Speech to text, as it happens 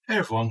Hey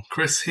everyone,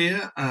 Chris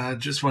here.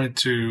 Just wanted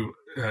to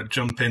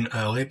jump in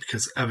early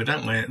because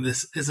evidently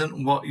this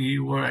isn't what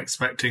you were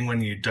expecting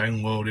when you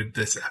downloaded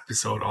this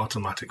episode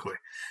automatically.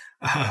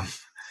 Um,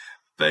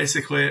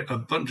 Basically, a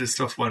bunch of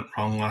stuff went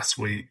wrong last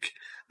week.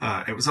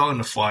 It was all in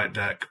the flight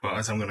deck, but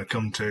as I'm going to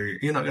come to,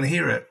 you're not going to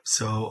hear it.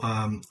 So,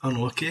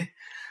 unlucky.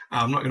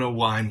 I'm not going to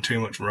whine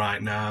too much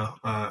right now.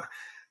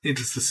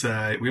 Needless to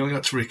say, we only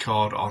got to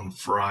record on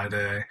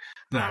Friday.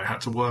 Now, I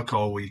had to work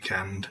all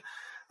weekend.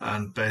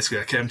 And basically,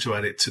 I came to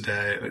edit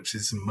today, which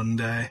is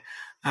Monday,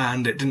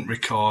 and it didn't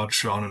record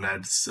Sean and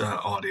Ed's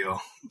audio.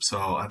 So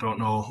I don't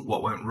know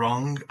what went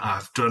wrong.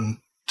 I've done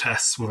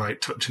tests without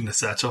touching the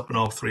setup, and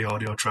all three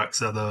audio tracks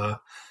are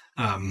there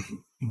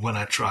when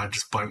I tried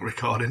just blank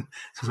recording.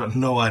 So I've got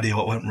no idea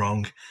what went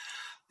wrong.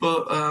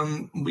 But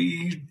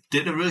we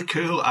did a really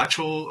cool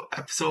actual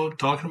episode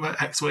talking about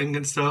X-Wing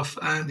and stuff,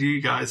 and you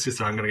guys just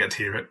aren't going to get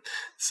to hear it.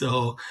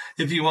 So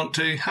if you want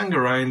to hang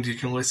around, you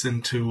can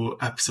listen to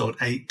episode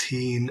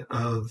 18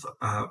 of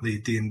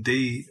the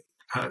D&D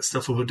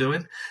stuff we were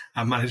doing.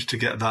 I managed to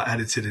get that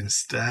edited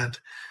instead.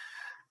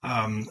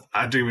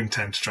 I do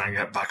intend to try and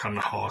get back on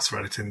the horse for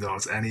editing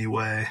those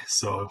anyway,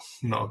 so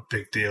not a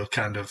big deal,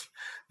 kind of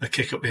a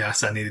kick up the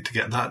ass I needed to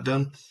get that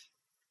done.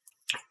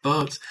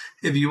 But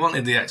if you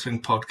wanted the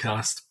X-Wing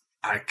podcast,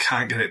 I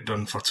can't get it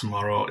done for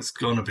tomorrow. It's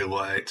going to be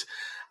late.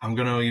 I'm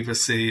going to either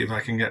see if I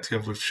can get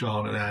together with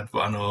Sean and Ed,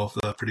 but I know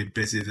they're pretty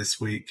busy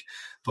this week.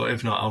 But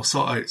if not, I'll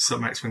sort out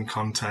some X-Wing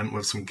content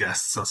with some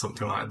guests or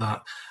something like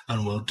that,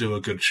 and we'll do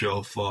a good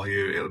show for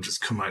you. It'll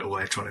just come out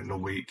later on in the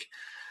week.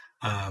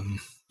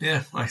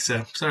 Yeah, like I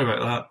said, sorry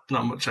about that.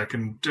 Not much I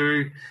can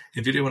do.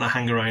 If you do want to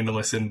hang around and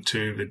listen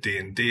to the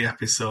D&D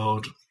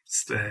episode,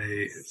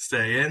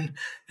 stay in.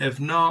 If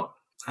not,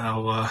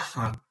 I'll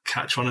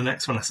catch you on the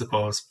next one, I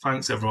suppose.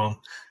 Thanks, everyone.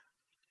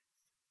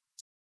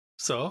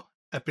 So,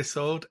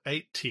 episode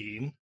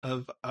 18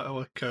 of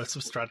our Curse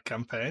of Strahd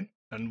campaign,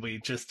 and we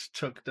just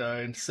took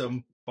down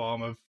some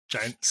form of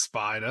giant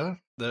spider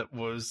that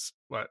was,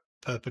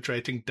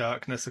 perpetrating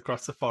darkness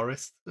across the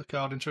forest,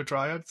 according to the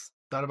Dryads. Is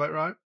that about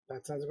right?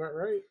 That sounds about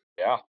right.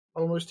 Yeah.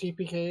 Almost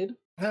TPK'd.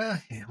 Yeah,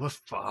 we're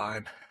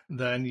fine.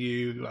 Then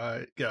you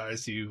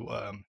guys, you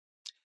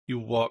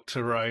walked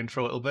around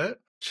for a little bit.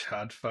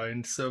 Chad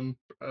found some,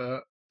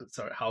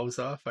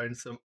 Hauser found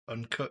some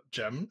uncut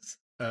gems.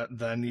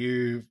 Then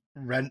you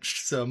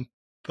wrenched some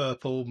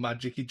purple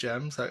magic-y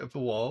gems out of the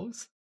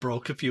walls.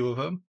 Broke a few of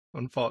them,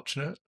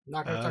 unfortunate.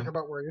 Not going to talk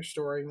about where you're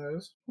storing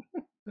those.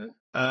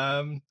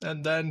 And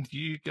then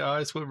you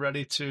guys were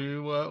ready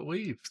to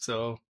leave.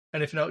 So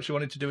anything else you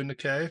wanted to do in the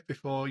cave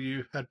before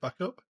you head back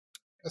up?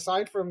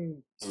 Aside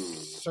from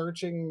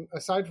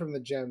the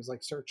gems,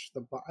 like search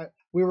the.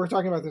 We were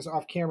talking about this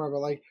off camera, but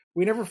like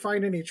we never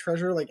find any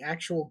treasure, like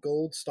actual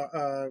gold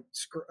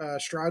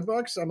Strahd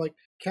bucks. I'm like,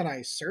 can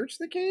I search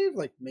the cave?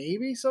 Like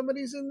maybe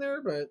somebody's in there,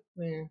 but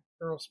they're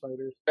all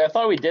spiders. I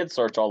thought we did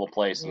search all the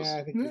places. Yeah,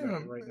 I think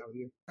you're right now.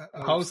 You.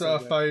 Hauser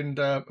found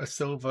a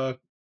silver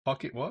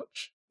pocket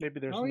watch.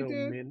 Maybe there's no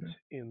mint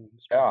in.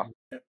 Yeah.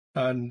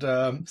 And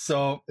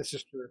so this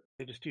is true.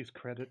 They just use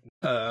credit.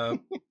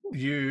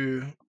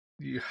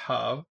 You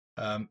have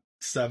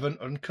 7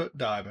 uncut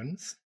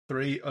diamonds,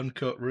 3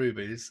 uncut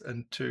rubies,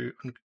 and 2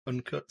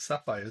 uncut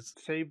sapphires.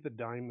 Save the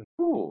diamond.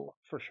 Ooh.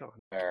 For Sean.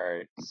 All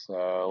right.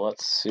 So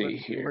let's see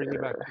here. Bring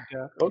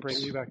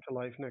you back to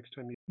life next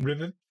time.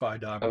 Riven by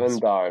diamonds. 7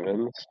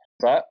 diamonds.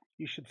 That?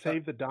 You should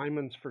save the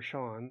diamonds for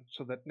Sean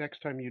so that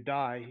next time you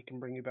die, he can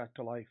bring you back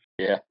to life.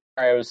 Yeah.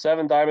 All right. It was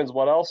 7 diamonds.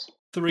 What else?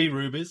 3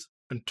 rubies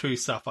and 2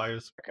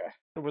 sapphires. Okay.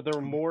 So were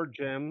there more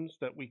gems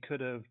that we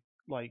could have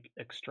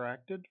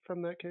extracted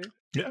from that cave?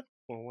 Yeah.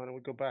 Well, why don't we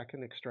go back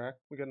and extract?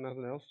 We got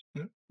nothing else.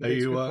 Yeah. Are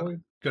you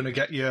going to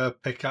get your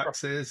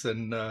pickaxes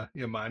and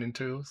your mining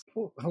tools?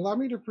 Well, allow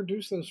me to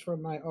produce those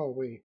from my. Oh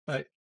wait.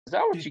 Is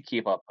that what you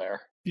keep up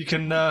there? You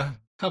can have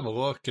a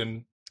look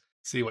and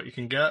see what you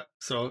can get.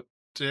 So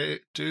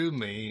do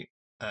me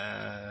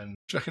and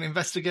do you reckon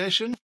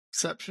investigation,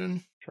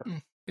 perception?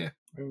 Sure. Yeah.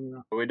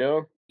 What are we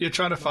doing? You're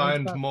trying to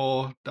find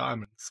more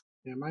diamonds.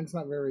 Yeah, mine's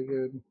not very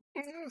good.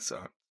 Yeah, so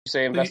You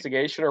say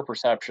investigation or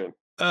perception?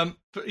 But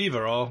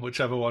either or,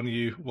 whichever one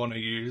you want to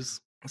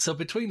use. So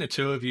between the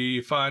two of you,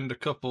 you find a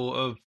couple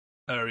of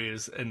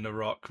areas in the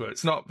rock where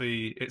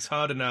it's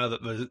harder now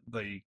that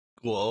the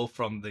glow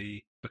from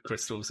the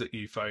crystals that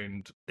you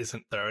found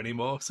isn't there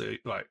anymore. So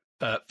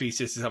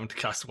Theseus is having to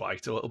cast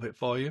white a little bit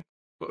for you.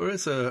 But there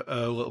is a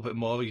little bit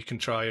more you can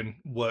try and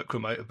work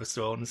them out of the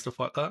stone and stuff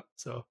like that.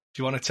 So do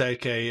you want to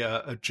take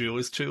a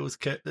jeweler's tools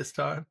kit this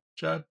time,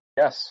 Chad?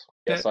 Yes.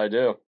 Yes, I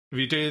do. If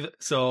you do,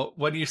 so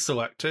when you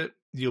select it,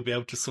 you'll be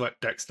able to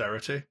select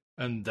dexterity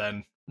and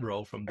then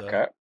roll from there.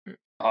 Okay.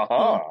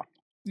 Aha.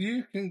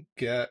 You can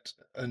get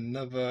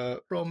another.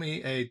 Roll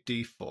me a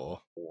d4.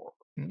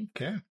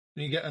 Okay.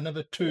 You get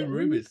another 2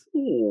 rubies.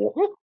 Ooh.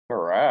 All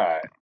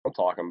right. I'm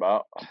talking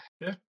about.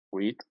 Yeah.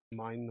 Sweet.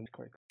 Mine them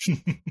quick.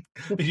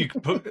 If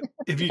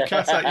you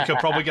cast that, you could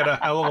probably get a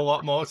hell of a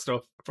lot more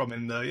stuff from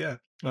in there. Yeah.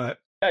 Right.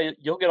 Yeah,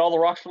 you'll get all the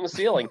rocks from the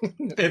ceiling.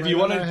 If Right you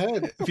on want our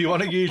head. to, if you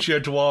want to use your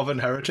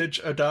dwarven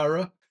heritage,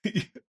 Adara,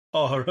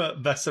 or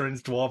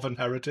Vesserin's dwarven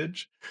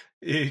heritage,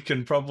 you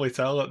can probably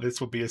tell that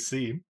this would be a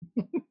seam.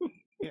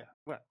 Yeah.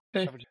 Well,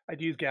 Okay.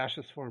 I'd use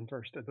gaseous form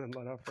first and then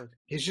let out first.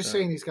 He's just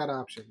saying he's got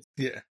options.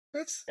 Yeah,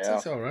 that's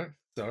all right.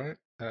 It's all right.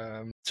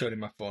 Turning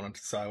my phone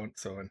onto silent,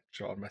 so when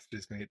Sean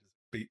messages me, it just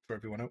beep for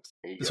everyone else.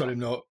 There you Just go.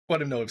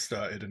 let him know I've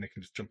started, and he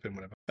can just jump in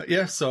whenever.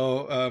 Yeah.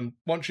 So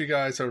once you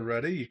guys are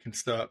ready, you can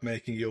start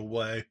making your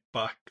way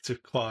back to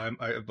climb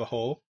out of the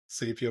hole.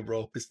 See if your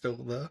rope is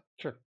still there.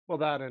 Sure. Well,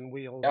 that and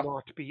we'll Yeah.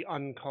 not be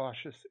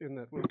uncautious in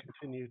that we'll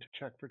continue to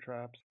check for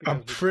traps. I'm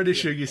because pretty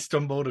sure you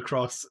stumbled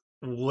across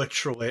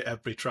literally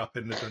every trap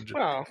in the dungeon.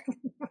 Well,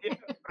 yeah,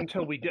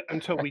 until we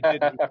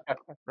didn't,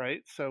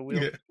 right? So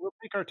we'll Yeah. we'll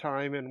take our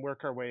time and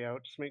work our way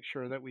out. Just make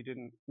sure that we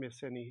didn't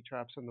miss any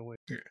traps on the way.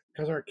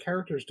 Because our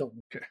characters don't.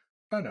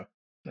 I know.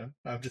 No,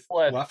 I'm just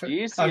Let laughing.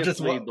 Jesus I'm just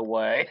lead the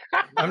way.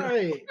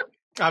 Right.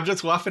 I'm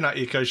just laughing at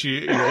you because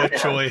you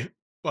literally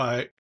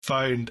like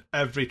found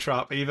every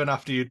trap, even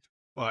after you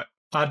like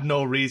had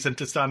no reason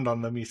to stand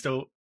on them. You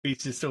still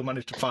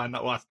managed to find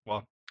that last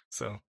one.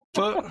 So,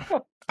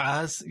 but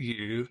as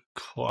you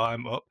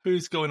climb up,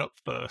 who's going up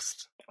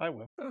first? I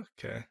will.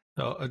 Okay.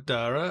 So,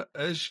 Adara,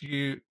 as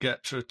you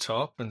get to the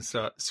top and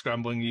start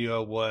scrambling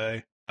your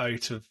way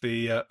out of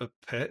the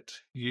pit,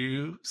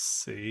 you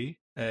see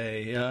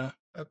a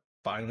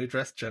finely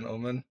dressed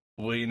gentleman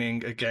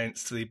leaning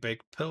against the big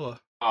pillar.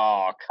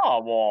 Oh,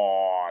 come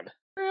on.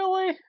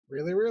 Really?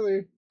 Really,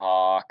 really.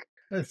 Fuck.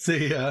 Let's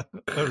see the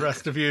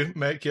rest of you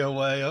make your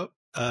way up.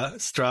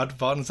 Strad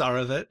von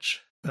Zarovich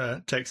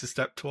takes a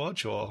step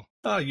towards you all.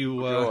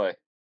 Really?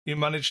 You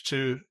managed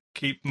to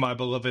keep my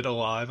beloved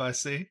alive, I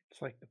see.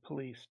 It's like the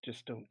police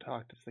just don't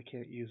talk if they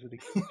can't use it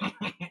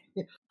again.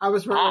 I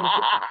was ready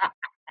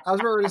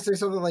to say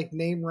something like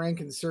name, rank,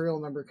 and serial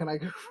number. Can I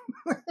go?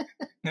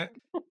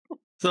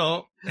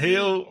 So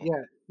he'll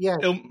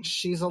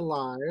She's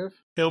alive.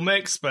 He'll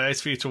make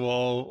space for you to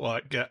all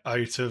like get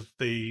out of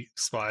the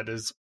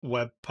spider's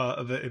web part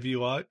of it if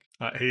you like.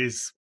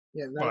 He's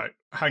like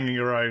hanging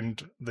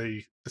around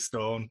the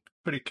stone,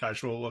 pretty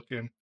casual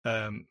looking. Do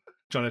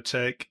you want to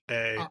take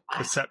a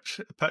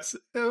perception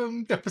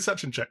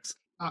checks?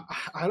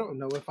 I don't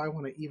know if I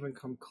want to even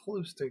come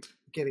close to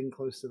getting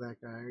close to that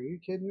guy. Are you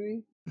kidding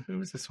me?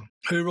 Who is this one?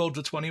 Who rolled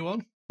the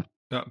 21?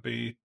 That'd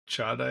be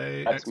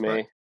Chade. That's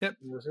me. Yep.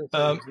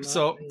 It's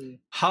So, not me.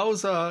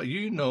 Hauser,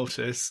 you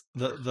notice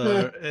that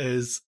there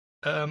is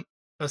a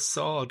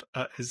sword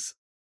at his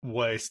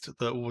waist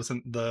that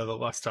wasn't there the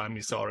last time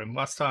you saw him.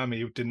 Last time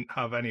he didn't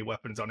have any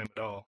weapons on him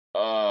at all.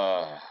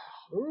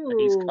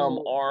 He's come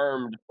Ooh.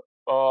 armed.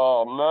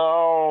 Oh,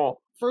 no.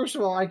 First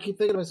of all, I keep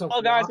thinking to myself,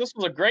 Oh, guys, this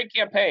was a great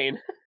campaign.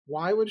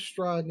 why would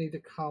Strahd need to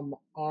come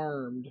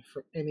armed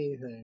for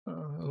anything?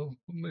 I'll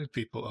move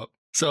people up.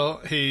 So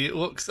he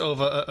looks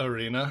over at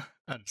Arena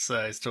and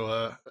says to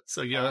her,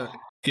 "So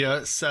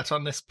you're set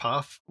on this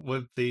path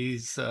with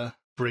these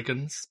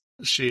brigands?"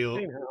 She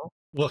looks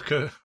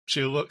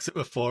at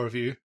the four of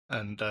you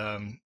and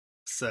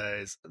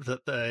says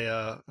that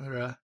they're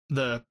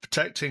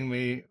protecting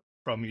me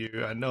from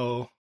you.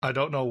 I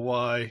don't know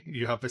why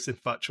you have this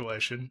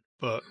infatuation,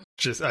 but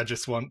I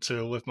just want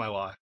to live my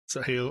life.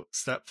 So he'll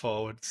step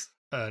forwards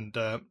and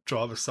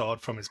draw the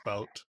sword from his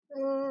belt.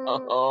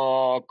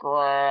 Oh,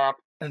 crap.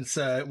 And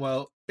say,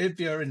 well, if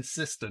you're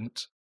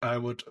insistent, I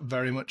would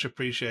very much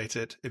appreciate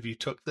it if you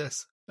took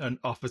this and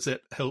offers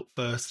it hilt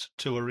first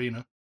to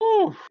Arena.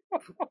 Ooh.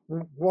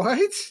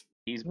 What?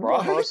 He's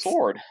brought her a What?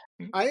 sword.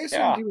 I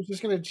assumed he was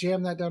just going to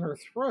jam that down our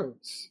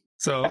throats.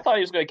 So I thought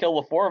he was going to kill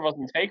the four of us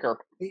and take her.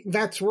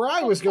 That's where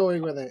I was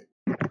going with it.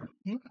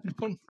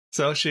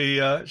 So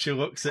she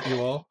looks at you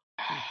all.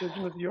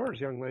 Decision is yours,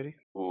 young lady.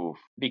 Ooh,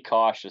 be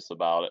cautious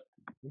about it.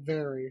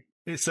 Very.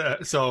 It's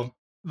so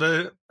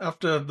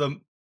after the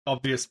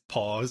obvious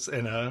pause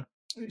in her,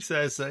 he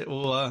says that it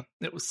will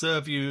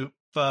serve you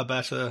far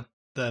better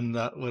than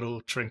that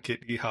little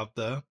trinket you have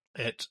there.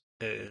 It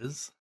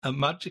is a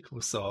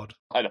magical sword.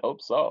 I'd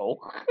hope so.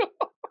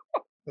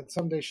 That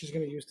someday she's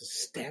going to use to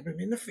stab him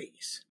in the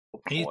face.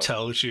 He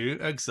tells you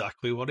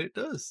exactly what it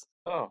does.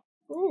 Oh,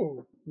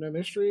 Ooh, no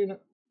mystery.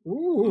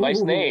 Ooh,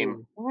 nice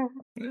name.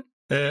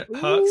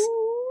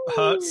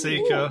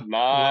 Heartseeker.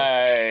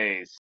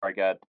 Nice. Very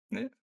good.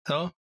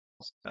 So,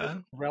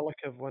 Relic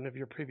of one of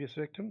your previous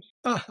victims.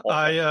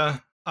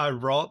 I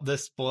wrought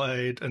this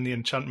blade and the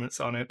enchantments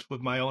on it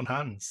with my own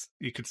hands.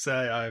 You could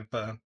say I've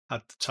had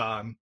the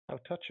time. How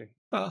touching.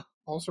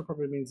 Also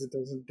probably means it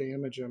doesn't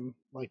damage him,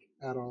 like,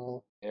 at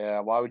all.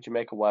 Yeah, why would you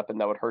make a weapon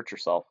that would hurt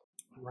yourself?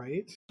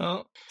 Right?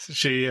 Oh, so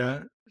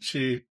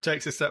she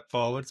takes a step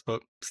forwards,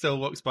 but still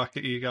looks back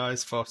at you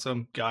guys for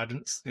some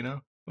guidance. You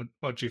know,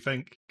 what do you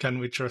think? Can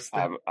we trust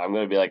him? I'm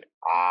going to be like,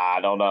 I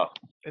don't know.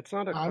 It's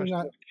not a question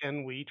of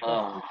can we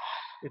trust him.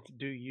 It's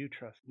do you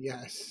trust him?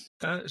 Yes.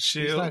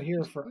 She's He's not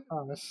here for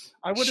us.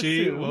 I would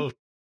assume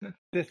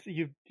This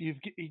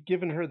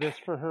given her this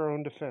for her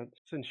own defense,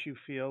 since you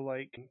feel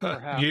like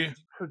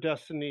perhaps her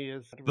destiny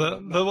is.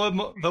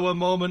 There were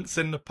moments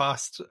in the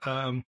past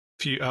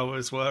few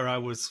hours where I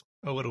was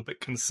a little bit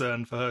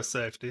concerned for her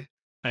safety.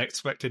 I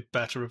expected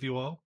better of you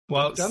all.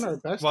 We've done our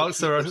best to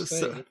keep her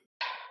safe.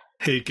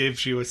 He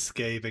gives you a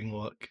scathing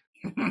look.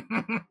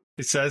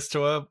 He says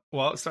to her,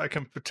 whilst I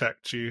can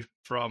protect you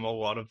from a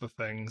lot of the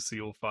things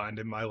you'll find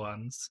in my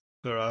lands,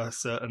 there are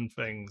certain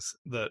things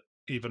that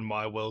even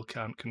my will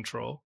can't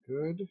control.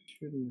 Good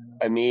to know.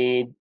 I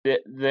mean,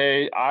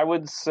 I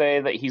would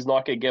say that he's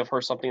not going to give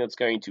her something that's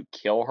going to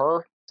kill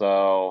her.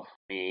 So,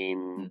 I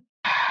mean,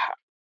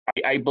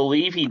 I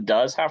believe he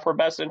does have her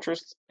best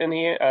interests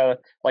in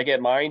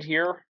mind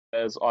here,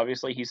 as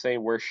obviously he's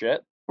saying we're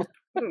shit.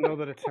 I don't know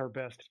that it's her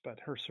best, but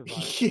her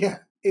survival. Yeah,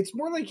 it's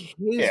more like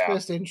his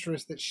best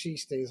interest that she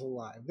stays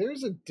alive.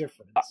 There's a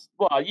difference.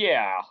 Well,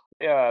 yeah,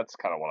 that's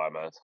kind of what I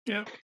meant.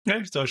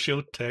 Yeah, so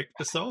she'll take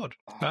the sword.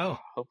 Oh,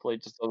 hopefully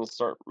it just doesn't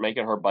start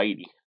making her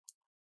bitey.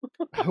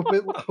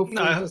 Hopefully it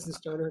doesn't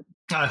start her.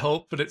 I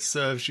hope that it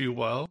serves you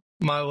well,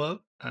 my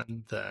love,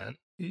 and then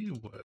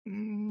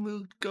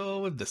we'll go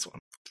with this one.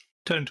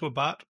 Turn to a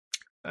bat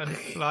and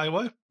fly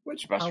away.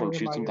 Which best power one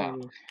shoots am I him down.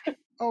 using?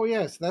 Oh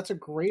yes, that's a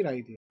great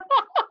idea.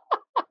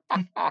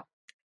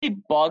 He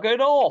buggered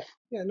off.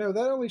 Yeah, no,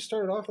 that only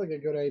started off like a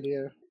good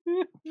idea.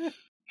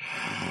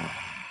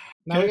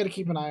 Now we got to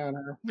keep an eye on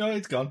her. No,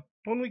 he's gone.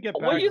 When we get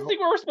back, What do you think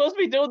we were supposed to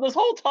be doing this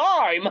whole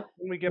time?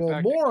 When we get Well,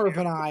 back, more of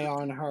an eye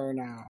on her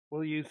now.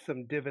 We'll use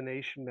some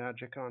divination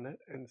magic on it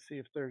and see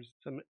if there's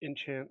some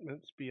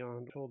enchantments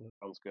beyond told us.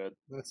 Sounds good.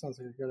 That sounds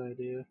like a good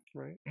idea.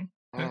 Right.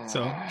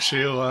 So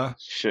she'll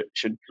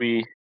should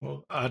we?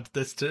 We'll add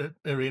this to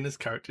Irina's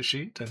character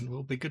sheet, and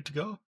we'll be good to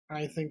go.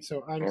 I think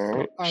so.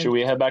 Should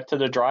we head back to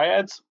the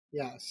Dryads?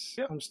 Yes.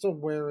 Yep. I'm still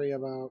wary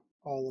about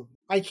all of them.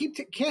 I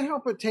can't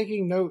help but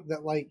taking note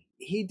that, like,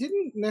 he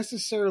didn't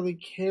necessarily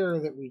care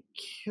that we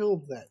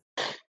killed that,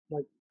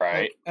 like,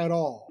 at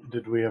all.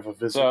 Did we have a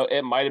visit? So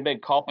it might have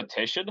been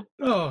competition?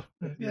 Oh,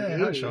 yeah,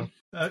 hi, Sean.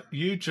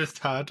 You just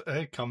had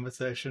a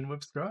conversation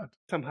with Strahd.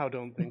 Somehow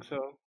don't think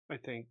so. I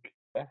think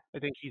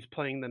he's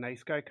playing the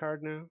nice guy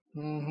card now.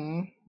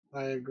 Mm-hmm.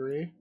 I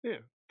agree. Yeah.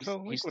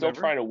 So he's still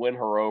trying to win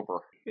her over.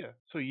 Yeah.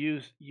 So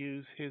use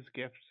his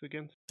gifts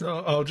against. So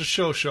I'll just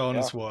show Sean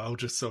as well,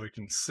 just so we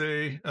can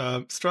see.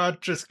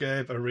 Strahd just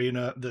gave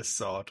Irina this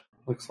sword.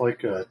 Looks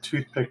like a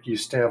toothpick you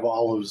stab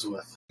olives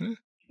with.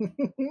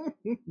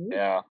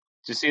 Yeah.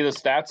 Do you see the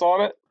stats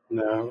on it?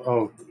 No.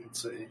 Oh,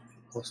 let's see.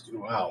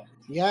 Wow.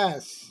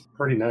 Yes.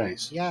 Pretty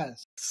nice.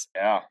 Yes.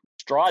 Yeah.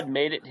 Strahd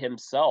made it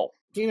himself.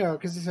 You know,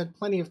 because he's had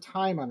plenty of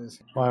time on his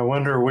hands. Well, I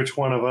wonder which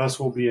one of us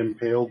will be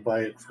impaled by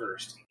it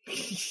first.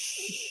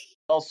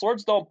 Well,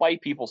 swords don't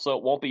bite people, so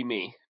it won't be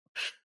me.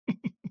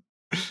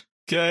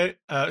 Okay,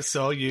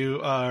 so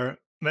you are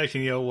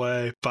making your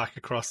way back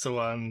across the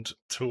land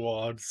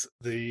towards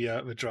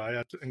the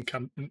Dryad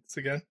encampments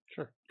again?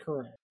 Sure.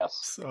 Correct. Yes.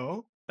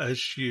 So,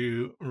 as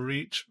you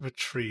reach the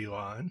tree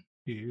line,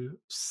 you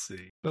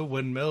see a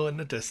windmill in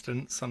the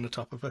distance on the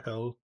top of a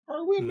hill,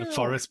 and the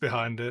forest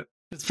behind it.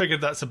 I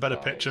figured that's a better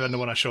picture than the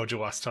one I showed you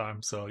last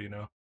time, so you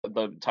know.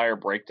 The entire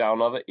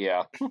breakdown of it,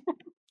 yeah.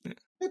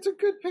 It's a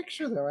good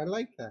picture, though. I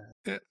like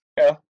that.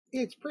 Yeah.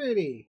 It's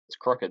pretty. It's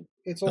crooked.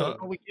 It's old.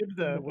 We give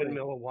the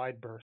windmill a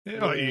wide berth.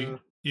 Yeah,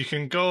 you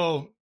can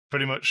go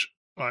pretty much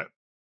like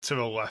to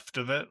the left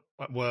of it,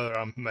 like where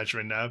I'm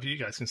measuring now. You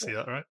guys can see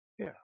that, right?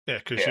 Yeah. Yeah,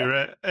 because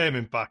you're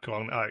aiming back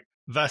on. Like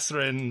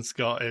Veserin's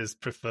got his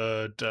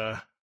preferred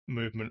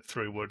movement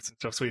through woods and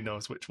stuff, so he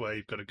knows which way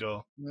you've got to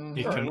go. Mm-hmm.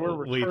 He can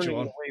we're lead returning you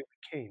on. the way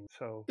we came,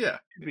 so yeah,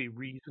 to be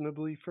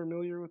reasonably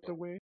familiar with the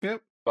way.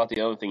 Yep. About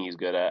the other thing he's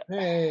good at.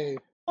 Hey.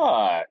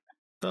 What?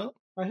 So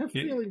I have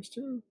feelings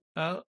too.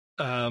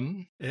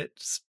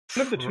 It's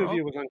one of the two of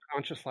you was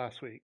unconscious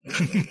last week.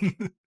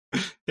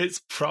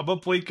 It's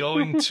probably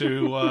going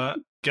to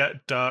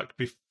get dark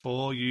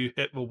before you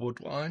hit the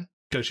wood line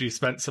because you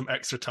spent some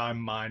extra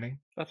time mining.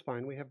 That's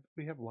fine. We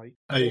have light.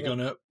 Are you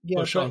gonna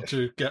push on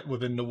to get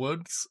within the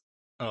woods,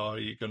 or are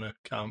you gonna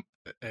camp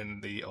in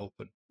the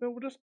open? No, we'll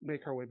just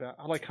make our way back.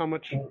 Like, how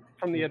much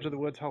from the edge of the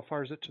woods? How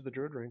far is it to the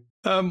Druid Ring?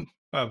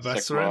 Veserin,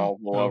 6 miles,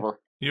 over.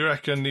 You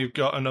reckon you've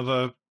got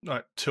another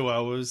 2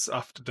 hours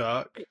after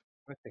dark?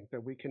 I think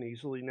that we can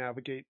easily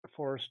navigate the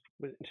forest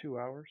within 2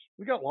 hours.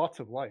 We got lots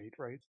of light,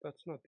 right?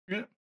 That's not.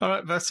 Yeah. All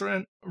right,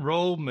 Veserin,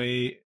 roll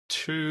me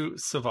 2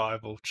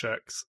 survival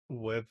checks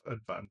with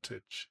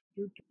advantage.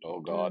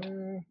 Oh God.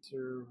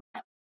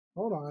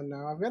 Hold on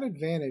now. I've got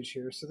advantage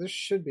here, so this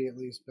should be at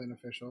least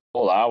beneficial.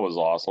 Oh, that was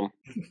awesome.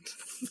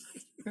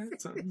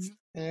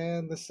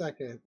 And the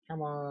second.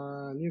 Come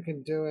on. You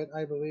can do it.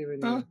 I believe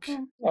in you. Okay.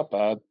 Not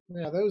bad.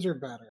 Yeah, those are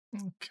better.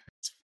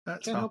 Okay.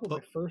 Can't help it. My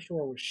first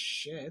roll was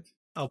shit.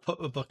 I'll put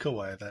the book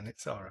away then.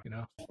 It's all right, you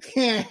know.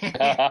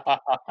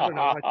 I don't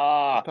know.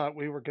 I thought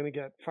we were going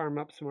to farm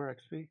up some more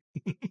XP.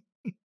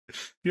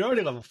 You're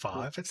already level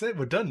 5. It's it.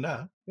 We're done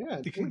now. Yeah.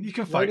 You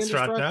can fight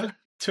Strahd now.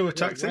 2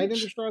 attacks right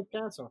each. into Strahd's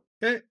castle.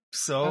 Okay,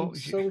 so I'm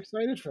so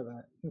excited for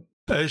that.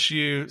 As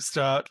you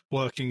start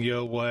working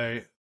your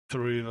way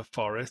through the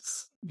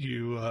forest,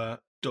 you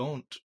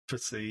don't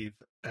perceive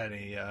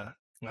any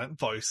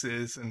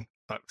voices and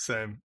that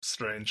same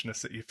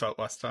strangeness that you felt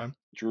last time.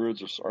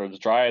 The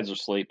dryads are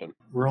sleeping.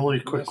 Really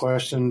quick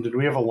question. Did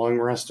we have a long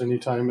rest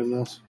anytime in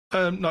this?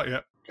 Not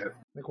yet. Okay.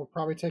 Like we'll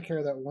probably take care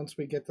of that once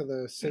we get to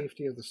the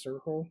safety of the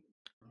circle.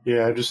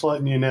 Yeah, just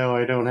letting you know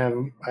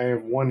I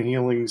have one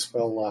healing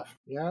spell left.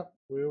 Yep,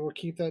 we will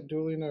keep that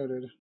duly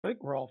noted. I think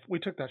we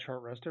took that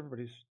short rest.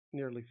 Everybody's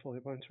nearly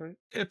fully points, right?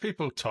 Yeah,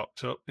 people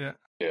topped up, yeah.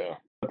 Yeah.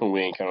 We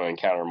ain't going to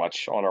encounter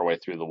much on our way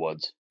through the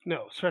woods.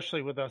 No,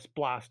 especially with us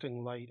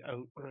blasting light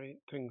out, right?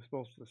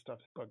 Most of the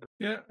stuff's buggered.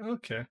 Yeah,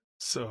 okay.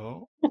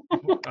 So,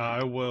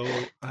 I will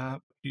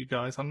you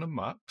guys on the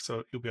map,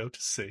 so you'll be able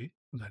to see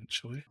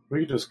eventually. We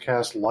could just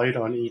cast light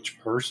on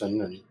each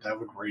person, and that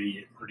would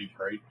radiate pretty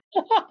bright.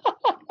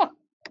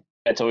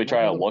 Until we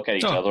try to look at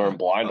each other and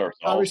blind ourselves.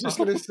 I was just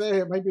going to say,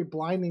 it might be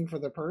blinding for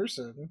the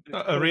person.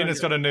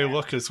 Arena's got a new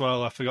look as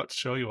well. I forgot to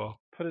show you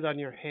all. Put it on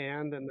your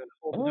hand and then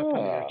hold it up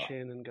on your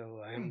chin and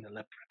go, I am the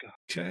leprechaun.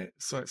 Okay,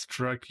 so let's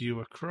drag you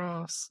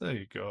across. There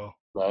you go.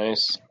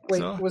 Nice. Wait,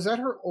 So- was that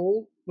her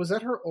old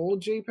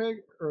JPEG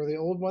or the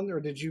old one, or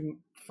did you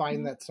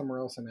find that somewhere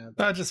else and add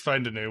that? I just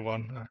found a new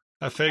one.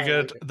 I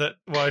figured that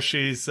while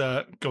she's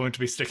going to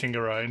be sticking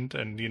around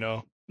and,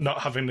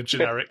 not having the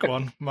generic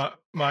one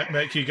might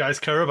make you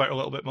guys care about her a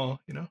little bit more,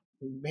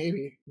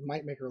 Maybe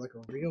might make her like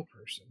a real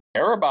person.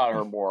 Care about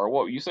her more.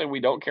 What, you said we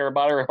don't care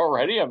about her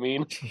already? I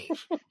mean,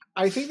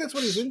 I think that's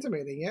what he's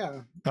intimating.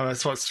 Yeah, Oh,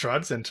 that's what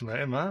Strad's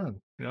intimating,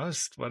 man.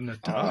 Just when they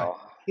die.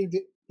 oh, he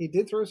did. He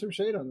did throw some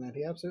shade on that.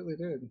 He absolutely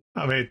did.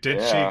 I mean,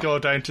 did Yeah. she go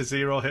down to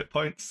 0 hit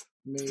points?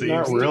 Maybe.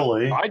 Not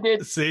really. I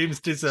did. Seems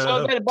So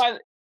deserved. then by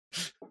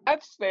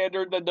that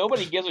standard, then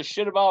nobody gives a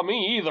shit about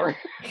me either.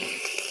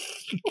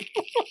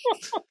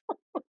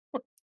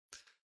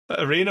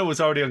 Arena was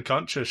already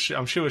unconscious.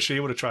 I'm sure she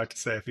would have tried to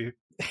save you.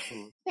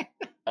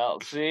 Oh,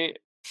 see?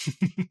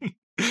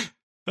 Okay,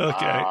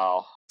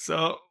 Wow.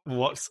 so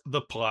what's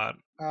the plan?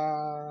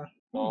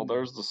 Well,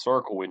 there's the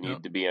circle we need Yeah.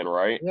 to be in,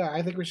 right? Yeah,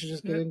 I think we should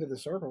just get Yeah. into the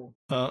circle.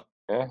 Yeah.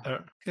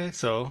 Okay,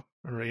 so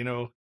Arena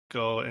will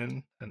go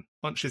in, and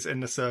once she's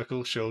in the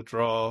circle, she'll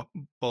draw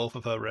both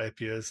of her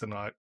rapiers and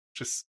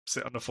just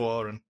sit on the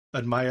floor and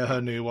admire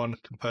her new one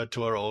compared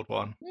to her old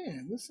one.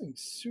 Man, this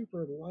thing's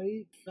super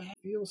light, fat,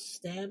 feels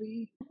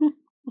stabby.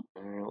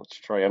 Alright, let's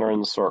try entering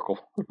the circle.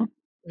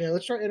 Yeah,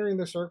 let's try entering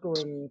the circle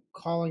and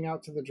calling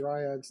out to the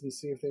dryads and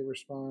see if they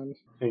respond.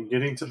 And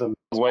getting to the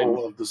Waiting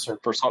middle of the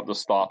circle. for something to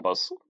stop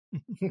us.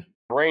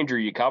 Ranger,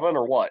 you coming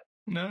or what?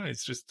 No,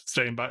 it's just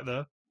staying back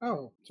there.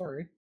 Oh,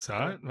 sorry. It's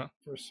alright. Well,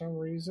 For some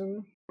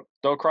reason,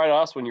 Don't cry to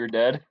us when you're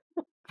dead.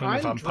 when the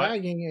I'm vampire,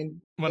 dragging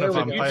and when there a we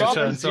go. You vampire dropped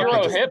with turns up,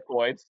 zero just, hit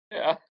points.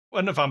 Yeah.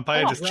 when the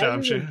vampire just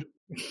charms you. dragging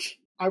and-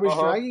 I was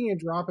Uh-huh. dragging and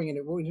dropping, and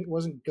it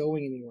wasn't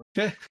going anywhere.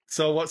 Okay,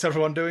 so what's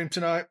everyone doing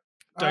tonight?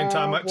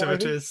 Downtime Well, I think-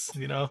 activities,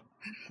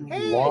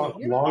 Hey, long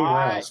you know, long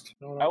I- rest.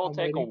 No, I will I'm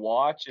take a waiting.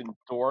 watch, and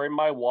during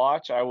my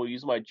watch, I will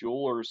use my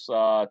jeweler's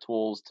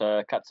tools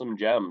to cut some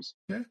gems.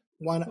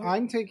 When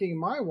I'm taking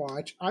my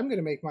watch, I'm going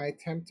to make my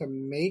attempt to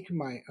make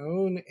my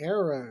own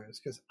arrows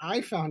because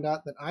I found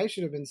out that I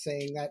should have been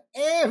saying that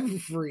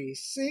every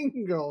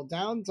single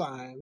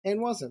downtime and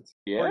wasn't.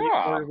 Yeah.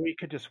 Or we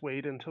could just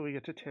wait until we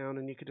get to town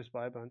and you could just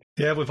buy a bunch.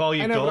 Yeah, with all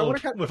your I know, but I gold,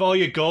 would've cut- with all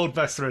your gold,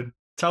 veteran.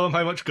 Tell them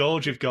how much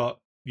gold you've got,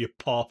 you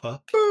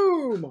pauper.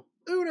 Boom!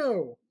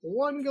 Uno!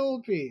 1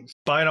 gold piece.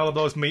 Buying all of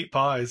those meat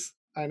pies.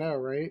 I know,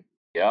 right?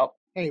 Yep.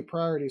 Hey,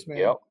 priorities, man.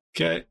 Yep.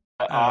 Okay.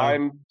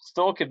 I'm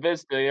still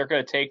convinced that they're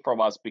going to take from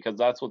us because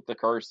that's what the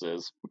curse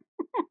is.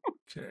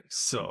 Okay,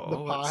 so The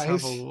let's have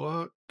a pies.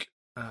 look.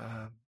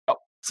 Yep.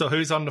 So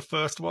who's on the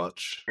first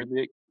watch?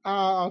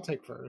 I'll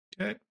take first.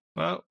 Okay,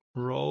 well,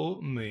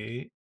 roll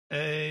me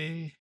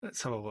a.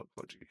 Let's have a look.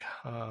 What do you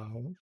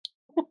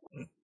have?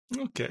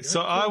 Okay,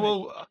 so I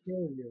will.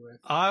 Kill you with.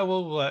 I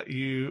will let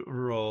you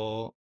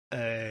roll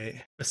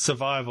a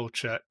survival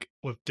check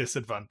with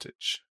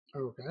disadvantage.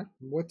 Okay.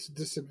 What's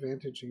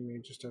disadvantaging me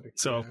just out of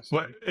So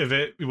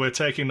curiosity? we're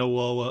taking the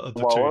lower of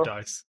the Lower? 2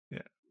 dice. Yeah.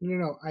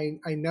 No.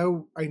 I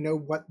know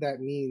what that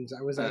means.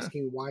 I was Yeah.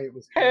 asking why it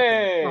was.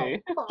 Hey!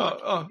 happening. Oh,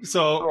 fuck.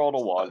 So Roll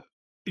a 1.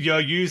 you're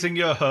using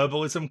your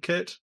herbalism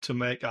kit to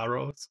make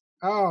arrows.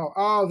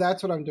 Oh,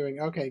 that's what I'm doing.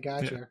 Okay,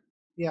 gotcha.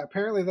 Yeah,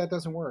 apparently that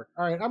doesn't work.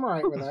 All right, I'm all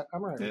right with that.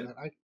 I'm all right Yeah. with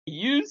that.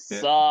 You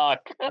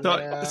suck. So,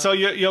 Yeah. so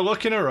you're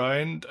looking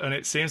around, and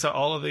it seems that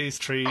all of these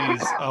trees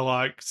are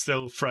like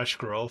still fresh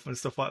growth and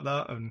stuff like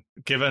that. And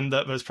given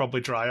that there's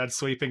probably dryads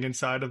sweeping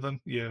inside of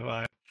them, you're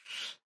like,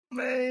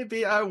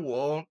 maybe I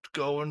won't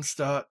go and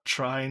start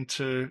trying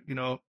to,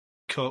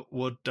 cut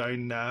wood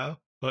down now.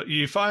 But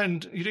you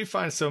do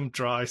find some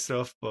dry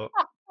stuff, but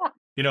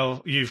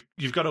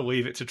you've got to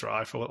leave it to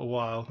dry for a little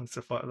while and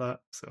stuff like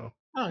that. So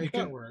All right, You that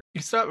can- works.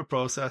 you start the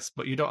process,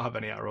 but you don't have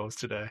any arrows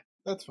today.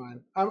 That's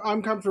fine.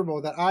 I'm comfortable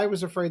with that. I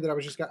was afraid that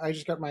I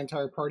just got my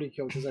entire party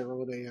killed because I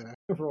rolled a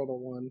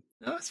 1.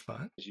 No, that's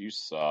fine. You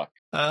suck.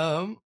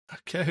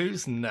 Okay,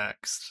 who's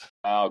next?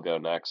 I'll go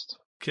next.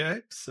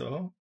 Okay,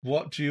 so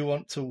what do you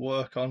want to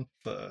work on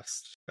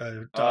first?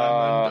 A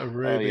diamond, a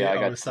ruby, I or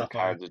got a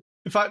sapphire?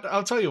 In fact,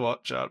 I'll tell you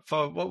what, Chad.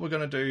 For what we're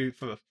going to do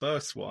for the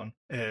first one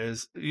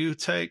is you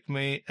take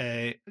me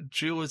a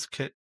jeweler's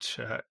kit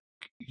check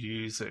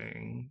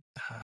using...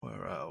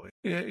 Where are we?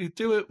 Yeah, you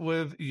do it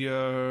with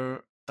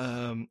your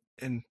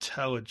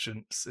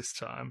intelligence this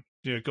time.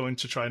 You're going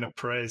to try and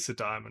appraise the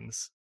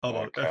diamonds.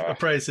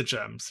 Appraise the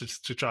gems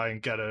just to try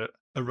and get a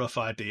rough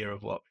idea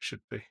of what it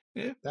should be.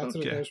 Yeah, That's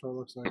what a dice roll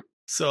looks like.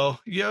 So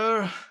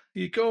you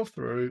go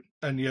through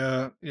and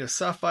your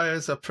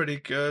sapphires are pretty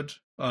good.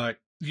 Like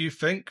you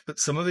think that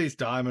some of these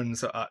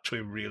diamonds are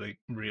actually really,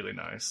 really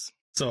nice.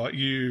 So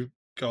you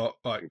got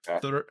like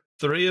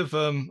three of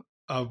them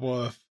are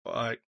worth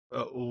like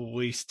at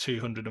least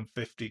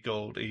 250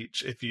 gold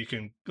each if you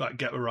can like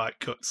get the right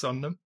cuts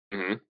on them.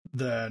 Mm-hmm.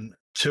 Then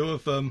two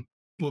of them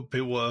would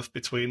be worth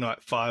between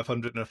like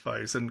 500 and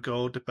 1,000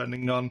 gold,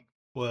 depending on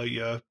where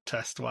your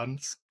test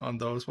lands on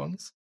those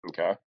ones.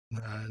 Okay.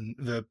 And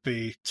there'd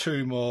be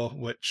two more,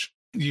 which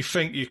you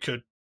think you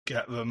could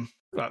get them.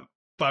 Like,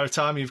 by the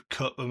time you've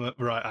cut them at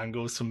the right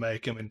angles to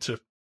make them into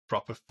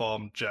proper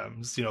formed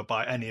gems,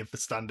 by any of the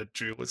standard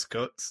jeweler's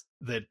cuts,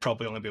 they'd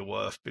probably only be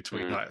worth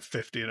between like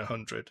 50 and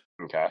 100.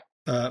 Okay.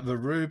 The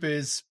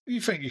rubies,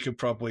 you think you could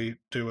probably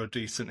do a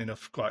decent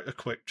enough, quite a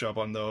quick job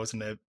on those,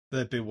 and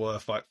they'd be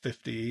worth like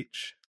 50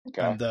 each.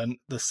 Okay. And then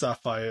the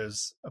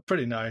sapphires are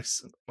pretty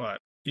nice. Like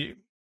they'd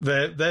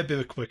be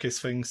the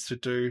quickest things to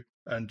do,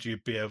 and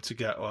you'd be able to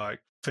get like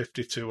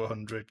 50 to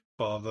 100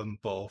 for them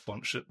both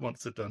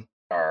once they're done.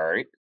 All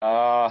right.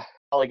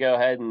 I'll go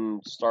ahead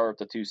and start with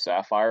the two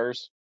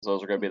sapphires.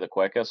 Those are going to be the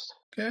quickest.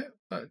 Okay.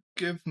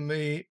 Give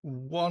me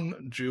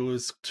one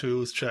jeweler's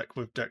tools check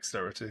with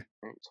dexterity.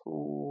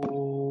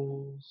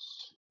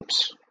 Tools.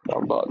 Oops.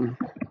 Wrong button.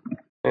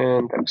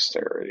 And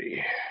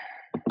dexterity.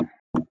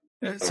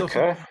 Yeah, so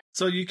okay.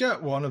 So you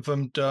get one of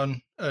them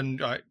done, and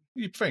like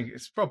you think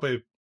it's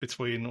probably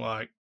between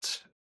like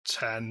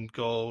 10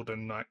 gold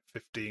and like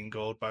 15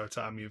 gold by the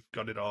time you've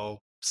got it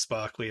all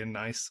sparkly and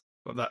nice.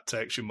 But that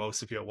takes you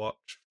most of your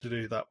watch to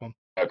do that one.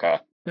 Okay.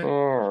 Yeah.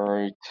 All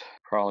right.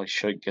 Probably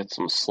should get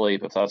some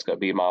sleep if that's going to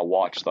be my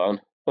watch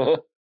then.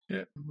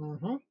 Yeah.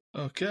 Mm-hmm.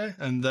 Okay,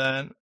 and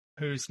then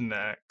who's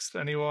next?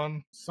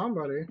 Anyone?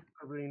 Somebody.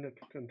 Arena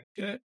can.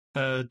 Okay.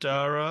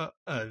 Dara,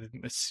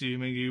 I'm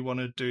assuming you want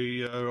to do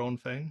your own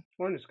thing?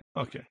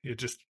 Okay, you're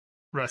just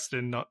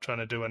resting, not trying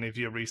to do any of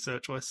your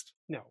research list?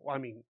 No, I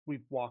mean,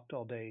 we've walked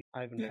all day.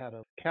 I haven't had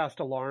a cast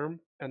alarm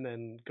and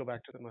then go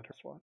back to the Mutter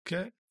SWAT.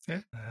 Okay,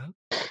 yeah. Well,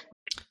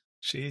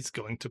 she's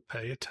going to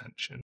pay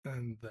attention.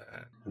 And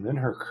then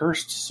her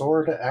cursed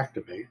sword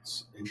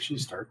activates, and she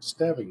starts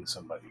stabbing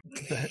somebody.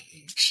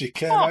 She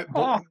came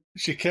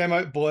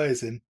out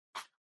blazing.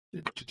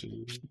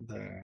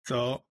 There.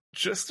 So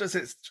just as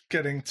it's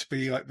getting to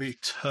be like the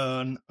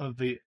turn of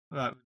the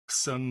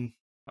sun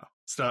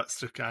starts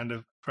to kind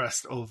of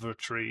crest over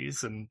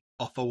trees and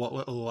offer what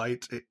little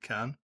light it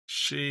can,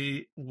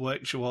 she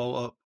wakes you all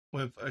up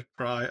with a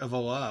cry of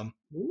alarm.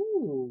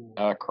 Ooh.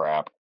 Oh,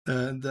 crap.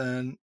 And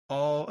then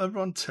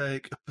everyone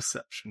take a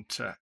perception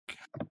check.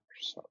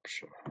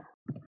 Perception.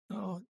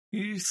 Oh,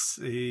 you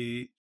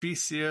see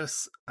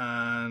Theseus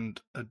and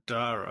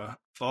Adara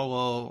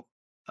follow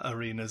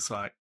Arena's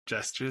like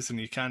gestures, and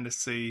you kind of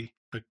see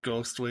a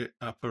ghostly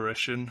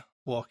apparition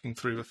walking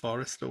through the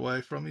forest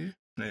away from you.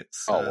 And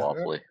it's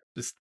lovely.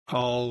 Just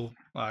all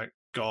like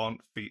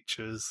gaunt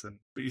features,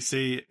 but you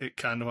see it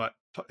kind of like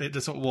it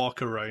doesn't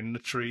walk around the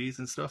trees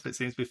and stuff. It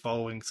seems to be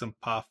following some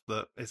path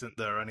that isn't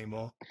there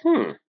anymore.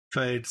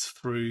 Fades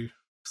through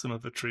some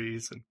of the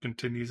trees and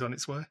continues on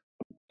its way.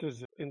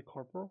 Does it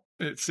incorporeal?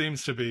 It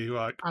seems to be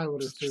like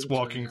just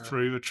walking so, yeah.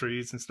 through the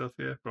trees and stuff.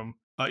 Yeah, from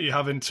like you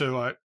having to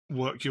like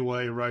work your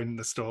way around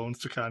the stones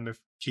to kind of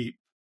keep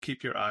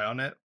your eye on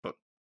it. But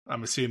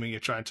I'm assuming you're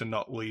trying to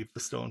not leave the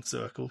stone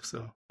circle.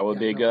 So that would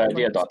be a good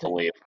idea not to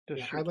leave.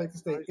 Yeah, I'd like to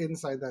stay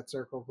inside that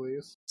circle,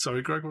 please.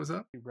 Sorry, Greg, what was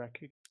that?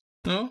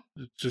 No,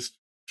 just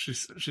she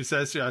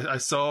says, yeah, I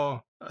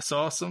saw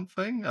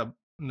something, and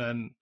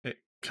then it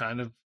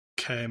kind of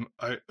came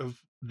out of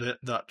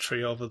that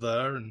tree over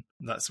there, and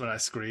that's when I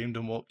screamed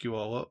and woke you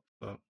all up.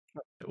 But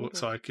it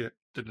looks like it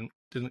didn't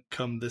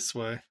come this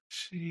way.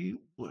 She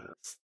will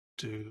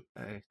do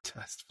a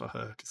test for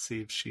her to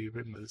see if she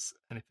remembers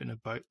anything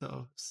about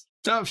those.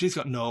 No, she's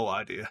got no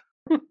idea.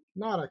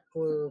 Not a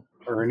clue.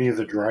 Are any of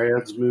the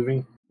dryads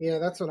moving? Yeah,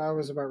 that's what I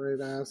was about ready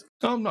to ask.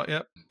 No, not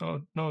yet.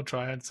 No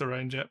dryads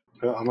around yet.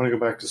 Well, I'm going to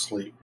go back to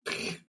sleep.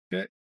 Okay.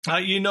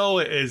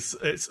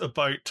 It's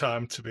about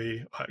time to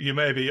be. You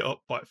may be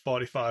up like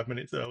 45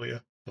 minutes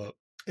earlier, but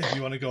if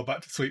you want to go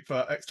back to sleep for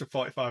that extra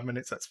 45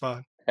 minutes, that's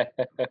fine.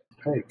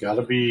 Hey,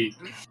 gotta be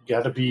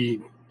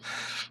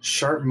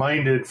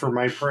sharp-minded for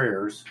my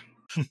prayers.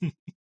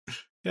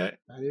 Yeah.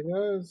 That he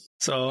does.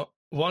 So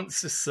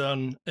once the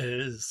sun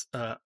is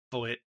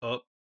fully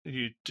up,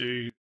 you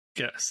do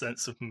get a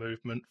sense of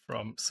movement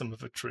from some of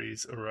the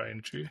trees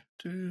around you,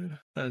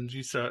 and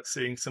you start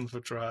seeing some of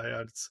the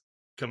dryads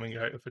coming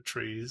out of the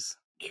trees.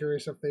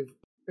 Curious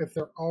if if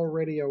they're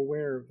already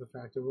aware of the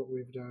fact of what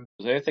we've done.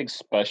 Was there anything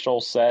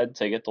special said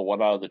to get the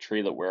one out of the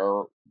tree that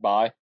we're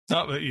by?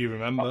 Not that you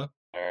remember.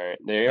 All right,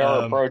 they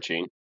are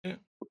approaching.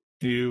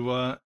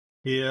 You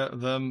hear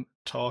them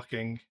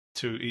talking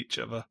to each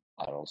other.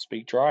 I don't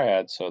speak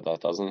Dryad, so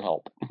that doesn't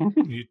help.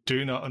 You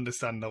do not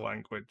understand the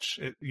language.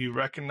 You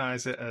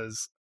recognize it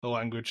as the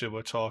language they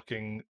were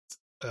talking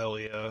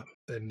earlier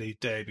in the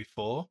day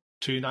before,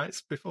 2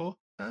 nights before.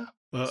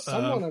 But,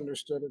 Someone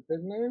understood it,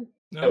 didn't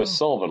they? No. It was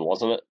Sylvan,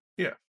 wasn't it?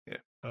 Yeah.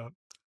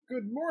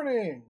 Good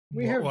morning.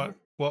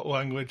 What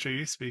language are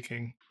you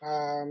speaking?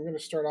 I'm going to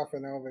start off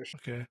in Elvish.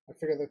 Okay. I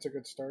figure that's a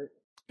good start.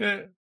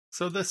 Yeah.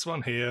 So this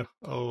one here,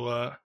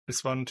 I'll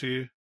respond to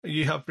you.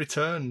 You have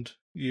returned.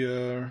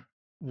 Your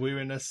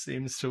weariness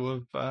seems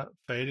to have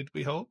faded,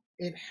 we hope.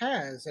 It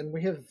has, and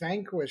we have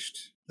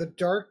vanquished the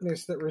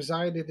darkness that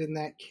resided in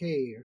that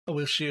cave.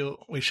 We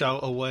shall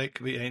awake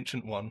the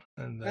Ancient One,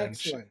 and then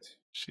Excellent.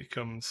 she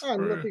comes I'm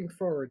through. looking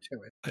forward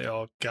to it. They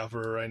all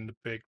gather around the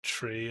big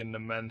tree, and the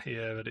men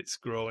hear that it's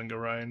growing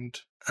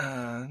around.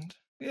 And,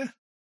 yeah,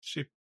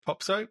 she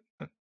pops out,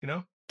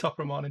 top of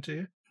the morning to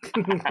you.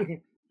 Top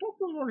of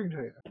the morning to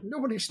you.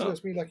 Nobody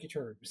steals me lucky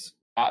terms.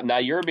 Now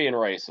you're being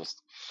racist.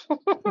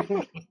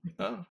 Oh.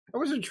 I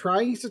wasn't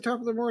trying to top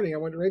of the morning. I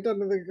went right down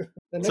to the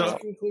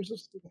next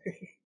conclusions.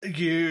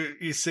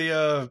 You see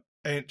a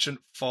ancient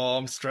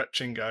form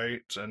stretching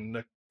out and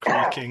the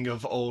creaking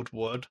of old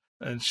wood,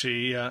 and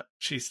she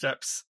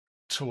steps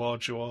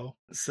towards you all.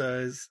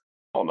 Says,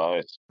 "Oh,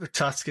 nice. The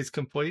task is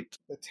complete.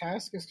 The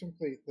task is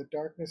complete. The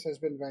darkness has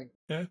been vanquished.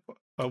 Yeah,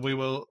 well, we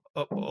will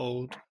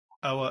uphold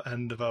our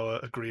end of our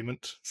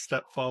agreement.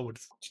 Step forward."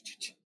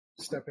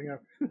 Stepping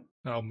up.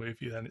 I'll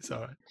move you then. It's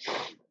all right.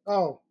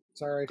 Oh,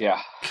 sorry.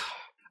 Yeah.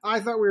 I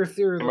thought we were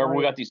theater of the mind. Remember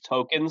we got these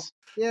tokens?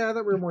 Yeah, I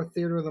thought we were more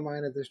theater of the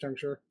mind at this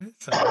juncture.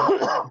 It's all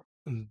right.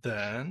 And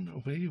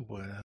then we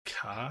will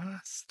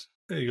cast.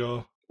 There you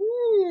go.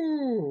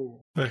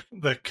 Ooh.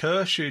 The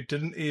curse you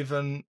didn't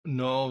even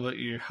know that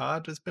you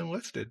had has been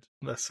lifted,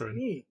 Lesserin.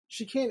 Neat.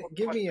 She can't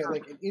give me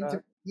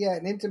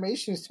an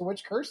intimation as to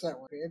which curse that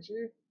was, can't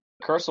she?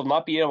 Curse will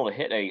not be able to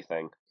hit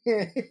anything.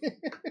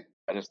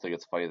 I just think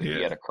it's funny that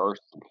he had a curse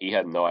and he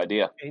had no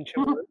idea.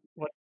 Ancient,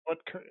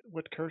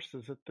 what curse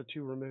is it that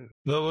you removed?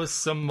 There was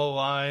some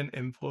malign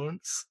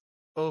influence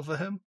over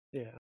him.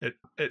 Yeah.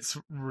 Its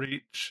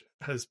reach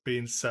has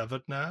been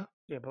severed now.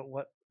 Yeah, but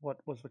what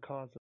was the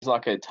cause of it? He's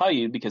not going to tell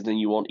you because then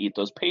you won't eat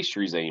those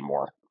pastries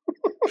anymore.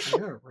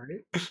 Yeah,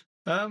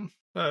 right?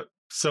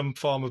 Some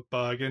form of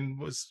bargain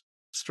was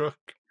struck.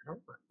 I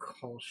don't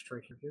recall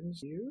striking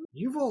against you.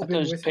 You've all been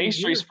Those with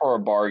pastries me for a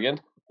bargain.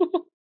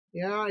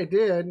 Yeah, I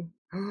did.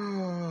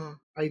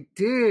 I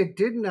did,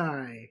 didn't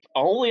I?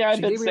 Only I've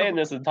been saying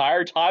this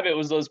entire time it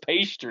was those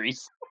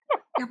pastries.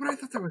 Yeah, but I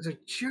thought that was a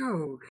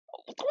joke.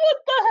 What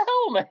the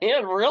hell,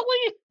 man?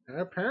 Really?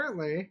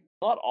 Apparently.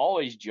 Not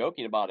always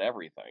joking about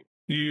everything.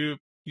 You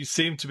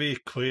seem to be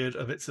cleared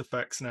of its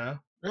effects now.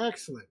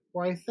 Excellent.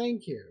 Why,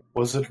 thank you.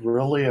 Was it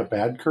really a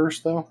bad curse,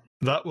 though?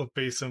 That would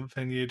be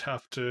something you'd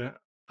have to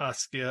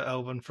ask your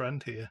elven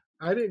friend here.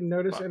 I didn't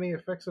notice any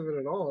effects of it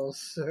at all,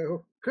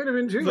 so could have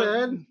been too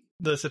bad.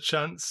 There's a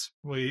chance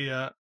we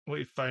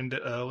found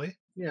it early.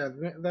 Yeah,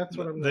 that's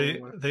what I'm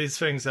going with. These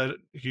things are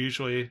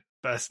usually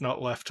best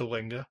not left to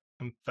linger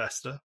and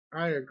fester.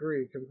 I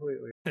agree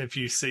completely. If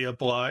you see a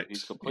blight,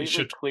 you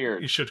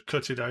should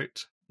cut it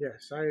out.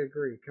 Yes, I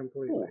agree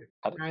completely.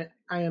 I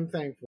am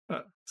thankful.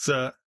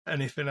 So,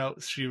 anything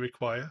else you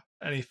require?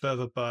 Any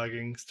further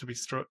bargains to be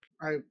struck?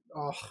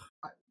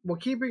 Well,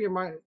 keeping in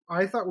mind,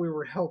 I thought we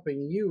were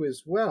helping you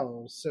as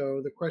well, so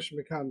the question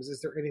becomes,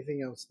 is there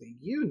anything else that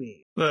you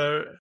need?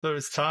 There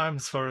is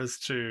times for us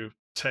to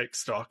take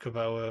stock of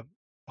our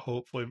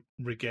hopefully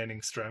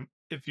regaining strength.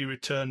 If you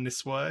return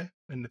this way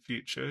in the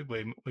future,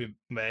 we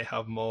may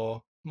have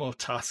more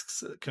tasks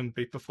that can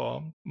be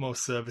performed, more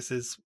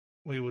services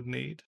we would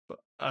need. But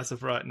as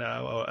of right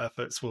now, our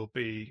efforts will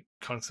be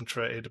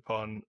concentrated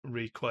upon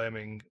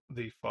reclaiming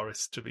the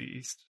forest to the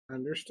east.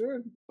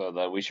 Understood. So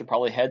then we should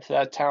probably head to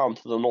that town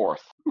to the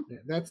north. Yeah,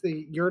 that's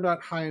you're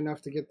not high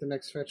enough to get the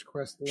next fetch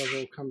quest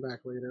level, come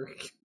back later.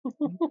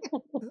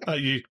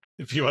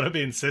 If you want to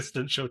be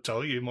insistent, she'll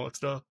tell you more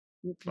stuff.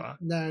 Fine.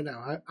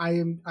 No, I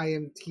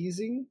am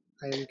teasing.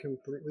 I am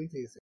completely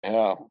teasing.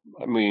 Yeah,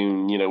 I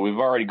mean, we've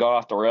already gone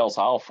off the rails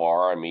how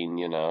far? I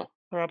mean,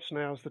 Perhaps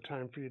now's the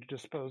time for you to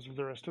dispose of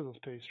the rest of those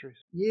pastries.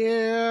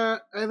 Yeah,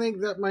 I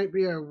think that might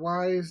be a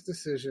wise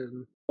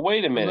decision.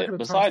 Wait a minute.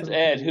 Besides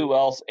Ed, who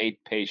else ate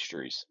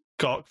pastries?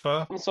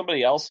 Cockfur.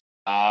 Somebody else?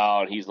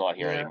 Oh, he's not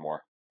here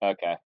anymore.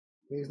 Okay.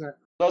 He's not.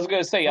 I was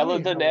going to say, other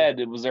than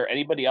Ed, was there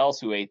anybody else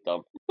who ate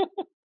them?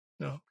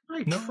 No.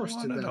 I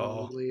trusted that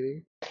old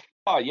lady.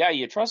 Oh, yeah,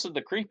 you trusted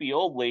the creepy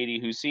old lady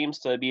who seems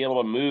to be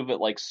able to move at,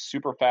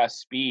 super fast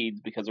speeds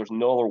because there's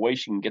no other way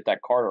she can get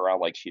that cart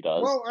around like she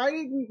does. Well, I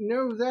didn't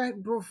know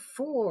that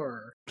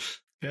before.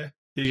 Yeah.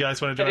 You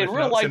guys want to do anything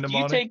else in the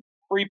morning? Do you take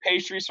free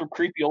pastries from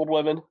creepy old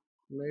women?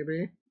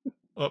 Maybe.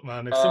 Look,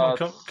 man, if someone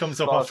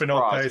comes up offering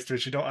old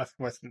pastries, you don't ask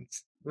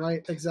questions.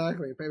 Right,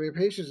 exactly. I mean,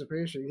 patience is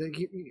patient.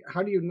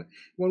 How do you?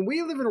 When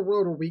we live in a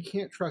world where we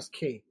can't trust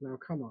Kate, now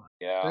come on.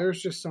 Yeah.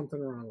 There's just something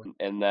wrong with it.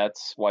 And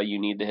that's why you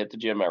need to hit the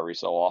gym every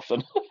so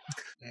often.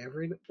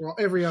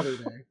 Every other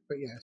day, but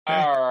yes.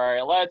 All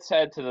right, let's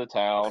head to the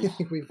town. I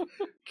think we've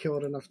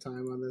killed enough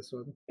time on this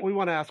one. We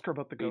want to ask her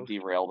about the We ghost.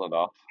 derailed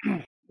enough.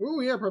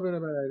 Oh yeah, probably not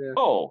a bad idea.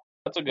 Oh,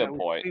 that's a good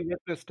point. We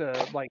witnessed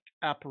a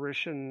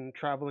apparition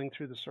traveling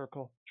through the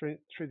circle,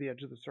 through the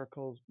edge of the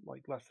circle,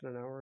 like less than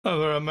an hour. Oh,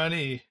 there are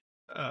many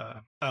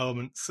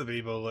elements of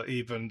evil that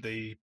even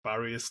the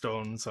barrier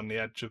stones on the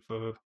edge of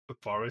the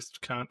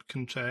forest can't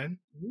contain.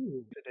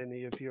 Ooh. Did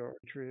any of your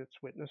Patriots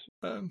witness?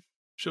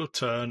 She'll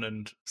turn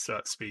and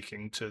start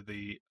speaking to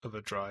the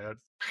other dryad.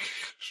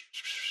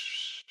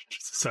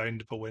 Just the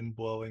sound of a wind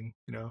blowing,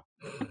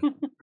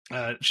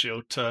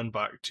 she'll turn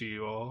back to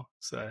you all,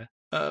 say,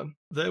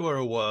 they were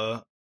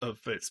aware of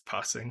its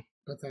passing.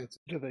 But that's...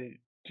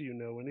 Do you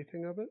know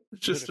anything of it?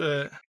 Just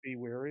be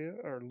wary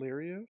or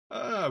leery?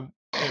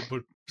 It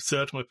would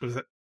certainly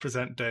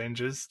present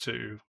dangers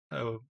to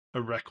a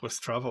reckless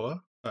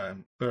traveller.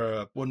 There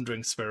are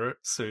wandering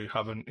spirits who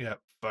haven't yet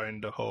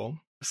found a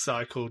home. The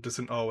cycle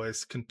doesn't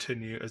always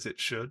continue as it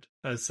should,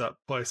 as that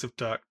place of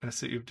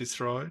darkness that you've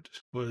destroyed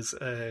was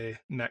a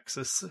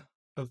nexus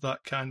of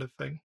that kind of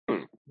thing.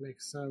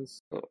 Makes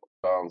sense.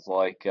 Sounds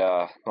like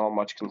not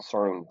much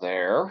concern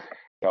there.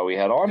 Shall we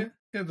head on?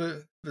 Yeah,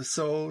 the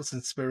souls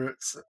and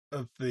spirits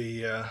of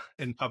the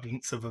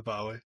inhabitants of the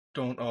valley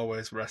don't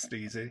always rest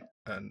easy,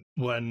 and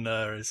when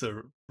there is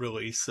a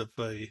release of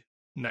the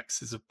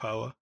nexus of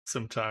power,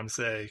 sometimes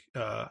they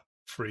are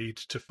freed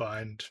to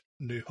find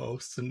new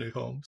hosts and new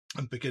homes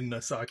and begin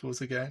their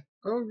cycles again.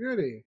 Oh,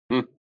 goody.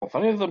 If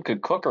any of them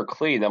could cook or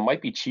clean, that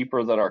might be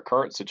cheaper than our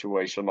current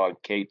situation on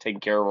Kate taking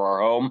care of our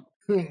home.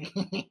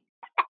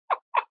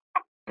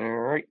 All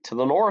right, to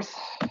the north.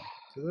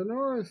 To the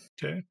north.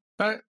 Okay.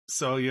 All right,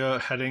 so you're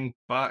heading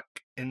back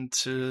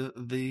into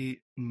the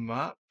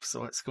map,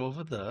 so let's go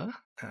over there.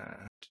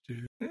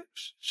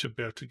 Should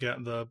be able to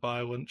get there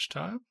by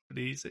lunchtime.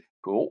 Pretty easy.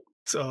 Cool.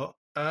 So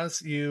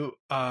as you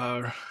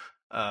are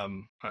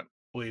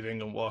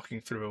leaving and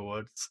walking through the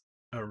woods,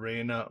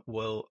 Arena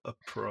will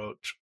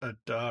approach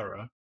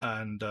Adara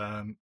and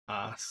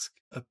ask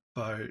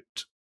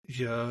about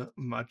your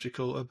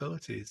magical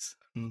abilities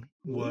and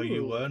where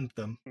you learned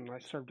them. I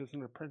served as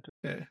an apprentice.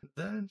 Yeah.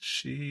 Then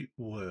she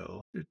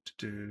will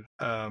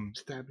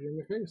stab you in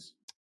the face.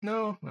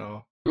 No.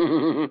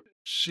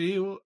 She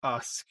will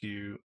ask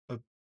you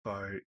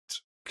about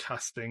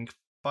casting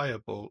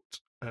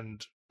Firebolt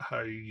and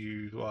how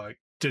you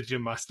did your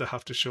master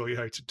have to show you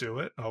how to do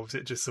it, or was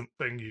it just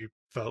something you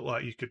felt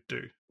like you could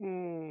do?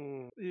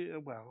 Yeah,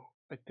 well,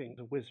 I think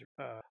the wizard.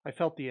 I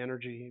felt the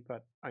energy,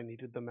 but I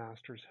needed the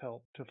master's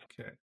help to.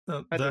 Okay.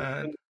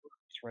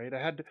 Right. I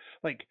had to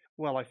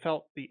I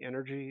felt the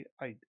energy.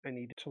 I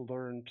needed to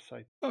learn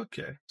Psychic.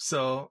 Okay.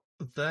 So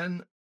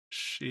then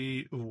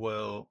she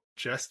will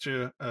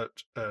gesture at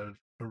a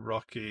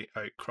rocky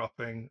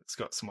outcropping. It's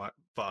got some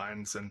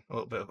vines and a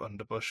little bit of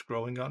underbush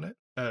growing on it.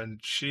 And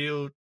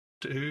she'll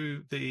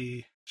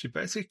she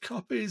basically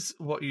copies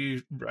what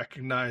you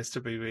recognize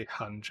to be the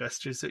hand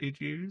gestures that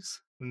you'd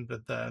use, and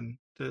then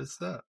does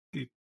that.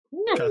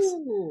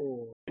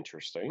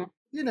 Interesting.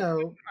 I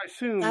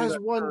assume as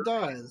one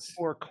does.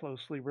 More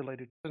closely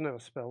related. Doesn't have a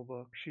spell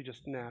book. She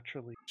just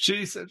naturally.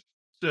 She said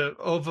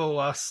over the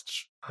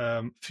last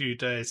few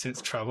days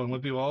since traveling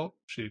with you all,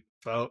 she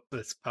felt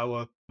this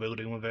power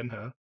building within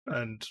her,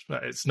 and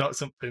it's not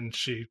something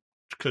she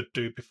could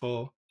do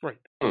before. Right.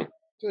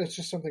 It's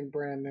just something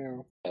brand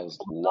new. As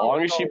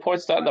long as she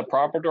points that in the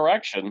proper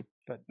direction.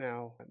 But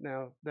now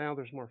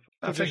there's more.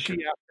 I think she have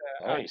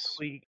to nice.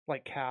 actually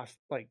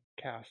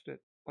cast it,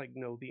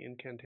 know the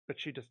incantation, but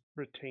she just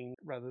retained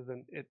rather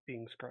than it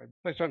being scribed.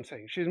 That's what I'm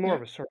saying. She's more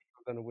of a sorcerer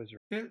than a wizard.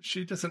 Yeah,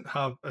 she doesn't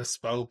have a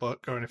spell book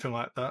or anything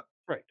like that.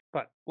 Right,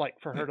 but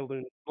for her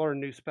to learn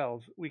new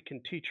spells, we can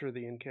teach her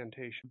the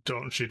incantation.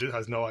 She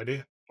has no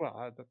idea.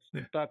 Well,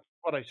 that's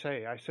what I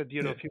say. I said,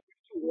 if you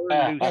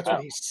learn new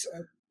spells,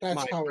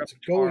 that's how it's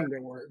going to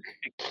work.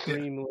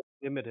 Extremely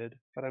limited,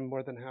 but I'm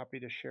more than happy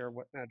to share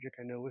what magic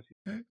I know with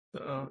you.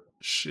 Okay.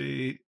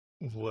 She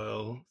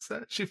will.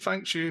 She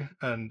thanks you,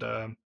 and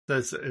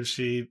if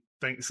she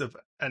thinks of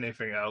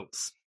anything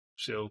else,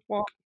 she'll.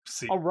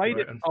 I'll write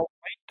it. I'll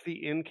write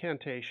the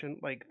incantation,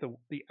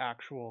 the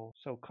actual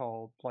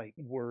so-called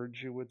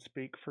words you would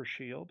speak for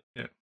shield.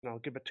 Yeah. And I'll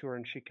give it to her,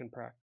 and she can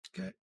practice.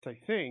 Okay. I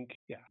think,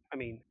 I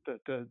mean,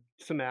 the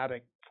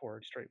somatic for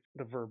it, straight,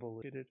 the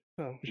verbal.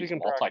 So she can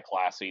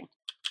multi-classing.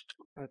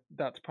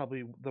 That's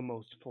probably the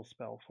most full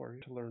spell for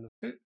you to learn.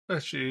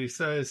 She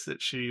says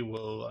that she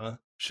will.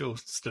 She'll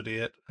study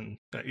it, and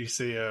that you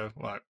see her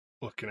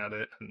looking at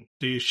it. And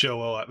do you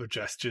show her the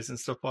gestures and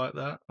stuff like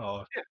that,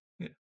 or? Yeah.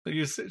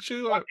 You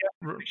shield.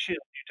 You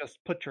just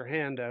put your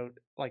hand out,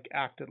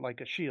 act it like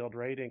a shield,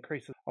 right? It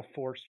creates a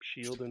force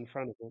shield in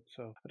front of it.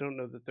 So I don't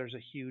know that there's a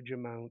huge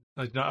amount.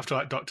 I don't have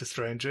to Doctor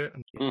Strange it.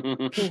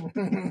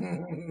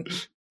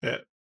 Yeah,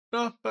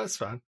 no, that's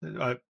fine.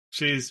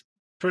 She's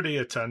pretty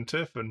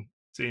attentive and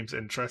seems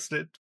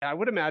interested. I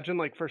would imagine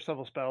like first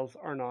level spells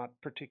are not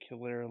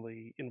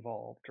particularly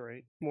involved,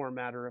 right? More a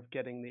matter of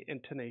getting the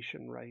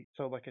intonation right.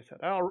 So, like I said,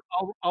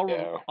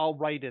 I'll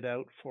write it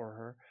out for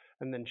her,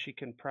 and then she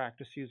can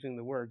practice using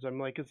the words. I'm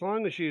like, as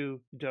long as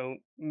you don't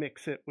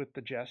mix it with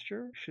the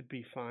gesture, should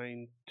be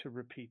fine to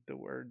repeat the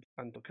words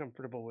I'm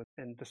comfortable with,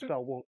 and the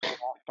spell won't go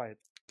off by it.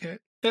 Okay.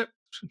 Yep.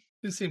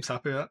 He seems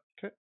happy with that.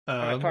 Okay.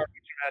 I fire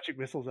magic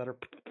missiles at her.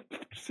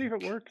 See if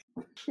it works.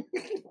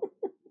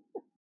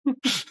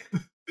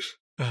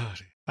 Oh,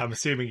 I'm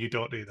assuming you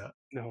don't do that.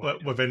 No.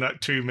 Within like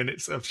 2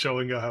 minutes of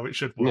showing her how it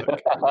should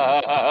work.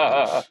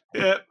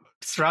 Yeah,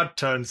 Strad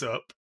turns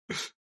up.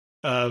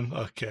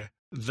 Okay.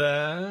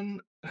 Then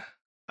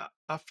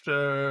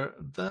after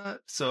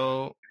that,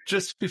 so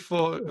just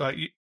before, like,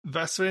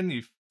 Vesrin,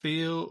 you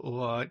feel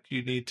like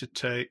you need to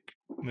take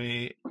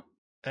me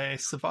a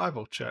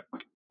survival check.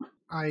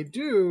 I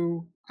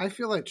do. I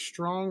feel like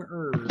strong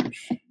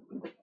urge.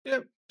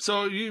 Yep.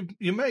 So you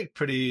make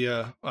pretty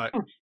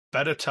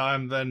better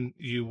time than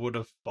you would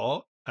have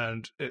thought,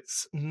 and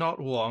it's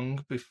not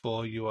long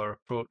before you are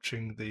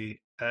approaching the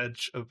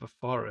edge of the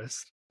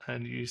forest,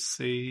 and you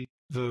see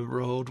the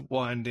road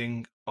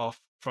winding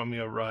off from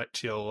your right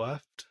to your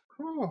left,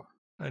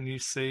 and you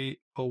see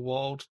a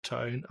walled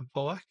town of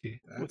Vallaki.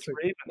 That's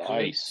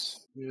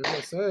nice. Yeah,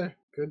 I say,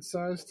 good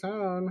sized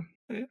town.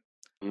 Yeah.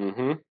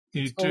 Mm-hmm.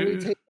 It's only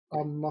take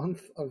a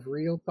month of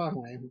real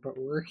time, but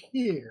we're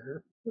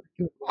here.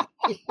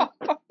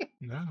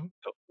 No.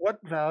 So what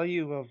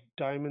value of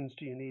diamonds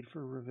do you need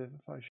for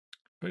revivify?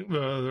 I think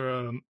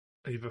they're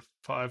either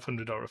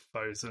 500 or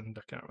 1,000.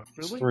 I can't remember.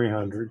 Really?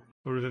 300.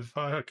 For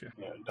Revivify, okay.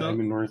 Yeah,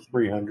 diamond worth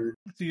 300.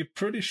 So you're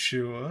pretty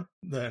sure,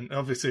 then,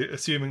 obviously,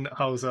 assuming that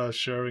Halzar's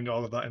sharing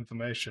all of that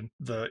information,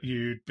 that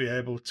you'd be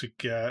able to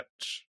get...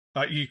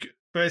 you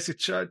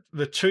basically,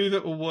 the two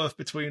that were worth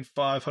between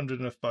 500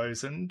 and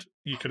 1,000,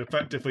 you could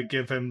effectively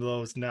give him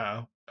those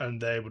now,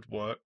 and they would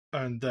work.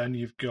 And then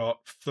you've got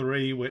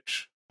 3,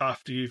 which,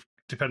 after you've,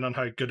 depending on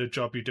how good a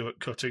job you do at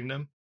cutting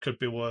them, could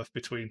be worth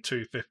between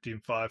 250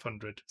 and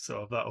 500.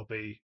 So that'll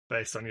be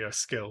based on your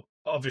skill.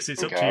 Obviously,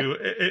 it's up to you.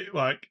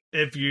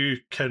 If you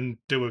can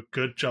do a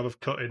good job of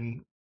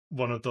cutting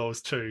one of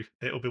those 2,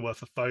 it'll be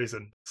worth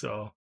 1,000.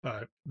 So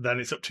then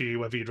it's up to you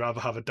whether you'd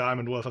rather have a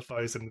diamond worth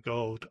 1,000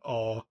 gold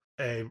or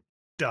a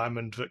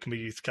diamond that can be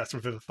used to cast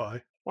Revivify.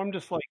 Well, I'm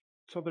just like,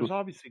 so there's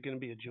obviously going to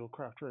be a jewel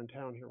crafter in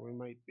town here.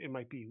 It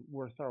might be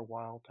worth our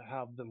while to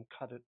have them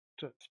cut it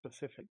to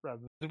specific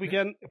rather. If we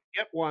get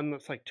one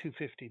that's like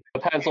 250.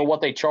 Depends on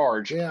what they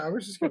charge. Yeah, I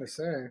was just gonna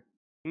say.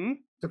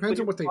 Depends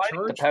on what they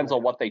charge. Depends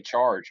on what they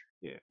charge.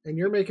 Yeah. And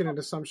you're making an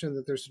assumption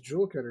that there's a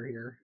jewel cutter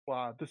here.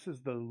 Wow, this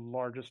is the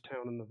largest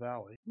town in the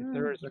valley.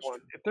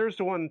 If there's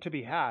one to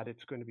be had,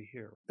 it's going to be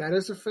here. That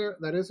is a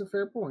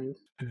fair point.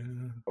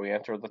 We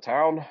enter the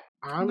town.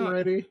 I'm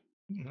ready.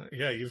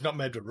 Yeah, you've not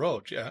made the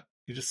road yet.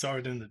 You just saw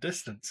it in the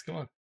distance.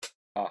 Come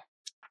on.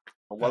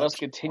 Let us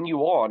continue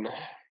on.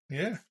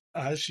 Yeah.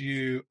 As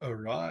you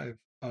arrive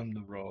on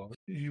the road,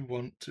 you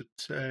want to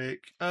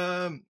take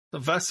the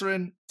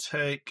Vesserin,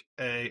 take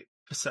a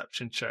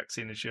perception check,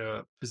 seeing as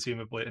you're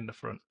presumably in the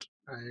front.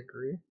 I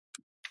agree.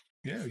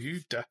 Yeah, you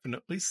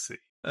definitely see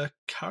a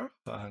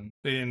caravan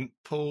being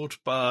pulled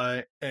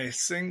by a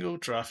single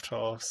draft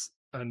horse,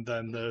 and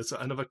then there's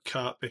another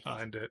cart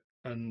behind it,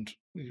 and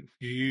you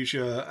use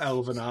your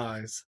elven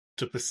eyes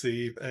to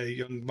perceive a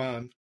young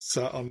man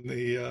sat on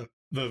the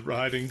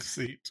riding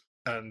seat,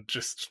 and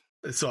just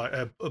it's like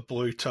a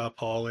blue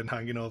tarpaulin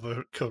hanging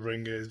over,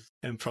 covering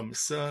him from the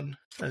sun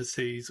as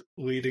he's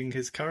leading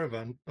his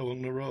caravan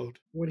along the road.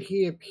 Would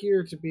he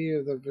appear to be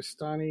of the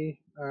Vistani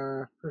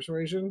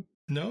persuasion?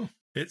 No,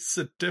 it's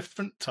a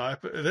different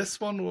type.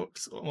 This one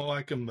looks more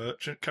like a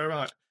merchant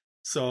caravan.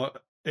 So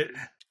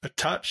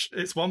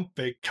it's one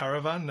big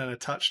caravan, and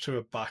attached to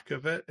the back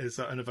of it is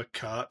another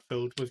cart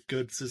filled with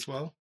goods as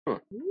well.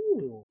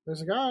 Ooh,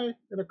 there's a guy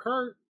in a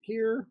cart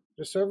here,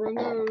 just so everyone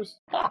knows.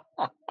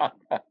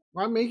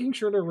 I'm making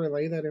sure to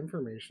relay that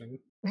information.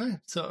 Yeah,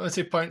 so as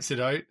he points it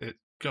out, it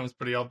becomes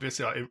pretty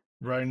obvious. Like, it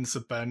rounds the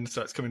bend,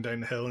 so it's coming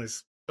down the hill, and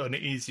is an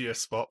easier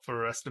spot for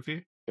the rest of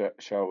you.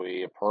 Shall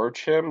we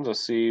approach him to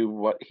see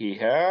what he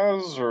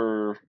has,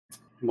 or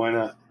why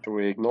not? Should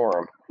we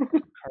ignore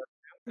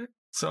him?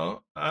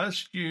 So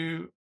as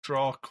you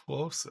draw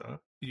closer,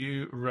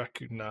 you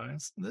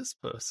recognize this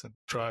person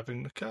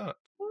driving the cart.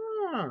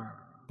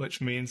 Which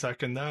means I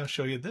can now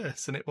show you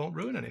this, and it won't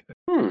ruin anything.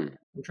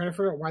 I'm trying to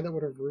figure out why that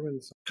would have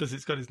ruined something. Because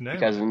it's got his name.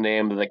 Because the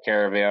name of the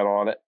caravan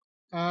on it.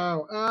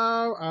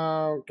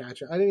 Oh,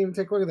 gotcha. I didn't even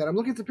take a look at that. I'm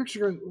looking at the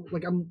picture,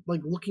 I'm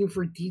looking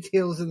for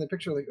details in the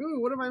picture. Like, ooh,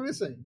 what am I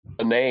missing?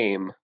 The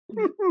name.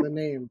 The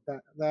name.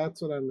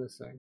 That's what I'm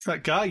missing. It's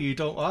that guy you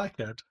don't like,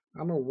 Ed.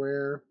 I'm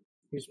aware.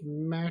 He's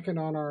macking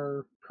on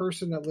our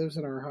person that lives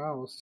in our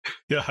house.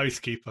 Your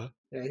housekeeper.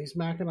 Yeah, he's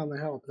macking on the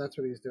help. That's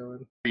what he's doing.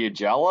 Are you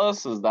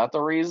jealous? Is that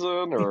the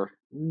reason, or?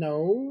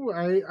 No,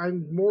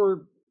 I'm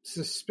more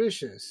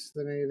suspicious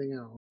than anything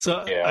else.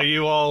 So, Are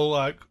you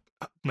all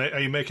Are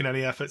you making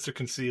any efforts to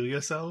conceal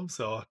yourselves,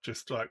 or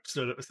just like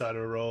stood at the side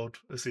of the road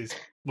as he's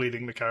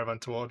leading the caravan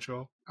towards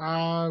you?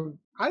 I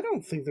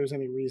don't think there's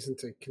any reason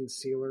to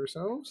conceal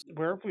ourselves.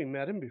 Where have we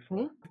met him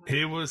before?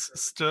 He was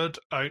stood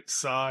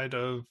outside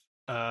of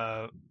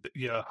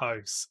your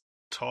house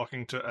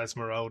talking to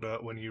Esmeralda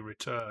when you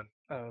return.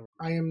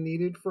 I am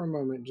needed for a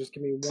moment. Just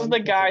give me one. This is the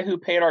guy who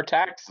paid our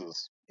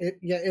taxes. It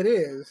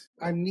is.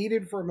 I'm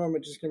needed for a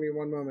moment. Just give me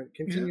one moment.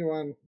 Continue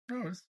on.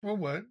 No, we'll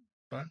wait.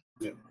 Fine.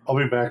 Yeah, I'll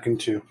be back in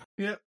 2.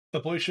 Yep.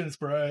 Ablutions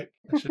break.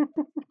 Sure,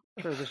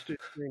 this dude's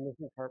name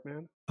isn't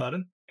Cartman.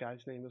 Pardon?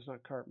 Guy's name is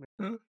not Cartman.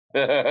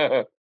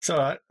 It's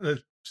alright.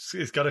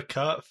 He's got a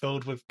cart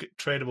filled with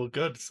tradable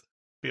goods.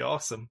 Be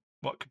awesome.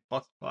 What could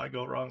possibly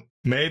go wrong?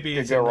 Maybe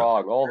could go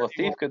wrong. Oh, the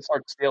thief could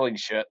start stealing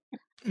shit.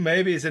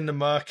 Maybe he's in the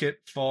market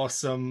for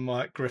some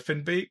like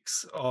griffin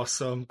beaks, or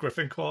some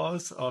griffin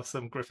claws, or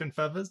some griffin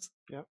feathers.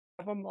 Yep,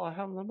 I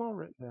have them all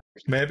written down.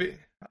 Maybe.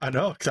 I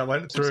know, because I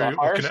went through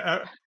looking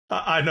at.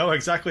 I know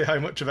exactly how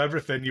much of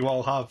everything you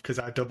all have because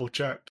I double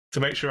checked to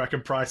make sure I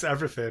can price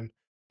everything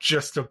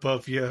just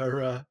above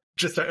your,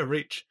 just out of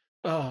reach.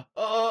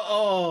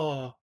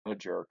 Oh. A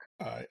jerk.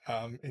 I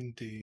am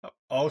indeed.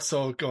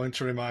 Also going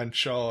to remind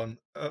Sean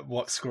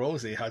what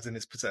scrolls he has in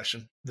his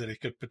possession that he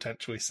could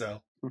potentially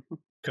sell.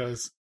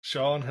 Because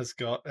Sean has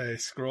got a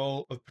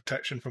scroll of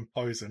protection from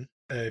poison,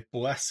 a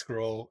bless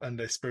scroll, and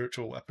a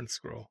spiritual weapon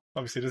scroll.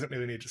 Obviously, he doesn't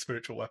really need a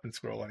spiritual weapon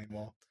scroll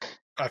anymore.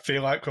 I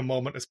feel like a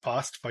moment has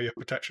passed for your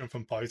protection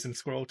from poison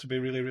scroll to be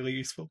really, really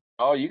useful.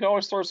 Oh, you can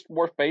always throw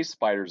more face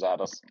spiders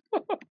at us.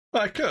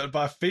 I could, but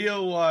I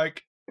feel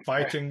like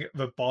fighting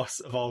the boss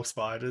of all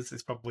spiders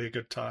is probably a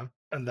good time.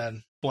 And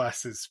then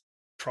bless is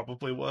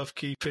probably worth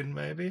keeping,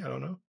 maybe. I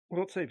don't know.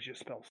 Well, it saves you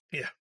spells.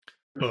 Yeah.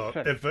 But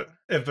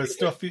if the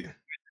stuff you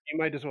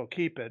might as well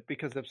keep it,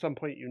 because at some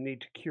point you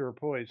need to cure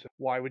poison.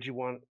 Why would you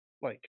want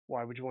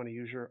to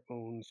use your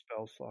own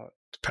spell slot?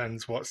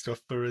 Depends what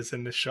stuff there is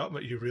in this shop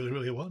that you really,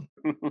 really want.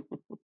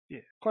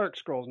 Yeah, Clark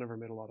Scrolls never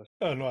made a lot of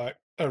sense. And like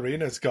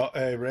Arena's got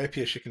a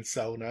rapier she can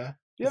sell now.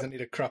 Yep. Doesn't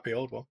need a crappy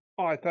old one.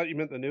 Oh, I thought you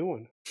meant the new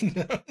one.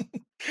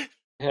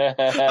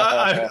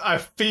 I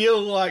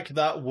feel like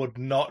that would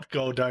not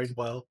go down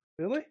well.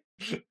 Really?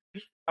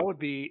 That would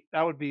be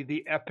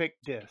the epic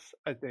diss,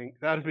 I think.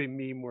 That would be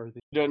meme worthy.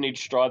 You don't need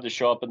Strahd to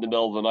show up in the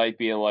middle of the night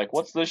being like,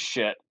 "What's this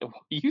shit?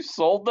 You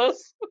sold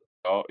this?"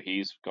 Oh,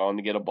 he's gone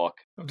to get a book.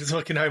 I'm just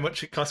looking how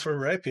much it costs for a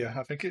rapier.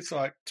 I think it's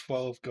like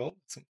 12 gold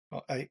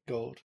or 8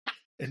 gold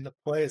in the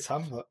player's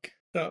handbook.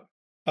 So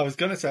I was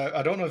going to say,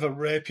 I don't know if a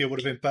rapier would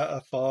have been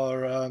better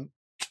for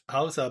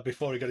Hauser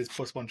before he got his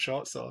 +1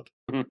 short sword.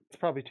 It's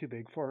probably too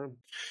big for him.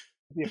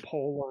 Be a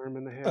pole arm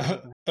in the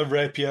hand. A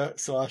rapier /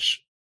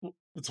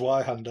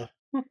 Zweihander.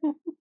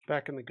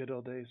 Back in the good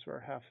old days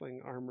where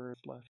halfling armor is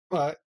less.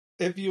 Right.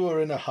 If you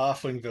were in a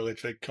halfling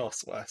village, they'd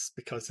cost less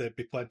because they'd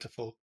be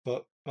plentiful.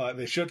 But like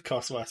they should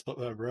cost less, but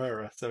they're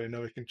rarer, so we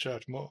know we can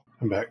charge more.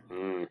 I'm back.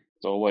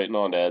 Still waiting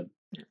on Ed.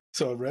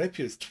 So a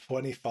rapier's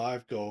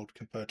 25 gold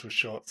compared to a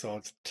short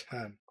sword's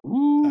 10.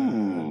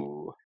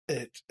 Ooh.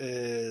 It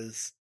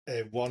is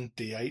a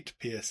 1d8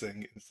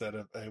 piercing instead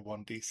of a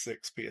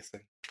 1d6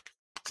 piercing.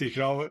 So you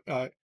can always,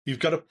 you've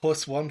got a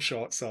 +1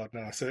 short sword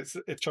now, so it's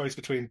a choice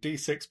between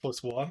d6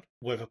 +1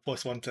 with a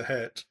 +1 to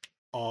hit,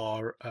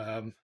 or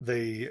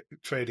the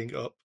trading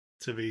up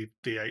to the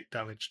d8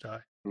 damage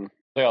die. I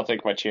think I'll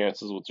take my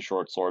chances with the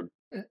short sword.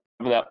 I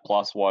mean, that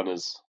 +1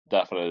 is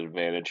definite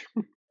advantage.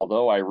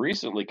 Although I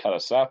recently cut a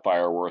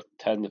sapphire worth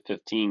 10 to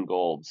 15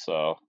 gold,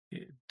 so...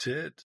 You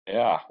did?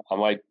 Yeah, I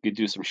might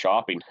do some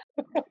shopping.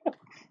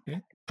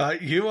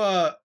 You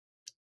are...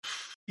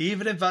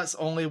 Even if that's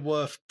only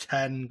worth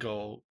 10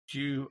 gold,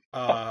 you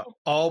are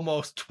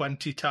almost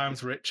 20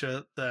 times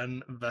richer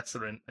than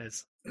Vesserin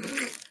is.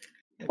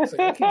 Looks like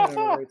I came at the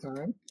right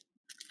time.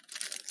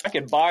 I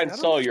can buy and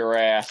sell your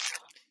ass.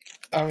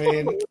 I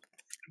mean...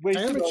 Wait,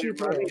 I am a cheap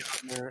money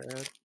price. on there,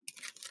 Ed.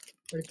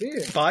 I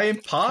did. Buying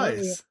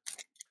pies.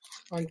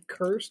 On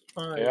cursed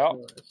pies. Yep.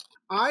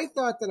 I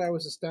thought that I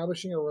was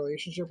establishing a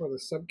relationship with a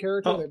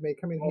sub-character that may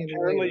come in handy later.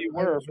 Apparently you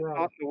were, I was but wrong.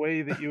 not the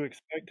way that you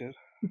expected.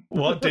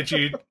 What did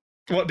you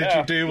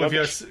do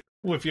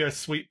with your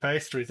sweet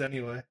pastries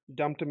anyway?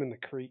 Dumped him in the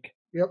creek.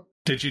 Yep.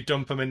 Did you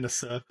dump them in the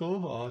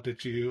circle, or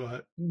did you...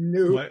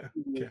 No.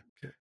 Wait?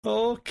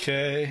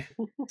 Okay.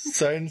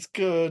 Sounds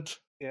good.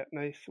 Yeah,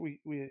 nice. We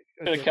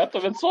Could have kept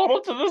them and sold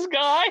them to this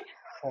guy.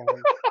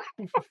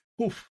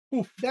 Oof,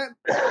 oof.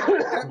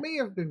 That may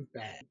have been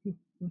bad.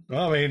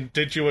 I mean,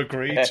 did you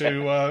agree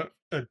to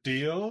a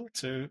deal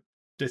to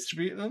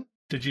distribute them?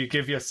 Did you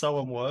give your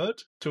solemn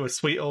word to a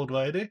sweet old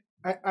lady?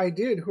 I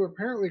did, who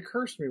apparently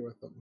cursed me with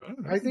them.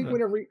 I think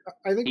whenever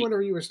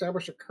you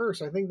establish a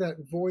curse, I think that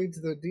voids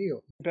the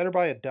deal. Better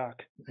buy a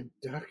duck. A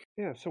duck?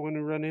 Yeah, so when we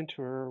run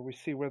into her, we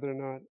see whether or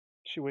not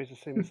she weighs the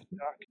same as a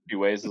duck. She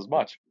weighs as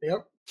much.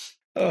 Yep.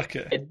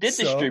 Okay. It did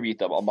distribute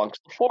them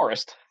amongst the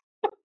forest.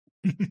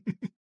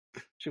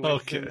 She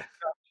weighs the same as a duck.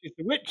 She's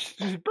a witch.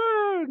 She's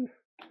burn.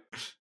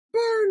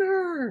 Burn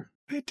her!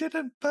 We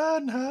didn't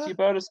burn her. Keep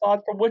out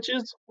aside from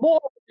witches, more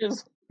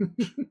witches.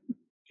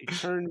 He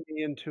turned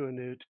me into a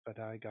newt, but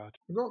I got.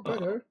 Got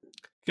better.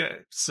 Okay,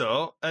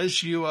 so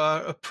as you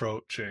are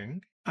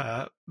approaching,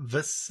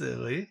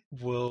 Vasily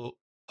will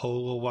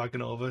pull a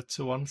wagon over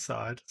to one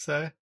side,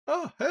 say,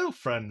 "Oh, hail,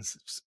 friends!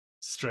 It's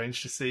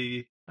strange to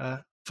see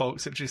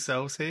folks such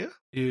yourselves here.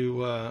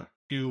 You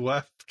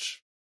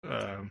left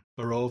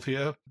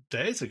Barovia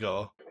days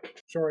ago."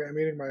 Sorry, I'm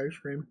eating my ice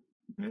cream.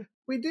 Yeah.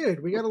 We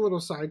did. We got a little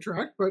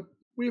sidetracked, but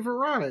we've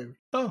arrived.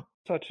 Oh,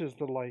 Such is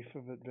the life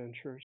of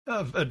adventurers.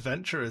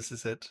 adventurers,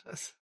 is it?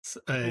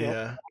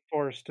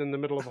 Forest in the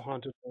middle of a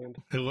haunted land.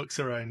 Who looks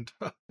around,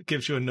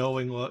 gives you a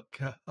knowing look.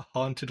 A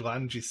haunted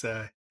land, you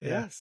say?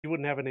 Yes. You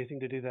wouldn't have anything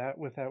to do that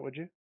with that, would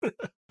you?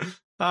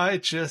 I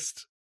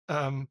just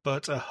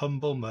but a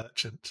humble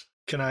merchant.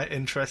 Can I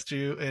interest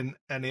you in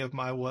any of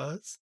my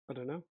wares? I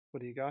don't know.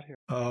 What do you got here?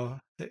 Oh,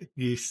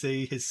 you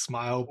see his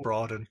smile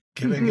broaden,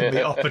 giving him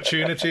the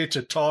opportunity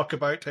to talk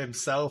about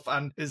himself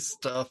and his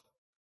stuff.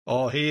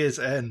 Oh, he is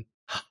in.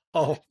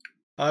 Oh,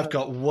 I've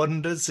got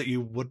wonders that you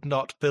would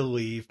not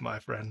believe, my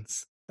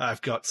friends.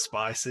 I've got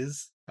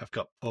spices. I've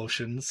got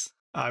potions.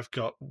 I've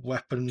got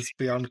weapons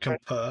beyond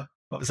compare.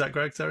 What was that,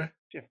 Greg? Sorry? Do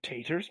you have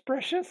taters,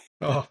 Precious?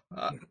 Oh,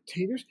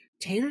 Taters?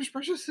 Taters,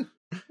 Precious?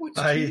 What's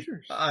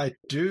taters? I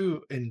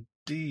do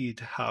indeed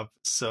have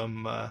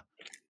some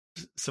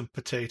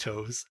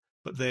potatoes,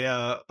 but they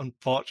are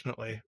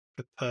unfortunately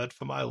prepared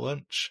for my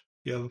lunch.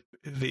 You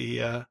have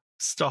the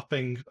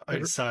stopping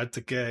outside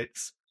the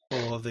gates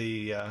for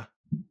the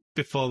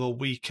before the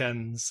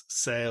weekend's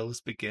sales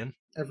begin.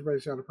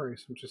 Everybody's got a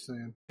price, I'm just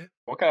saying.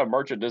 What kind of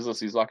merchant is this?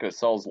 He's not going to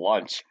sell his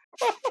lunch.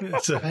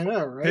 I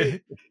know,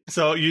 right?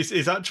 So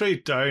he's actually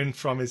down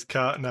from his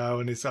cart now,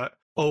 and he's like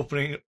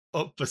opening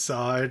up the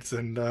sides,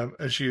 and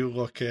as you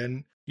look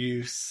in,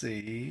 you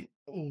see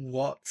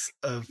lots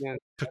of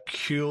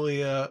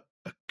peculiar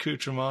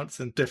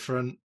accoutrements and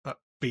different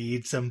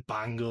beads and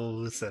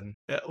bangles, and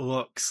it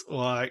looks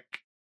like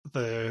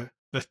the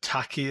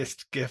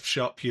tackiest gift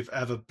shop you've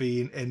ever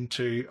been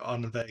into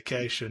on a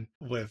vacation,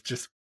 with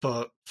just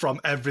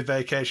from every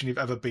vacation you've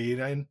ever been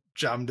in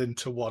jammed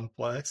into one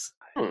place.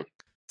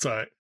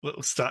 So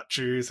little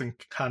statues and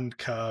hand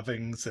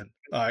carvings and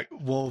like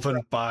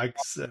woven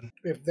bags. And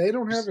if they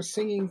don't have a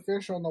singing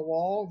fish on the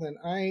wall, then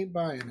I ain't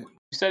buying it. You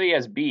said he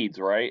has beads,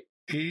 right?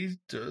 He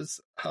does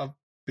have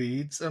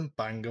beads and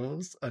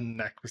bangles and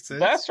necklaces.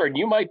 Bastard,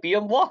 you might be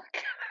in luck.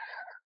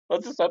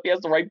 Let's just hope he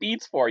has the right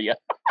beads for you.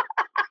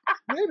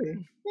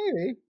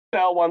 Maybe.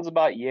 That one's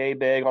about yay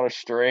big on a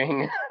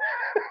string.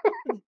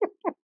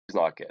 He's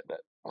not getting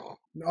it.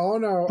 Oh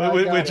no,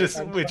 we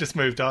just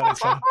moved on. It's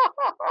fine.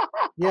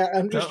 Yeah,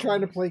 I'm just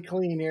trying to play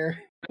clean here.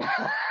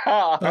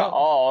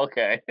 Oh,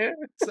 okay.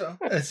 So,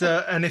 is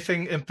there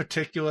anything in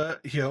particular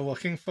you're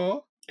looking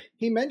for?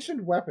 He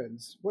mentioned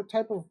weapons. What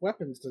type of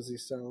weapons does he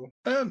sell?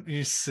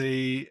 You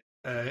see,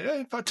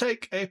 if I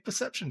take a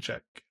perception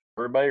check.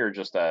 Everybody or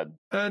just Ed?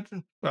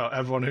 Well,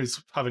 everyone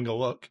who's having a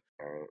look.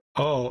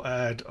 Oh,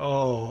 Ed.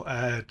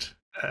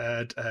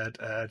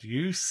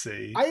 You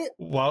see,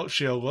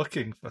 whilst you're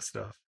looking for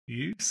stuff,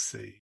 you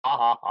see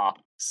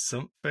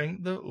something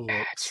that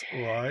looks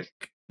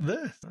like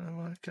this. I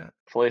like it.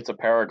 Hopefully it's a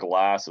pair of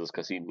glasses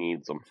because he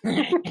needs them.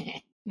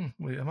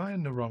 Wait, am I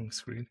in the wrong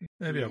screen?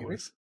 Maybe I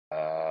was.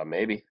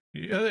 Maybe.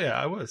 Yeah,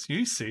 I was.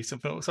 You see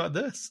something that looks like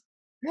this.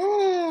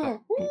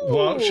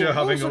 Whilst you're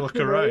having a look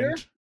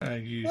around,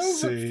 you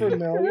see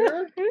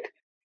familiar.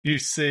 You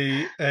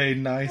see a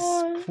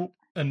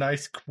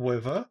nice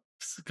quiver.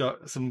 It's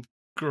got some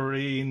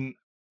green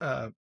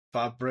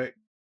fabric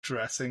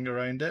dressing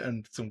around it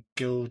and some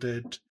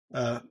gilded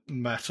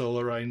metal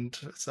around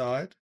the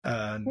side.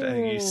 And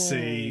you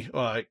see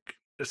like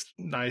this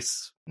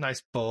nice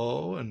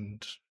bow,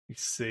 and you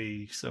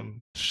see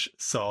some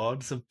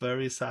swords of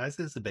various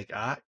sizes, a big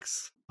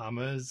axe,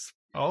 hammers,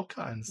 all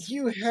kinds.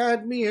 You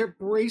had me at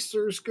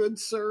bracers, good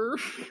sir.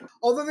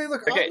 Although they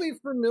look oddly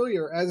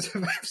familiar, as if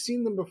I've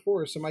seen them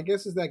before. So my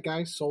guess is that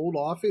guy sold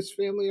off his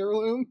family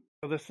heirloom.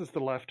 Oh, this is the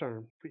left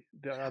arm. It's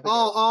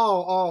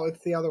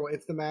the other one.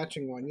 It's the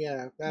matching one.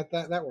 Yeah,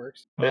 that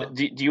works.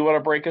 Do you want to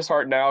break his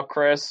heart now,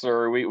 Chris,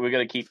 or are we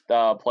going to keep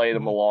playing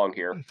him along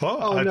here?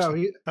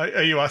 No.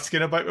 Are you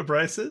asking about the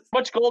braces? How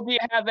much gold do you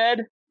have,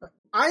 Ed?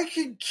 I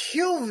could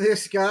kill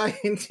this guy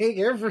and take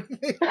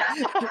everything.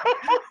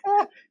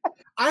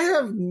 I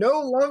have no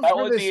love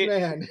for this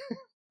man.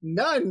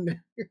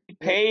 None. He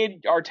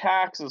paid our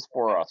taxes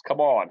for us.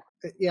 Come on.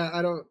 Yeah,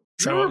 I don't.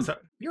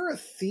 You're a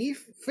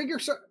thief.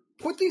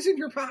 Put these in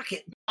your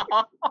pocket.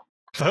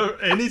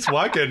 In his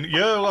wagon,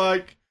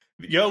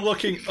 you're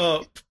looking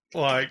up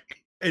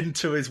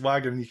into his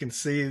wagon. You can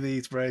see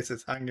these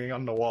braces hanging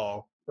on the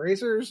wall.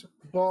 Bracers,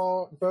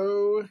 bow,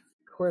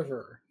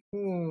 quiver.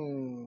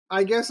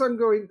 I guess I'm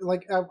going,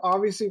 I've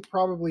obviously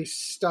probably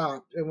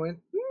stopped and went,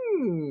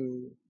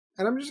 and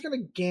I'm just going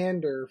to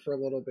gander for a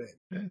little bit.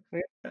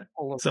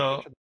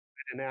 So,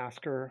 and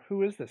ask her,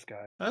 who is this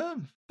guy?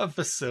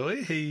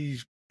 Vasily.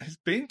 He's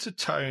been to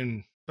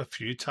town a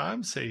few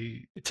times.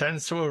 He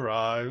tends to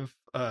arrive,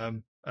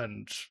 and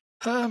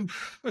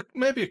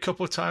maybe a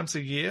couple of times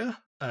a year,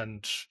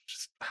 and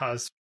just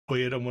has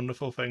weird and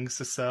wonderful things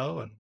to sell,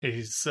 and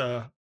he's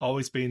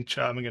always been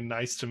charming and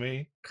nice to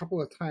me. A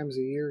couple of times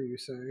a year, you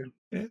say.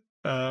 Yeah.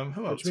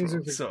 Who else? Which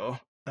means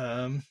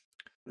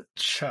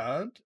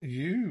Chad,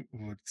 you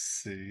would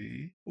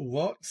see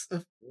lots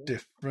of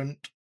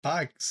different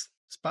bags,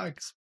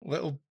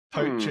 little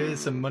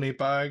pouches and money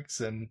bags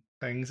and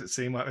things that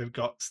seem like they've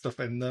got stuff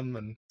in them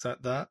and things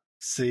like that.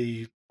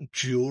 See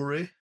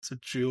jewelry. It's a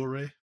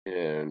jewelry.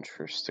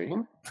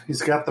 Interesting.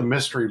 He's got the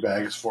mystery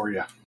bags for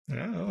you.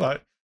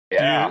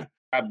 Yeah,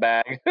 a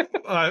bag.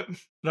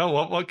 No,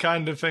 what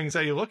kind of things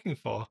are you looking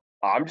for?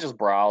 I'm just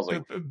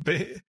browsing.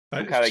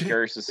 I'm kind of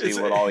curious to see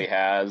what all he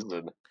has.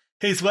 And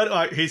he's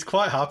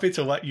quite happy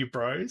to let you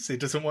browse. He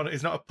doesn't want.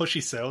 He's not a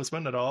pushy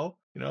salesman at all.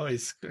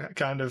 He's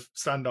kind of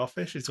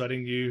standoffish. He's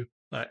letting you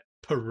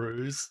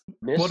peruse.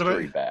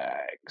 Mystery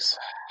bags.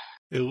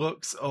 He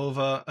looks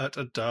over at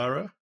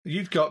Adara.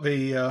 You've got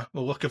the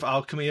look of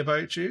alchemy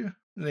about you.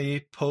 The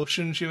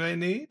potions you may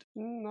need.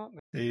 Not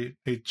He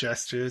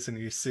gestures, and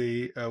you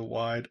see a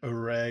wide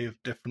array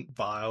of different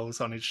vials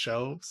on his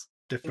shelves,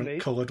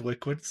 different coloured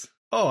liquids.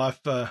 Oh,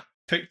 I've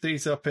picked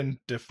these up in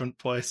different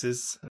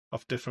places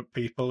of different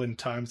people in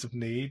times of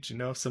need.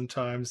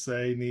 Sometimes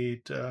they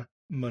need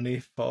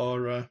money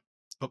for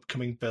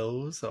upcoming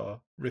bills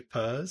or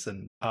repairs,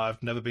 and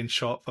I've never been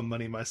short for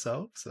money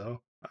myself,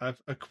 so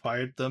I've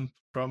acquired them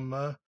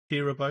from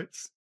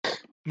hereabouts.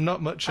 I'm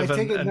not much of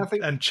an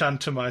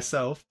enchanter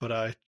myself,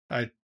 but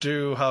I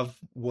do have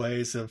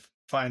ways of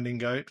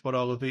finding out what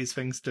all of these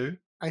things do.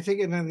 I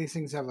think none of these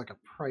things have like a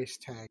price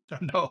tag.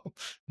 No,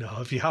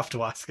 if you have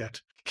to ask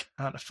it, you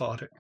can't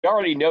afford it. You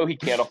already know he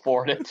can't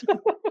afford it.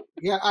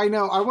 Yeah, I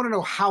know. I want to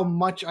know how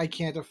much I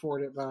can't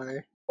afford it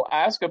by. Well,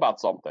 ask about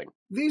something.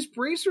 These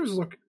bracers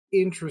look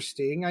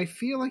interesting. I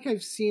feel like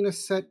I've seen a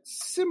set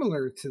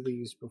similar to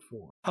these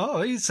before.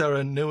 Oh, these are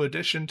a new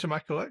addition to my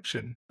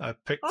collection. I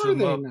picked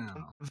them up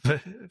now?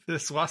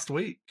 this last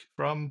week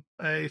from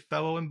a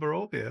fellow in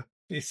Barovia.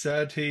 He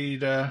said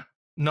he'd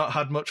not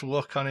had much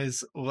luck on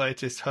his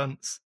latest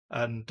hunts,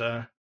 and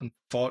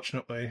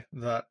unfortunately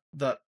that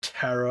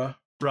terror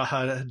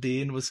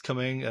Brahadeen was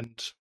coming,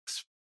 and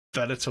it's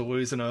better to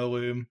lose an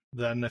heirloom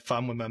than a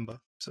family member.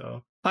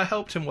 So I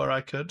helped him where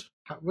I could.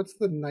 What's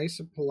the nice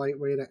and polite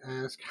way to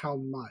ask how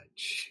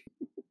much?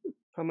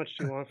 How much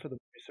do you want for the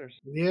bracers?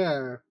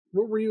 Yeah.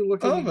 What were you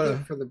looking to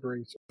get for the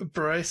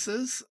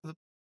bracers? The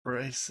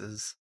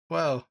braces.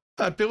 Well,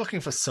 I'd be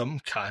looking for some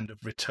kind of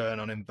return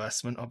on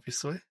investment,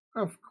 obviously.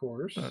 Of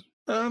course.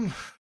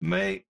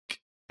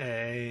 Make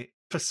a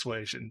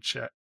persuasion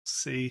check.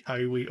 See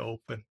how we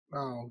open.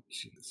 Oh,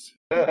 jeez.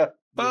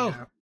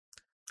 Well,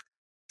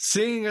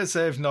 seeing as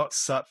they've not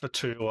sat for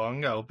too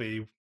long, I'll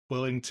be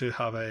willing to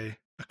have a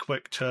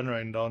quick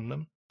turnaround on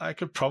them. I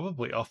could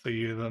probably offer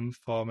you them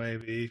for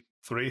maybe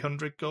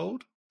 300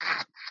 gold.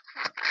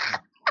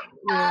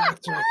 Yeah,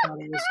 that's what I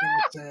thought he was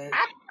going to say.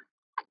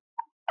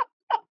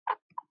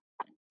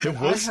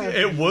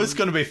 It was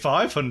going to be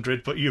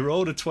 500, but you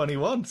rolled a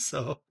 21,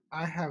 so...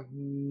 I have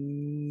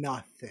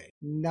nothing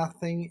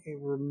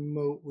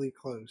remotely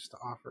close to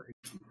offering.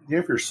 You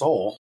have your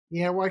soul.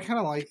 Yeah, well, I kind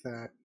of like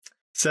that.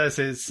 Says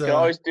it's... You can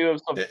always do him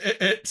some...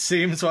 It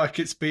seems like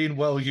it's been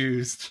well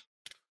used.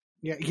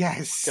 Yeah,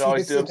 yes. You can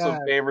always do him some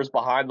favors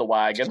behind the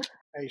wagon.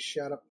 Hey,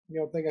 shut up. You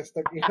don't think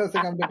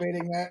I'm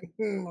debating that?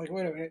 Like,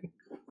 wait a minute.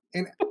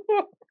 And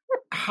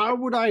how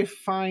would I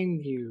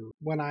find you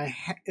when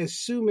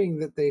assuming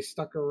that they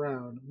stuck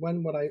around?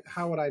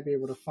 How would I be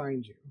able to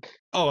find you?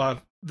 Oh,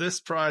 this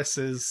price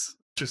is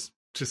just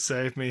to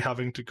save me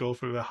having to go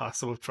through the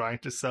hassle of trying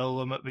to sell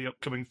them at the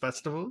upcoming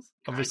festivals.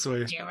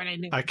 Obviously,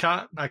 I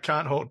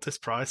can't hold this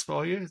price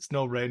for you. It's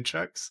no rain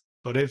checks.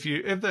 But if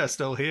they're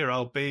still here,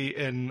 I'll be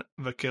in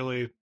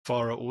Vakili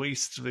for at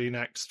least the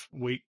next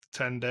week,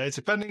 10 days,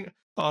 depending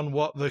on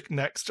what the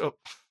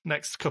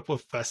next couple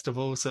of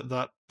festivals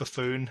that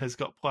buffoon has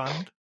got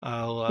planned.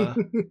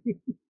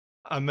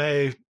 I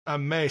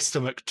may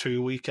stomach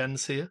 2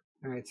 weekends here.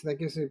 All right, so that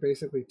gives me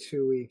basically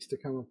 2 weeks to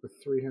come up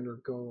with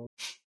 300 gold,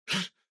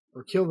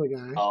 or kill the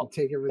guy and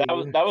take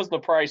everything. That was the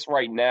price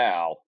right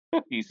now.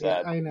 He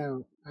said. Yeah,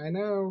 I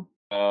know.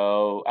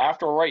 So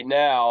after right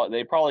now,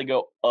 they probably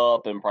go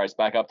up in price,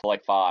 back up to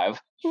like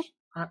 5.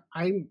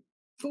 I'm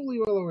fully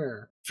well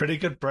aware. Pretty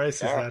good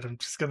braces, Ed, I'm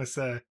just gonna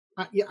say.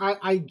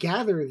 I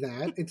gather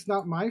that. It's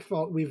not my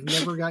fault we've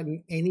never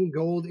gotten any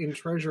gold in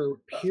treasure,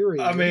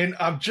 period. I mean,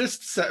 I'm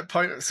just set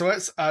point. So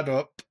let's add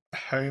up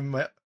how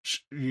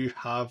much you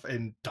have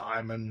in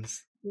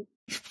diamonds.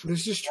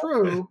 This is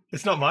true.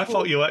 It's not my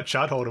fault you let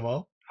Chad hold them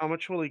all. How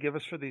much will he give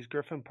us for these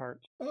griffin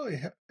parts? Oh,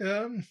 yeah.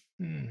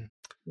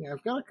 Yeah,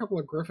 I've got a couple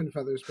of griffin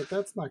feathers, but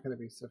that's not going to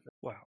be sufficient.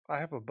 Wow, I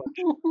have a bunch.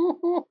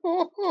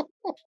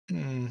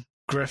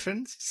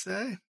 Griffins, you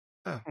say?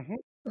 Oh. Mm-hmm.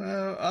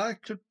 I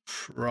could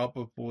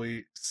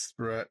probably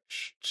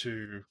stretch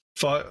to...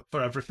 For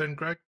everything,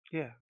 Greg?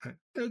 Yeah.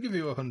 I'll give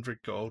you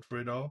 100 gold for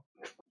it all.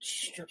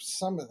 Strip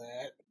some of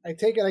that. I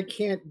take it I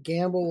can't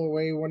gamble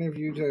away one of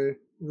you to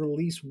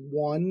release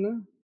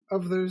one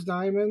of those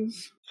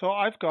diamonds? So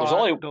I've got There's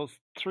only those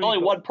 3 only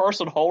one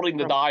person holding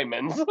the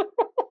diamonds.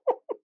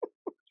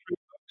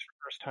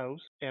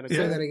 house and a Say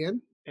gold that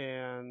again.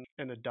 and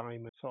a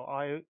diamond. So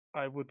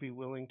I would be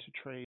willing to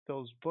trade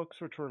those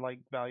books, which were like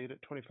valued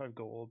at 25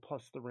 gold,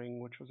 plus the ring,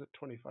 which was at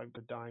 25,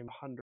 the dime,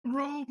 100.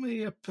 Roll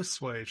me a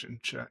persuasion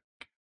check.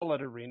 I'll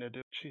let Arena do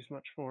it. She's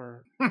much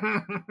more.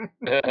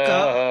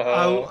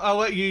 I'll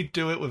let you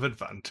do it with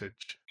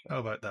advantage. How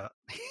about that?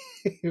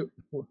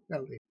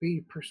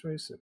 Be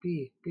persuasive.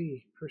 Be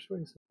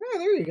persuasive. Oh,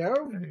 there you go.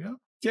 There you go.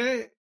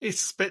 Yeah, he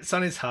spits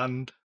on his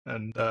hand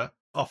and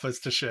offers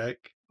to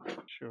shake.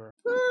 Sure.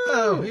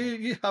 Oh,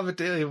 you have a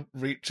deal. He'll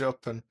reach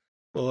up and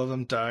pull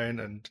them down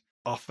and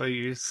offer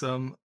you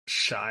some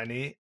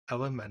shiny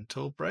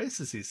elemental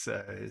braces, he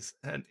says.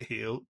 And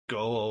he'll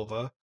go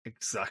over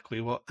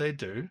exactly what they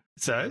do.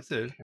 So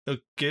he'll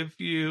give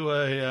you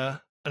an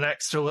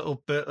extra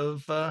little bit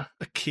of a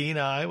keen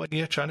eye when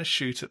you're trying to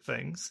shoot at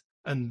things.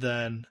 And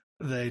then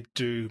they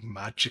do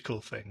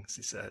magical things,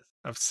 he says.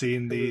 I've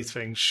seen these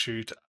things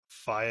shoot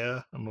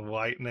fire and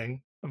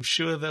lightning. I'm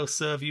sure they'll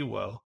serve you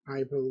well.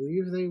 I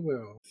believe they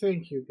will.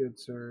 Thank you, good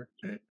sir.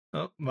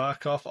 Oh,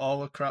 mark off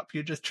all the crap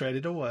you just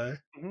traded away.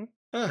 Mm-hmm.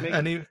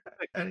 I make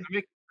a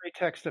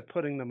pretext of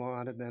putting them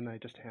on, and then I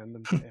just hand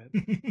them to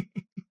Ed.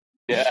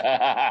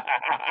 Yeah.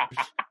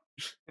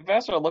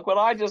 Professor, look what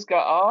I just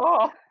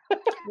got.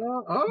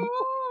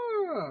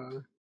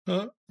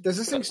 Does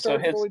this thing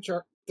start fully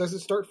charged? Does it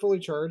start fully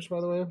charged, by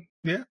the way?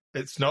 Yeah,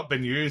 it's not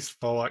been used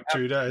for like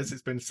 2 days.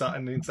 It's been sat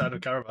inside a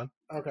caravan.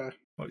 Okay.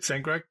 What you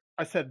saying, Greg?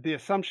 I said the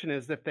assumption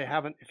is that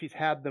if he's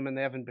had them and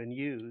they haven't been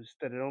used,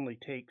 that it only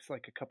takes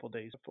like a couple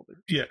days to fully.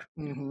 Yeah.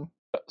 Mm-hmm.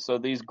 So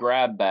these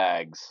grab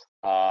bags,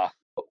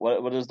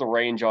 what is the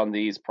range on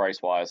these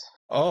price wise?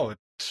 Oh, it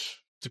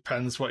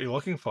depends what you're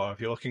looking for. If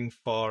you're looking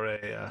for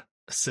a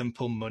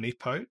simple money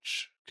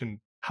pouch, you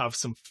can have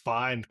some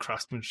fine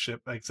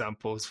craftsmanship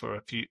examples for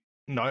a few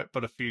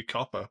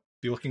copper.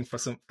 If you're looking for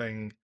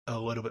something a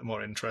little bit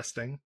more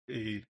interesting,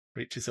 he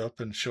reaches up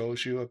and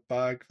shows you a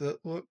bag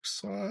that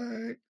looks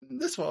like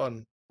this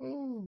one.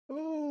 Or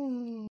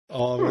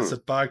it's a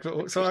bag that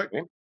looks like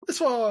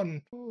this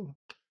one. So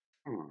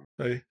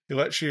he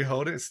lets you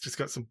hold it. It's just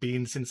got some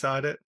beans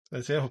inside it.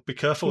 Says, yeah, be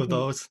careful with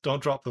those.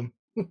 Don't drop them.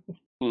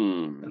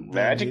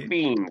 Magic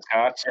beans,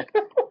 gotcha.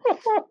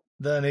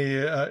 Then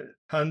he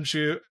hands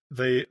you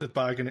the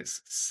bag and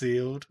it's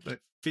sealed. It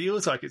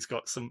feels like it's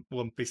got some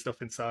lumpy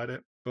stuff inside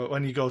it. But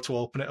when you go to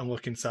open it and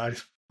look inside,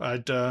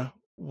 I'd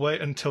wait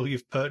until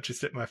you've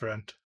purchased it, my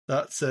friend.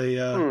 That's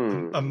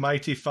a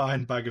mighty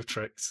fine bag of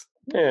tricks.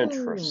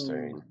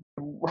 Interesting.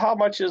 How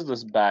much is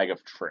this bag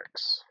of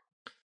tricks?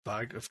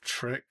 Bag of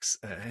tricks,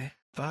 eh?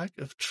 Bag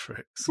of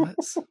tricks.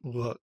 Let's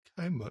look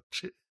how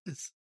much it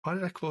is. Why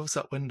did I close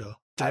that window?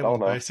 Day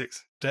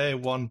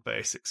one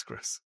basics,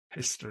 Chris.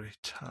 History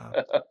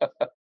tab.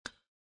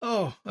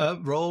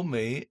 Roll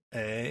me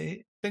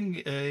a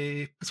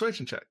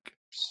persuasion check.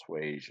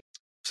 Persuasion.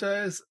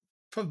 Says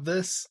for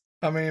this,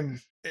 I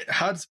mean, it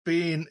has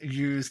been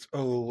used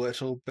a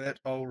little bit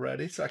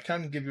already, so I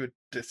can give you a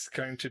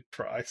discounted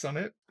price on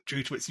it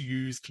due to its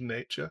used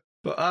nature.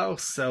 But I'll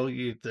sell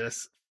you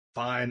this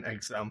fine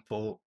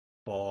example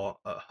for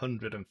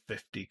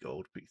 150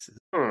 gold pieces.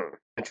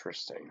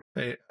 Interesting.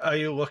 Hey, are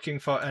you looking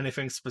for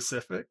anything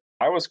specific?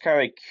 I was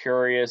kind of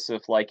curious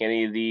if like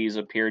any of these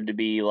appeared to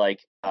be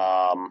like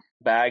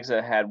bags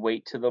that had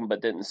weight to them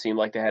but didn't seem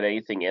like they had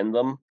anything in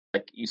them.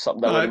 Like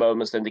something that would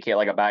almost indicate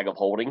like a bag of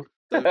holding.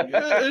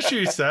 As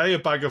you say, a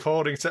bag of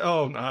holding.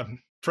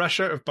 Fresh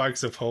out of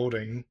bags of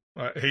holding.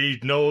 He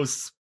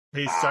knows.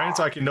 He sounds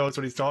like he knows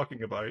what he's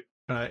talking about.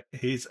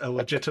 He's a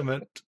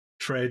legitimate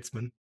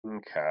tradesman.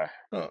 Okay.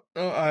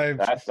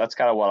 That's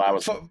kind of what I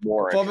was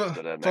more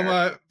interested in.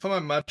 For my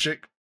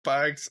magic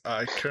bags,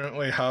 I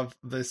currently have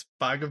this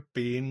bag of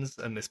beans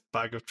and this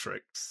bag of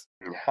tricks.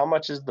 How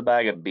much is the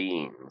bag of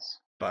beans?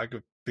 Bag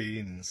of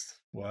beans.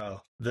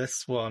 Well,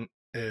 this one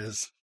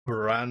is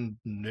brand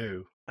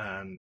new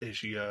and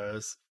is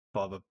yours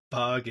for the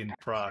bargain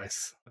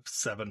price of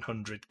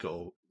 700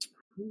 gold.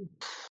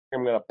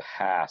 I'm gonna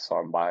pass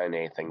on buying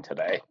anything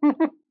today.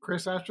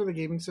 Chris, after the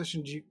gaming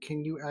session,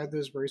 can you add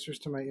those bracers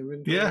to my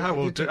inventory? Yeah, I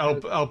will.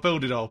 I'll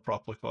build it all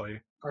properly for you.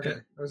 Okay, yeah.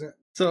 That was it.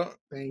 So,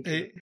 thank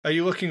you. Are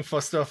you looking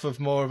for stuff of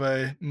more of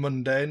a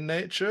mundane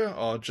nature,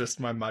 or just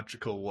my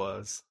magical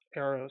wares?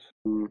 Arrows.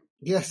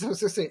 Yes, I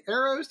was gonna say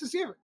arrows. Does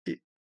he have?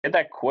 Get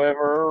that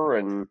quiver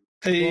and.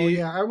 Well,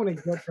 yeah, I want to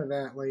get to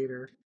that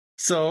later.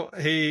 So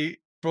he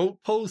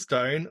pulls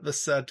down the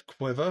said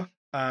quiver,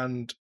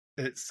 and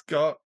it's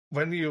got.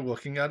 When you're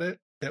looking at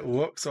it, it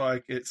looks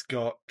like it's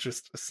got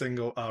just a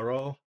single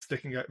arrow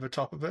sticking out the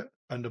top of it,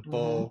 and a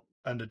bow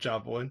and a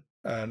javelin.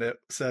 And it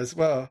says,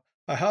 well,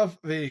 I have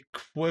the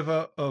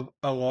quiver of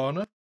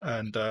Alana.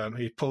 And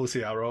he pulls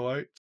the arrow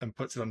out and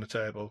puts it on the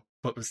table,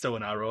 but there's still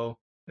an arrow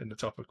in the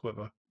top of the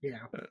quiver.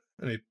 Yeah.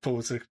 And he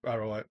pulls the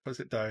arrow out, puts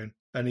it down,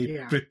 and he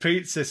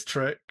repeats this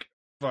trick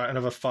like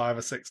another 5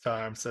 or 6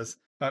 times, says,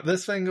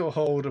 this thing will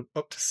hold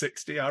up to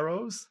 60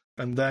 arrows.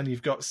 And then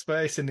you've got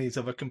space in these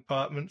other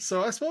compartments.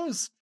 So I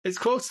suppose it's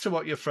close to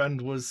what your friend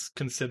was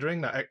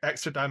considering, that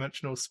extra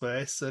dimensional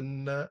space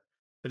and that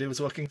he was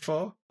looking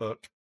for.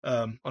 But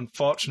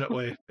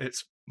Unfortunately,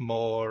 it's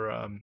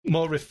more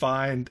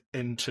refined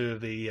into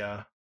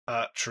the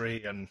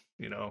archery and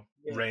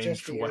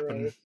ranged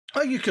weapon.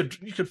 Oh, you could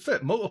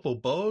fit multiple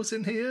bows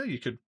in here. You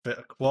could fit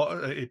a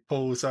quarter. It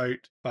pulls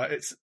out.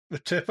 It's the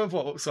tip of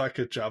what looks like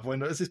a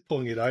javelin. As he's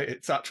pulling it out,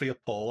 it's actually a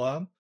pole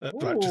arm.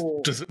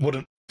 That just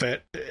wouldn't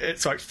fit.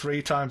 It's like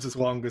 3 times as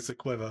long as the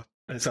quiver.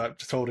 And it's like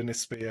just holding his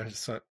spear.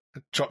 So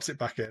it drops it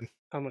back in.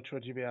 How much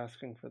would you be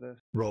asking for this?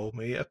 Roll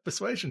me a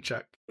persuasion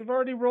check. We've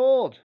already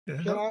rolled.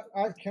 Yeah.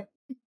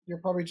 You're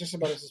probably just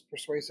about as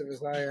persuasive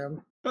as I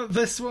am. But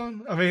this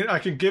one, I mean, I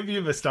can give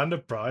you the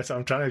standard price.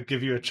 I'm trying to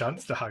give you a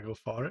chance to haggle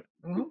for it.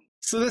 Mm-hmm.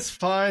 So this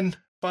fine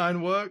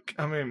work.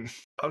 I mean,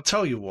 I'll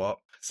tell you what.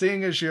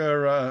 Seeing as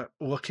you're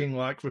looking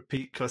like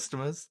repeat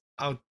customers,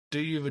 I'll do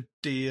you a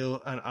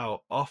deal and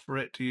I'll offer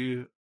it to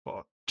you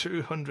for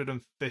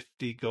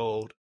 250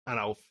 gold, and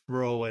I'll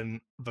throw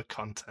in the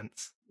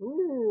contents.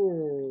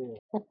 Ooh.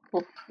 What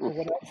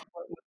else?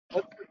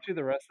 Let's do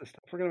the rest of the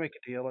stuff. If we're gonna make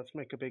a deal, let's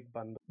make a big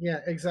bundle.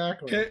 Yeah,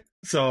 exactly. Okay.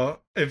 So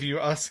if you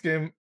ask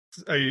him,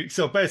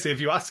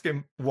 if you ask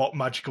him what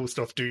magical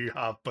stuff do you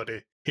have,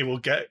 buddy, he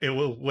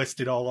will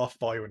list it all off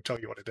for you and tell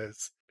you what it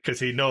is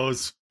because he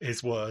knows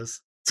his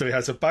words. So he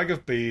has a bag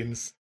of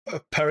beans,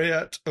 a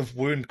periette of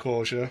wound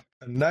closure,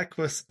 a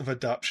necklace of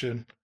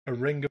adaptation, a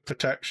ring of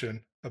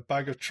protection, a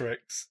bag of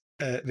tricks,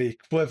 the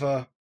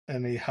quiver,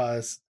 and he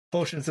has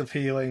potions of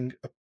healing,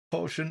 a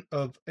potion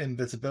of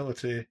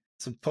invisibility,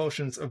 some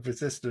potions of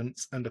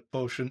resistance, and a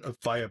potion of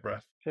fire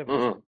breath.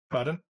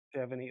 Pardon? Do you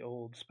have any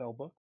old spell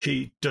book?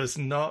 He does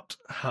not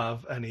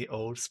have any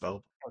old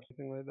spell or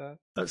something like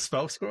that.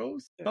 Spell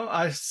scrolls? Yeah. Oh,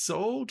 I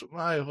sold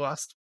my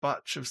last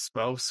batch of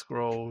spell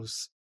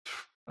scrolls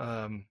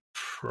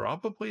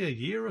probably a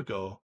year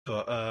ago,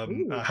 but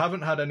I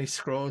haven't had any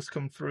scrolls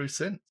come through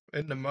since.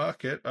 In the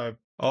market, I'm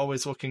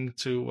always looking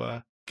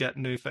to get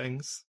new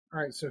things. All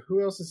right, so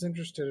who else is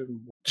interested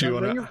in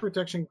Ring of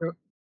Protection?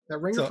 That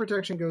Ring of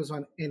Protection goes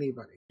on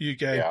anybody. You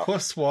gain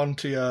 +1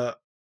 to your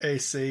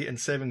AC and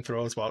saving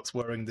throws whilst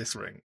wearing this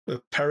ring.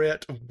 The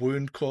periette of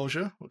wound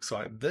closure looks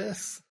like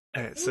this.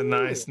 It's a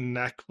nice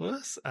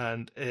necklace,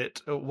 and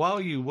it while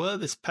you wear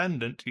this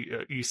pendant,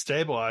 you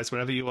stabilize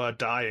whenever you are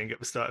dying at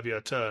the start of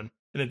your turn.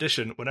 In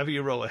addition, whenever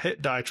you roll a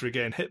hit die to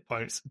regain hit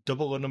points,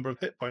 double the number of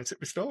hit points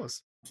it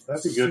restores.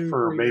 That'd be good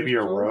for maybe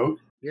a rogue.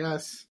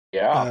 Yes.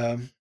 Yeah.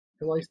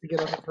 Who likes to get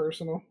up and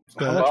personal?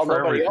 Well,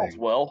 nobody else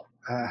will.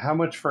 How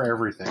much for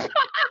everything?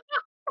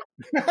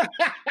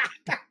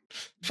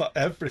 For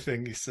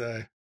everything, you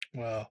say?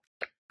 Well,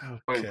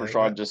 okay. For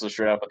Sean just to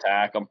straight up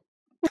attack him.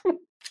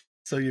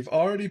 So you've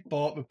already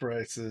bought the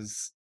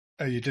braces.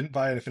 You didn't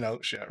buy anything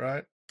else yet,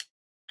 right?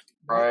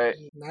 Right.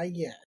 Not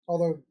yet.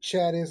 Although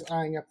Chad is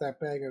eyeing up that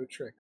bag of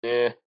trick.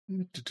 Yeah.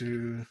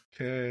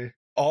 Okay.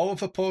 All of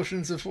the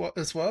potions of what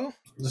as well?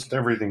 Just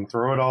everything.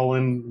 Throw it all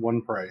in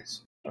one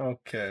price.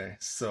 Okay,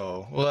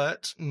 so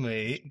let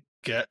me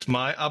get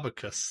my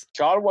abacus.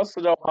 John wants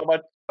to know how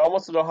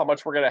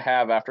much we're gonna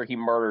have after he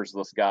murders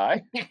this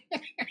guy.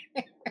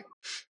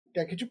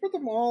 Yeah, could you put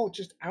them all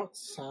just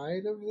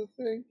outside of the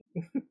thing?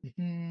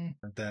 And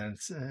then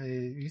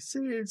you see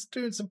it's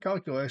doing some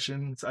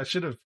calculations. I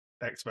should have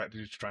expected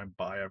you to try and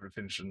buy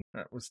everything.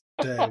 That was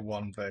day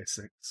 1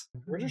 basics.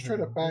 We're just trying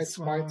to buy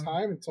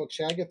time until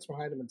Chad gets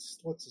behind him and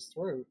slits his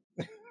throat.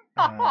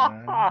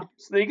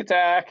 Sneak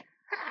attack.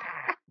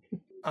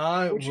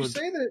 Would you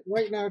say that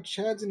right now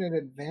Chad's in an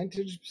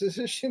advantaged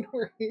position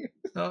where he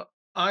is?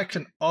 I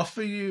can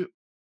offer you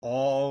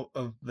all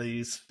of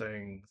these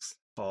things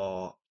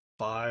for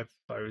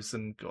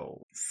 5,000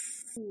 gold.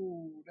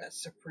 Ooh,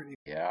 that's a pretty...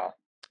 Yeah.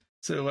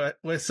 So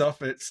lists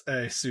off, it's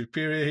a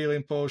superior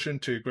healing potion,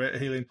 2 greater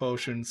healing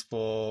potions,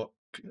 4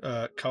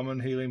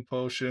 common healing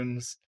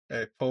potions,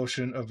 a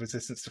potion of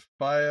resistance to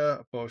fire,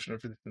 a potion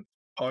of resistance to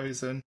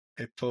poison,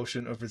 a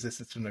potion of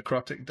resistance to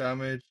necrotic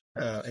damage,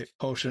 a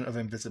potion of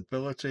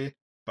invisibility,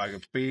 bag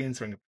of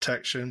beans, ring of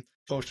protection,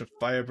 potion of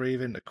fire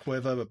breathing, the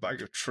quiver, the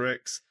bag of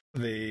tricks,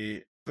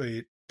 the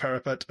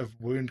parapet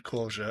of wound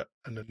closure,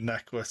 and a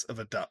necklace of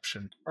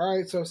adaptation. All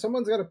right, so if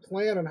someone's got a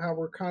plan on how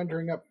we're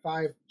conjuring up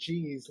 5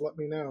 Gs, let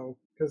me know,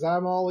 because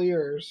I'm all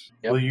ears.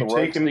 Yep, will you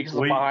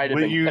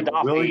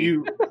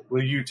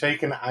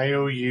take an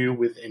IOU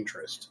with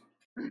interest?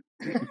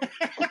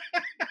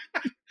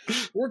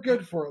 We're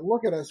good for it.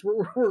 Look at us.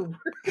 We're...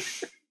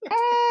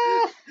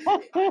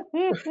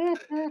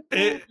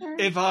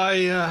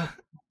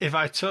 If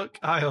I took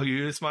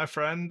IOUs, my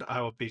friend,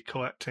 I would be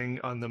collecting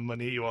on the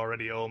money you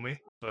already owe me.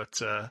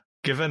 But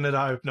given that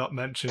I have not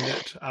mentioned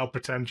it, I'll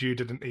pretend you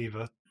didn't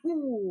either.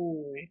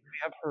 We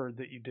have heard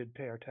that you did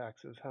pay our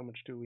taxes. How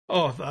much do we?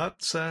 Oh,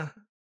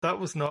 that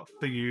was not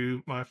for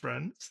you, my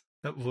friends.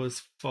 That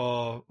was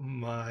for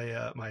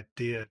my my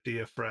dear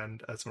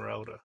friend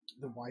Esmeralda.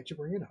 Then why'd you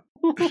bring it up?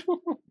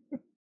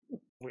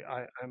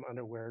 I'm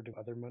unaware of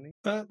other money.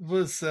 That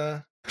was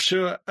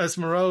sure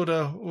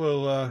Esmeralda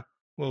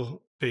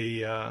will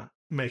be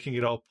making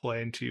it all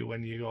plain to you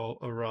when you all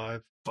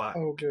arrive back.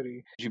 Oh,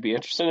 goody. Would you be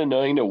interested in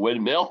knowing the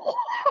windmill?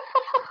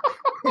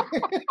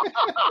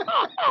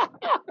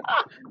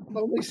 Oh,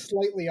 Only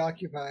slightly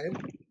occupied.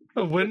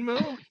 A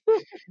windmill?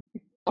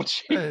 Oh,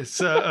 gee. It's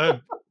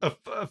a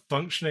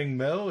functioning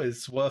mill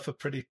is worth a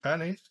pretty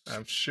penny.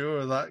 I'm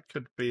sure that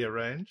could be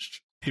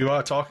arranged. You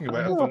are talking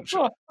about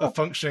a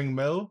functioning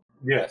mill?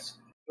 Yes.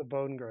 The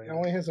bone It grinder.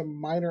 only has a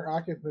minor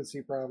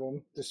occupancy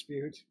problem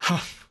dispute.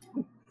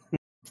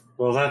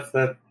 Well,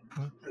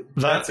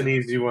 that's an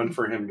easy one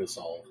for him to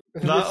solve.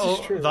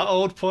 That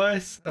old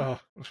place? Oh,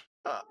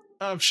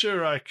 I'm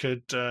sure I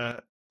could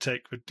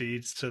take the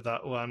deeds to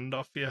that land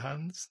off your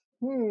hands.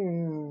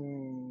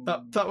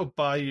 That would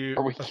buy you.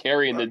 Are we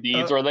carrying the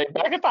deeds? Or are they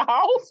back at the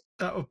house?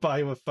 That would buy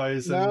you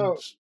 1,000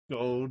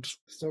 gold.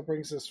 Still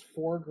brings us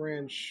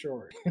 $4,000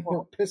 short.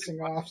 We're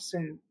pissing off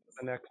some.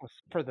 The necklace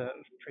for the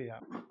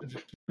pre-app.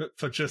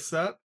 For just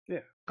that? Yeah.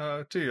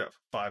 Do you have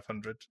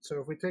 500?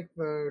 So if we take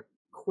the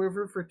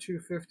quiver for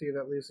 250,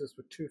 that leaves us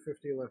with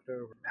 250 left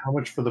over. How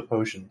much for the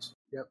potions?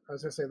 Yep, I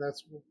was gonna say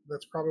that's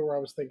probably where I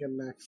was thinking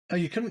next. Oh,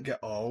 you couldn't get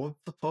all of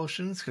the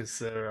potions because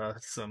there are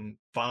some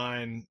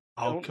fine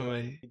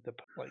alchemy.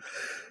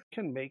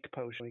 Can make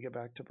potion when we get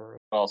back to Burrow.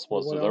 What else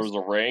was there? There was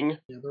a ring.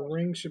 Yeah, the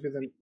ring should be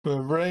the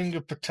ring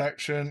of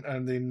protection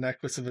and the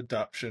necklace of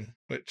adaptation,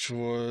 which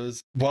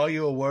was while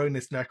you are wearing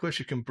this necklace,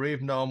 you can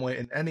breathe normally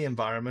in any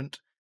environment.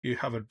 You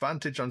have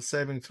advantage on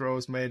saving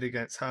throws made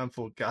against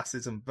harmful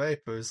gases and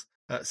vapors,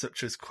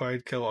 such as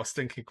Quaid Kill or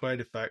Stinking Quaid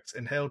effects,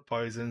 inhaled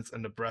poisons,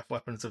 and the breath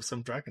weapons of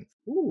some dragons.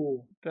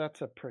 Ooh.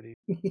 That's a pretty...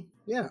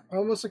 Yeah,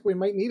 almost like we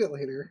might need it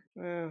later.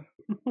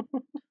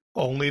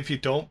 Only if you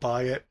don't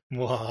buy it.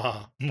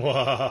 Mwah,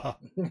 mwah.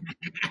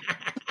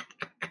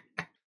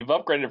 We've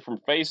upgraded from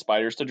phase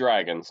spiders to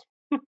dragons.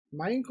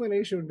 My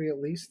inclination would be at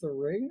least the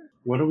ring.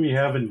 What do we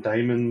have in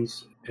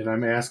diamonds? And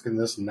I'm asking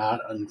this not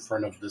in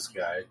front of this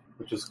guy,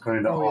 which is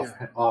kind of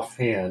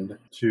offhand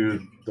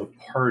to the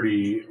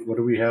party. What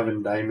do we have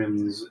in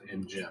diamonds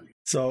and gems?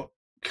 So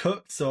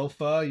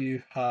far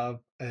you have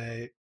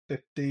a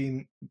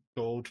 15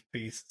 gold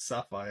piece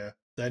sapphire.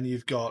 Then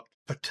you've got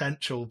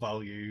potential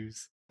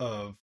values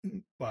of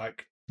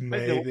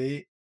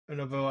maybe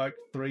another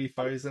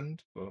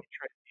 3,000. But...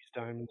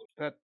 diamonds.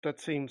 That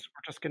seems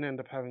we're just going to end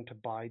up having to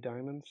buy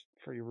diamonds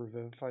for your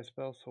revivify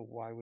spell. So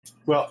why would?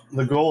 Well,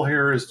 the goal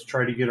here is to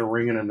try to get a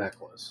ring and a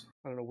necklace.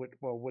 I don't know.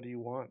 What do you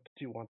want?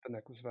 Do you want the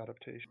necklace of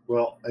adaptation?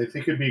 Well, I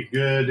think it'd be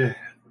good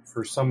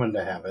for someone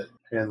to have it,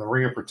 and the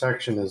ring of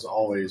protection is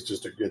always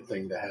just a good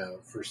thing to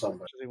have for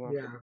somebody.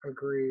 Yeah,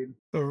 agreed.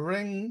 The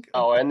ring.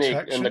 And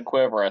the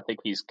quiver. I think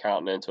he's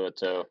counting into it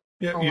too.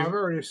 Yeah, I've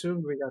already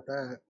assumed we got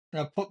that.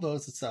 I put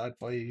those aside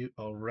for you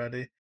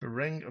already. The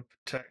ring of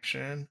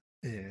protection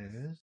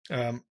is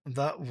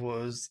that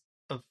was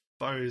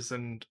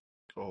 1,000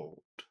 gold.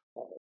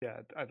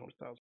 Yeah, I don't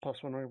know.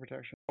 Plus 1 ring of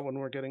protection. When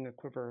we're getting a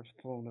quiver of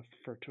Thelona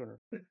for 200.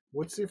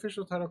 What's the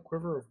official title?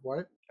 Quiver of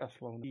what?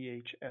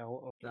 Thelona.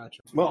 EHL.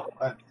 Gotcha. Well,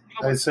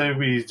 I say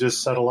we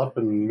just settle up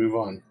and move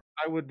on.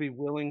 I would be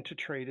willing to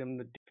trade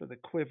him for the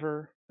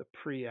quiver, the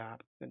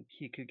pre-app, and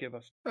he could give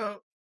us.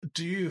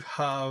 Do you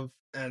have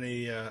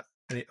any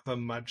other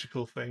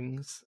magical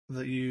things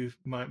that you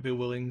might be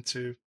willing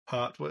to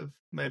part with?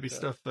 Maybe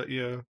stuff that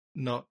you're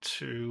not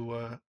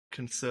too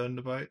concerned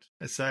about.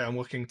 I say I'm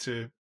looking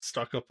to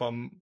stock up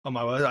on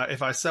my word.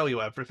 If I sell you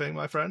everything,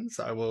 my friends,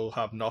 I will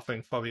have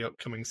nothing for the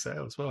upcoming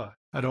sales, will I?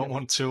 I don't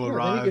want to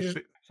arrive. Is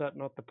that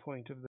not the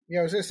point of the?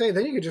 Yeah, I was gonna say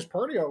then you could just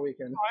party all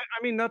weekend.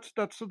 I mean that's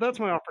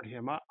my offer to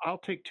him. I'll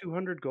take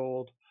 200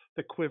 gold,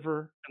 the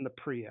quiver, and the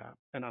pre-app,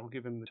 and I'll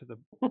give him to the.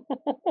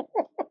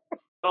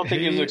 I don't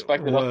think he was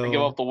expecting us to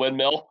give up the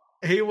windmill.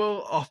 He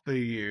will offer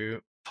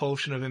you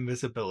potion of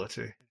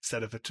invisibility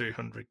instead of a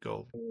 200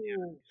 gold. Yeah,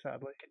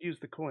 sadly. I could use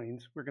the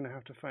coins. We're going to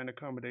have to find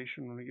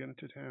accommodation when we get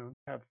into town.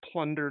 Have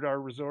plundered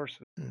our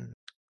resources.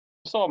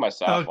 Still have my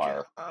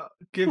sapphire. I'll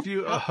give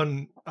you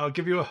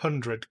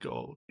 100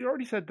 gold. You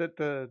already said that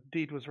the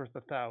deed was worth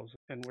 1,000,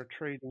 and we're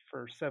trading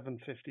for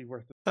 750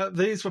 worth.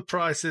 These were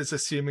prices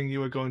assuming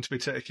you were going to be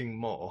taking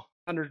more.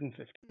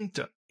 150.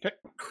 Done. Okay.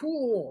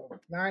 Cool.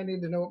 Now I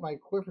need to know what my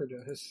quiver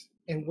does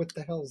and what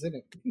the hell's in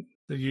it.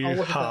 You I'll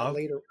look at that have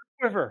later.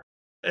 Quiver.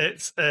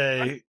 It's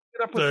a.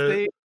 Get up with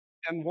staves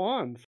and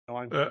wands. No,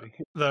 I'm kidding.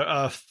 There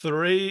are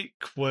 3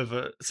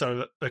 quiver.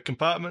 So the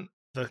compartment.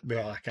 I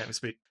can't even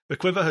speak. The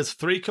quiver has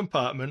 3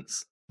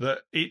 compartments that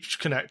each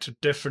connect to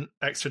different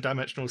extra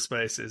dimensional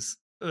spaces.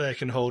 They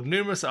can hold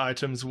numerous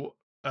items,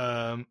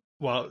 and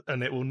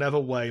it will never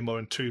weigh more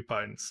than 2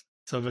 pounds.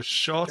 So the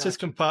shortest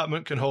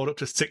compartment can hold up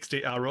to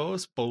 60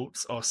 arrows,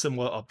 bolts, or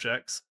similar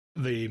objects.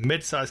 The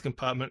mid-sized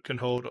compartment can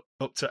hold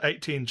up to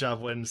 18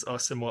 javelins or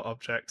similar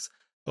objects.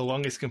 The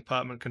longest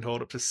compartment can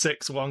hold up to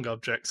 6 long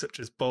objects, such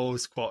as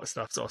bows,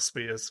 quarterstaffs, or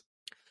spears.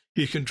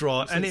 You can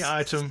draw any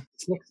item.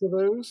 6 of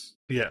those?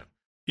 Yeah.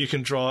 You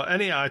can draw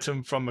any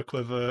item from a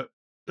quiver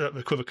that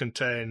the quiver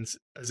contains,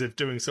 as if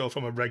doing so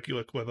from a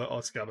regular quiver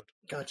or scabbard.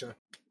 Gotcha.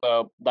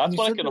 So that's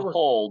what I can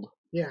hold.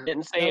 Yeah.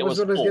 Didn't say it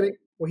was full.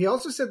 Well, he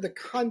also said the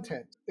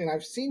content, and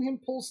I've seen him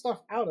pull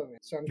stuff out of it.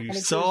 So You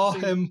saw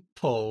him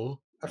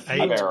pull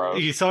 8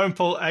 arrows. You saw him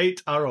pull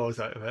 8 arrows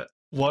out of it,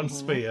 1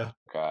 spear,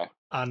 Okay.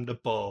 and a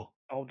bow.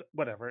 Oh,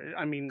 whatever.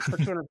 I mean, for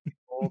 200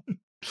 gold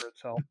for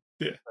itself,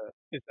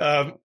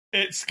 yeah.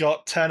 It's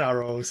got 10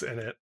 arrows in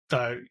it.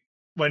 So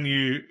when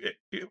you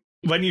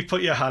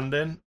put your hand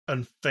in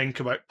and think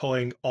about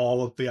pulling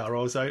all of the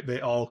arrows out, they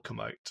all come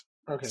out.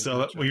 Okay. So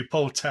gotcha. we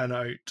pull 10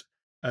 out,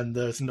 and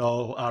there's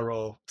no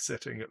arrow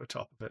sitting at the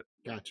top of it.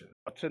 Gotcha.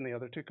 What's in the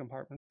other two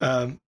compartments?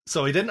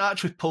 So he didn't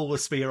actually pull the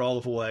spear all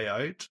the way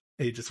out.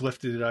 He just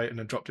lifted it out and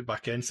then dropped it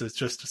back in. So it's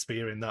just a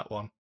spear in that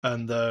one.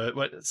 And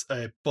it's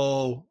a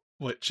bow,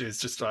 which is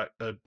just like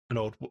an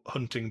old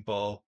hunting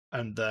bow.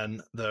 And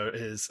then there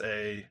is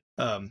a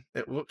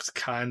it looks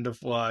kind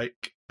of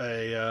like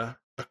a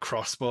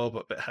crossbow,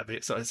 but a bit heavy.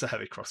 So it's a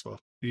heavy crossbow.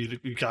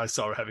 You guys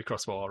saw a heavy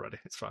crossbow already.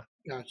 It's fine.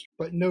 Gotcha.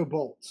 But no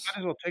bolts.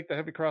 Might as well take the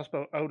heavy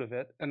crossbow out of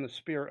it and the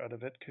spear out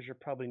of it, because you're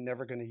probably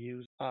never going to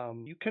use.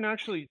 You can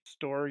actually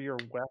store your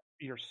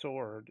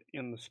sword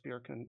in the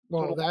spear.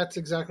 Well, that's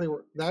exactly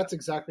what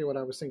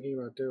I was thinking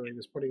about doing,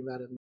 is putting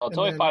that in.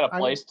 Until we find a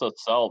place to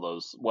sell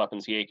those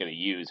weapons he ain't going to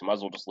use, you might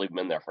as well just leave them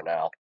in there for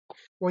now.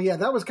 Well, yeah,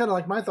 that was kind of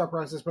like my thought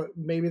process, but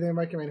maybe they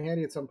might come in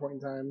handy at some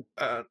point in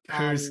time.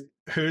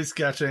 Who's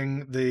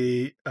getting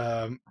the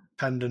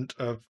pendant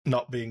of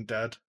not being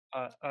dead?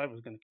 I was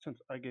going to, since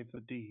I gave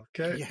the D.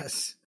 Okay.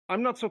 Yes.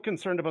 I'm not so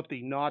concerned about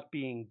the not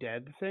being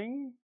dead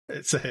thing.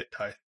 It's a hit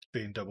die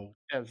being doubled.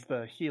 As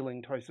the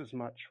healing twice as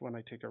much when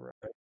I take a rest.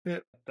 Yeah.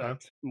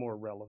 That's more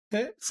relevant.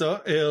 Okay.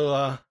 So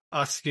he'll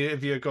ask you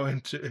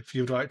if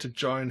you'd like to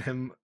join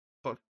him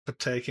for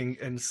partaking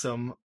in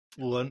some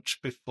lunch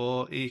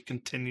before he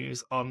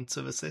continues on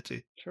to the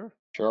city.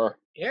 Sure.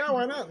 Yeah,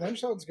 why not?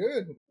 Lunch sounds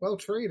good. Well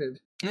traded.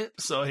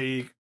 So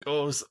he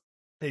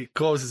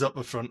closes up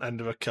the front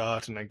end of a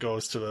cart and then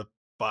goes to the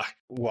back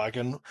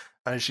wagon.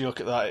 And as you look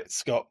at that,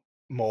 it's got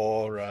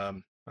more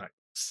like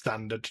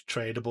standard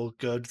tradable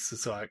goods.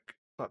 It's like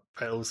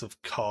pails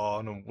of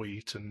corn and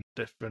wheat and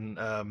different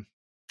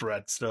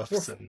bread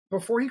stuffs.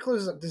 Before he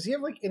closes up, does he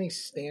have like any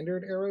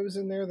standard arrows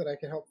in there that I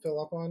can help fill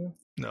up on?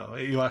 No,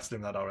 you asked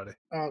him that already.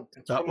 Oh,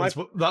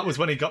 that was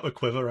when he got the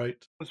quiver right.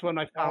 Was when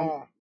I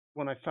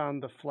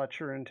found the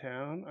Fletcher in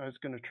town. I was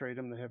going to trade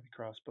him the heavy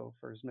crossbow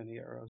for as many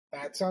arrows.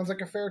 That sounds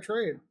like a fair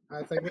trade.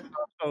 I think.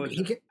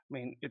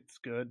 It's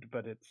good,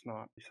 but it's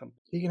not something.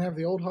 He can have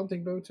the old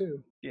hunting bow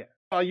too. Yeah.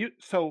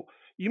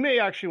 You may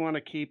actually want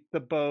to keep the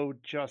bow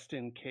just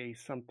in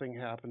case something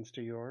happens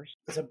to yours.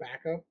 As a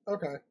backup?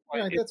 Okay.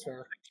 Yeah, that's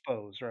fair.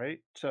 Exposed, right?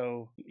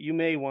 So you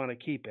may want to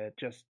keep it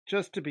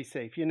just to be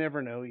safe. You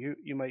never know.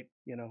 You might,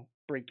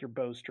 break your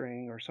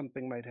bowstring or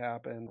something might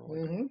happen.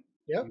 Mm-hmm.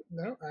 Yep.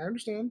 No, I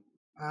understand.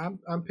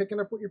 I'm picking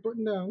up what you're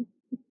putting down.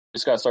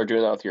 Just got to start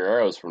doing that with your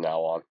arrows from now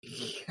on.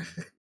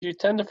 You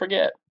tend to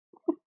forget.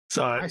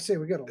 So I say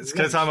we got. It's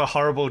because I'm a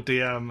horrible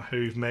DM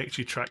who makes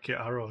you track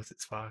your arrows.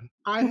 It's fine.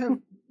 I have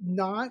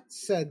not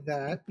said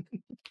that,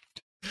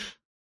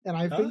 and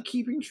I've been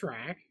keeping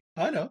track.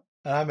 I know.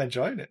 I'm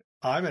enjoying it.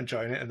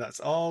 And that's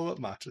all that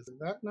matters.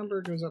 That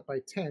number goes up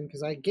by 10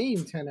 because I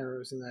gained 10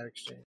 arrows in that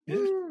exchange.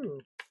 Yeah.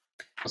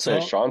 So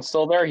is Sean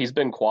still there? He's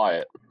been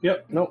quiet.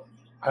 Yep. Nope.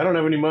 I don't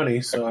have any money,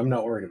 so I'm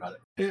not worried about it.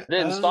 It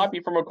didn't stop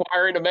you from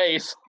acquiring a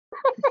mace.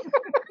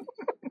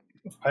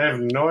 I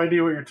have no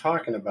idea what you're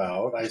talking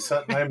about. I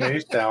set my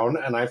mace down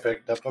and I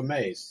picked up a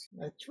mace.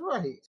 That's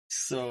right.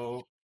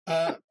 So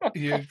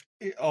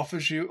it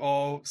offers you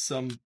all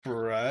some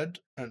bread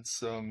and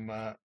some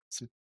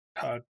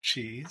hard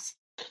cheese,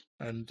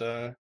 and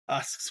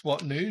asks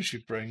what news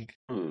you bring.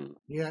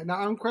 Yeah, now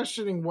I'm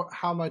questioning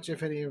how much,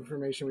 if any,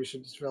 information we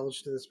should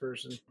divulge to this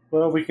person.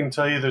 Well, we can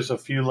tell you there's a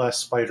few less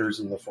spiders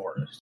in the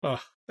forest.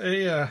 Oh,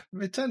 yeah,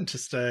 they tend to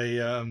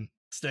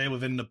stay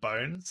within the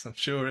bounds. I'm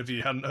sure if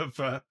you hadn't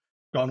have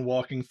gone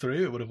walking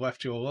through, it would have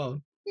left you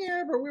alone.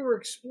 Yeah, but we were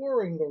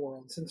exploring the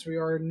world since we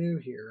are new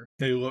here.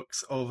 He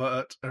looks over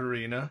at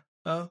Arena.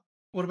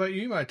 What about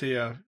you, my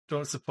dear?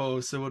 Don't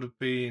suppose there would have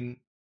been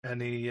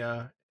any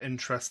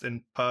interest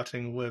in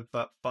parting with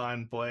that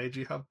fine blade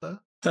you have there?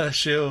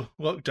 She'll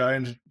look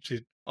down.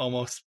 She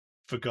almost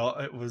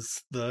forgot it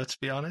was there, to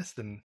be honest.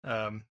 And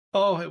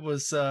it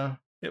was a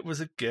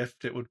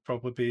gift. It would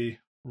probably be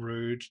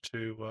rude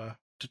to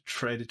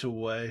trade it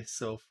away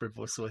so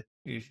frivolously.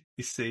 You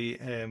see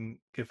him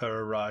give her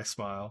a wry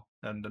smile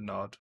and a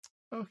nod.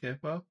 Okay,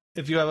 well,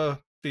 if you ever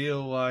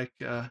feel like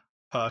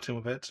parting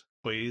with it,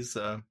 please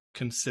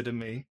consider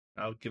me.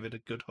 I'll give it a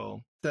good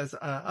home. Says,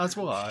 as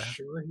will I.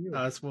 Sure he will.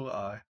 As will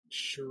I.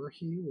 Sure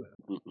he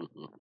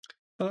will.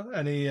 Well,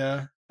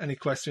 any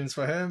questions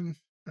for him?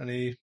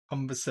 Any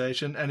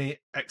conversation? Any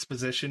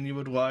exposition you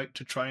would like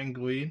to try and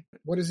glean?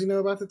 What does he know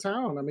about the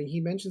town? I mean, he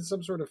mentioned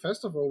some sort of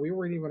festival. We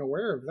weren't even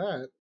aware of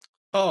that.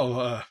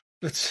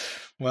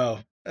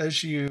 Well,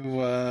 as you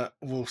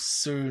will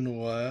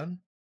soon learn,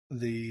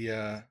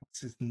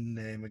 what's his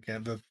name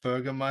again? The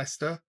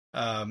Burgermeister,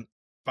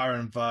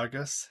 Baron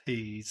Vargas.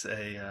 He's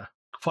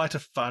quite a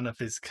fan of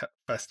his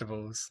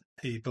festivals.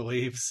 He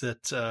believes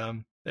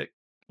that it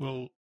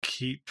will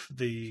keep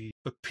the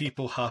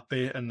people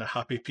happy, and the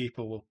happy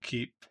people will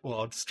keep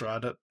Lord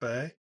Strahd at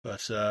bay.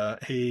 But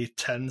he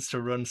tends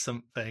to run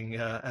something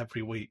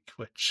every week,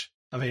 which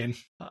I mean,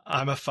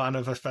 I'm a fan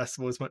of a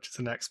festival as much as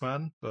the next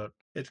man, but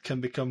it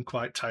can become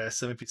quite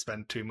tiresome if you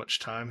spend too much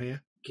time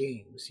here.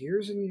 Games.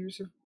 Years and years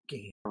of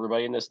games.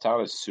 Everybody in this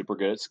town is super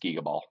good at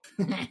skee-ball.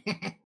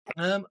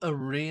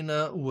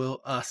 Arena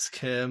will ask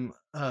him,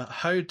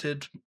 how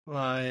did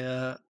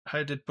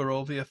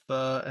Barovia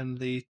fare in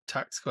the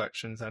tax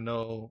collections? I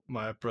know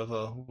my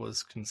brother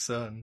was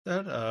concerned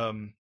that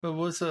there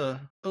was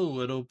a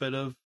little bit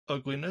of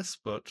ugliness,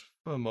 but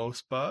for the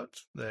most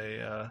part,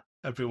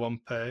 everyone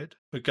paid.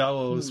 The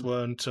gallows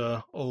weren't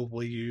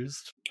overly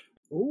used.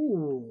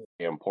 Ooh.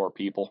 Damn poor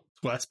people.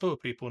 Less poor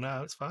people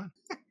now, it's fine.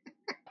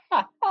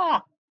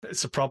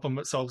 It's a problem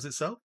that solves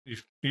itself.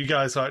 You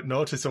guys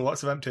notice there are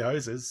lots of empty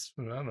houses.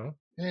 I don't know.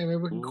 Hey, maybe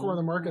we can corner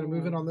the market and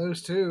move in on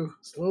those too.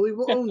 Slowly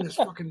we'll own this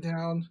fucking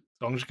town.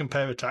 As long as you can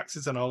pay the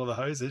taxes on all of the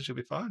houses, you'll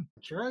be fine.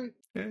 That's right.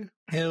 Yeah.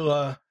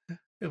 He'll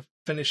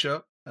finish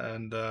up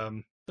and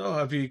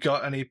have you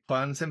got any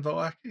plans in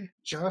Vallaki?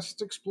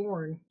 Just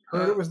exploring.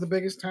 Heard it was the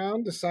biggest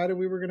town, decided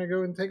we were going to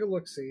go and take a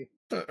look-see.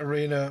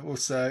 Arena will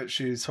say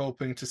she's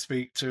hoping to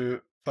speak to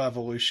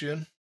Father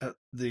Lucian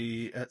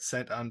at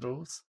St.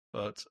 Andrews,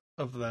 but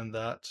other than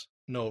that,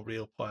 no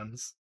real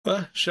plans.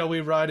 Well, shall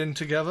we ride in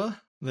together?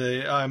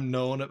 I'm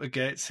known at the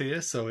gates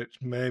here, so it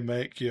may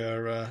make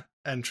your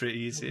entry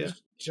easier.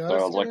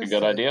 Sounds like a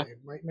good idea.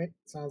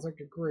 Sounds like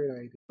a great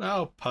idea.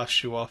 I'll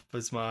pass you off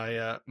as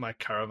my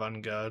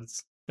caravan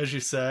guards. As you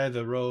say,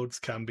 the roads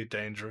can be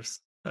dangerous.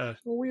 Well,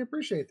 we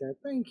appreciate that.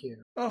 Thank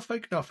you. Oh,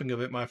 think nothing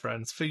of it, my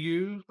friends. For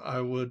you,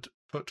 I would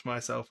put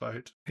myself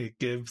out. He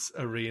gives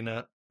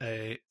Arena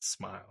a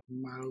smile.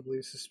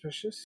 Mildly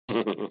suspicious.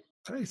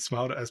 He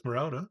smiled at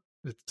Esmeralda.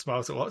 He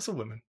smiles at lots of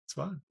women. It's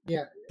fine.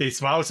 Yeah. He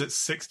smiles at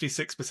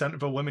 66%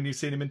 of the women you've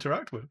seen him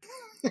interact with.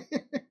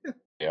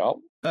 Yeah.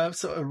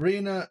 So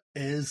Arena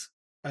is,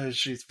 as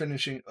she's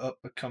finishing up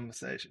the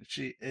conversation,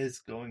 she is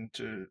going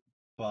to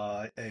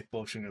buy a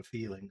potion of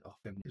healing off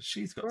him.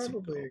 She's got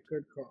probably a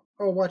good call.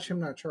 Oh, watch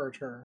him not charge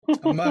her.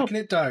 I'm marking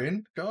it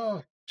down.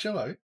 God, chill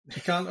out.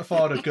 She can't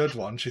afford a good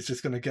one. She's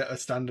just going to get a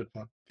standard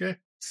one. Okay.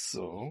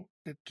 So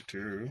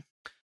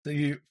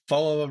you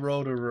follow a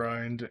road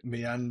around,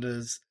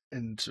 meanders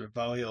into a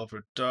valley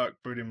over dark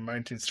brooding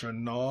mountains to the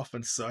north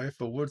and south.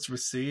 The woods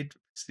recede,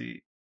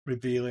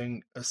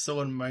 revealing a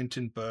sullen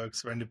mountain berg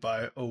surrounded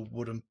by a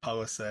wooden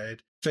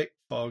palisade. Thick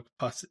fog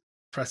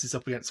presses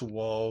up against the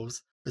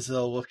walls as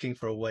though looking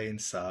for a way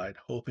inside,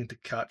 hoping to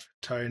catch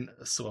the town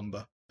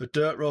slumber. The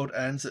dirt road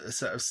ends at a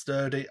set of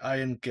sturdy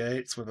iron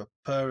gates with a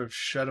pair of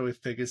shadowy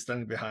figures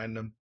standing behind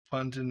them.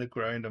 Planted in the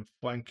ground and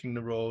flanking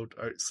the road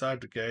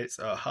outside the gates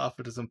are half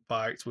a dozen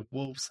pikes with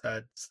wolves'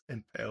 heads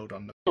impaled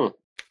on them.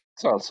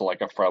 Sounds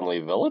like a friendly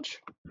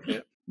village.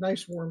 Yeah.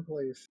 Nice warm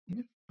place.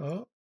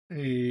 Oh,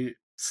 he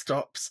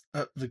stops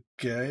at the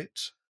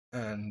gate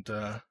and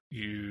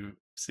you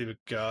see the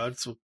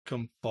guards will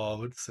come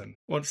forwards, and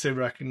once they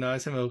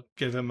recognise him, they'll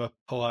give him a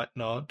polite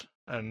nod,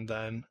 and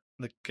then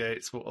the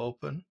gates will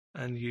open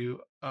and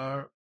you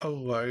are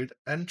allowed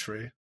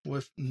entry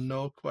with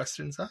no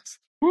questions asked.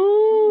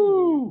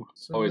 Woo!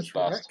 So Always much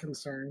for best. that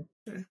concern.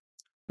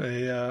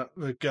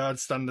 The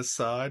guards stand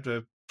aside.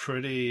 They're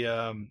pretty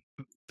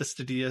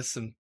fastidious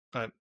and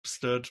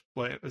stood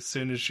as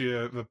soon as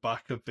the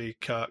back of the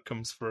cart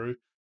comes through.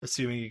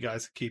 Assuming you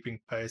guys are keeping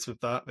pace with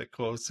that, they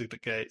close the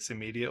gates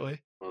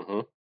immediately.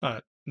 Mm-hmm.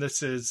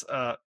 This is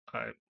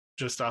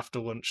just after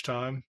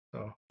lunchtime,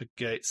 so the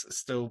gates are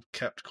still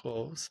kept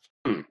closed.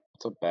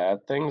 It's a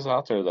bad things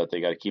out there that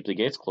they got to keep the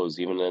gates closed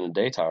even in the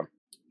daytime.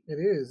 It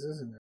is,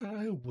 isn't it?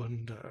 I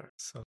wonder.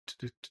 So,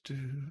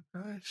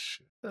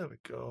 there we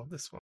go.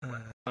 This one.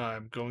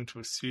 I'm going to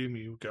assume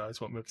you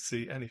guys won't be able to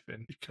see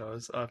anything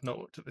because I've not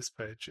looked at this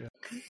page yet.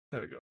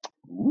 There we go.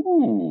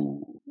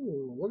 Ooh,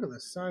 look at the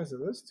size of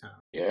this town.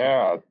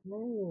 Yeah.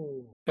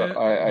 Oh.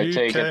 I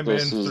take it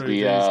this is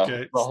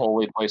the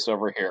holy place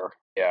over here.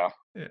 Yeah.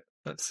 Yeah,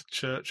 that's the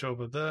church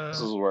over there.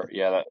 This is where.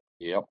 Yeah.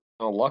 Yep.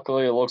 Well,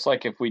 luckily, it looks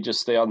like if we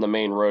just stay on the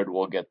main road,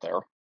 we'll get there.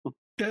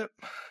 Yep.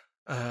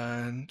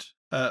 And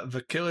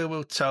Vakili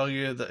will tell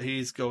you that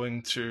he's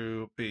going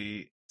to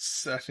be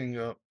setting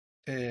up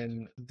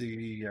in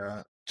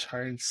the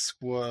town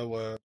square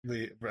where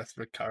the rest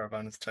of the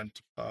caravans tend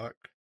to park.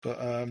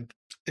 But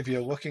if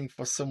you're looking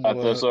for somewhere...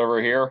 this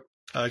over here?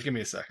 Give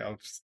me a sec.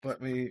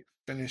 Let me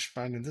finish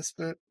finding this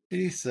bit.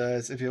 He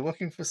says if you're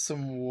looking for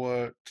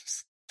somewhere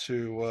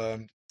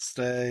to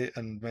stay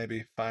and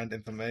maybe find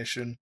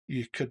information,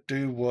 you could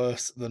do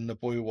worse than the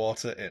Blue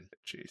Water Inn,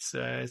 which he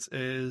says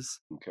is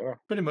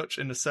pretty much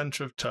in the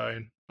centre of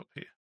town up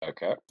here.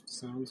 Okay.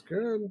 Sounds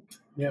good.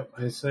 Yep,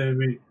 I say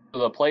we...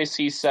 The place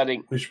he's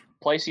setting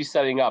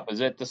up,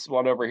 is it this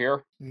one over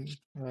here?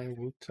 I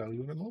will tell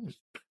you in a moment.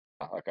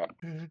 Okay.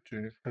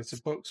 Because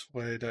the book's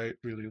laid out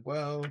really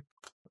well.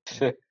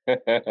 So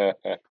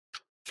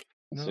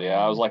yeah,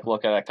 I was like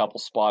looking at a couple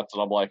spots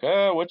and I'm like,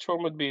 which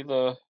one would be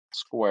the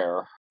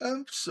square?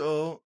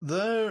 So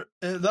there,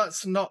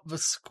 that's not the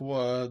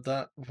square.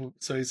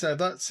 So he said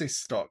that's his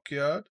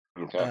stockyard.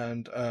 Okay.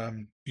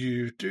 And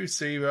you do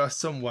see there are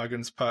some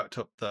wagons parked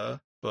up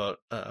there. but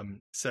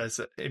says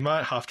that he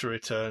might have to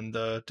return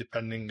though,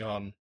 depending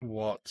on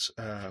what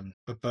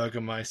the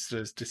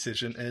Burgermeister's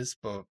decision is.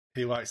 But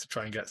he likes to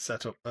try and get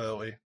set up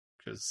early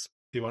because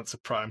he wants a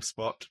prime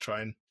spot to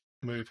try and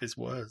move his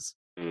wares.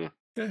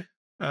 Okay.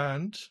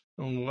 And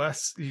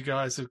unless you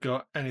guys have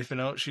got anything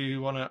else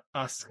you want to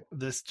ask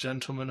this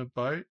gentleman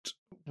about,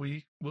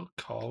 we will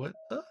call it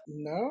that.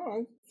 No,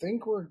 I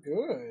think we're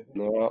good.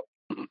 No.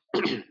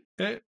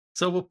 Okay,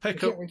 so we'll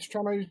pick I up. can't wait to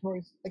try my new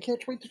toys. I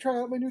can't wait to try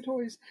out my new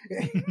toys.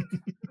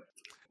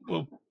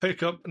 We'll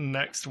pick up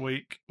next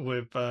week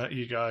with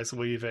you guys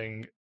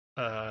leaving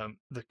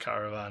the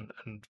caravan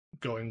and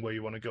going where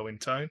you want to go in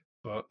town.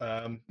 But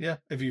yeah,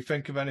 if you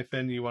think of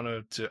anything you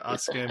wanted to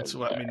ask him, to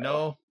let me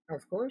know.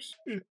 Of course.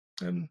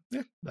 And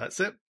yeah, that's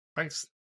it. Thanks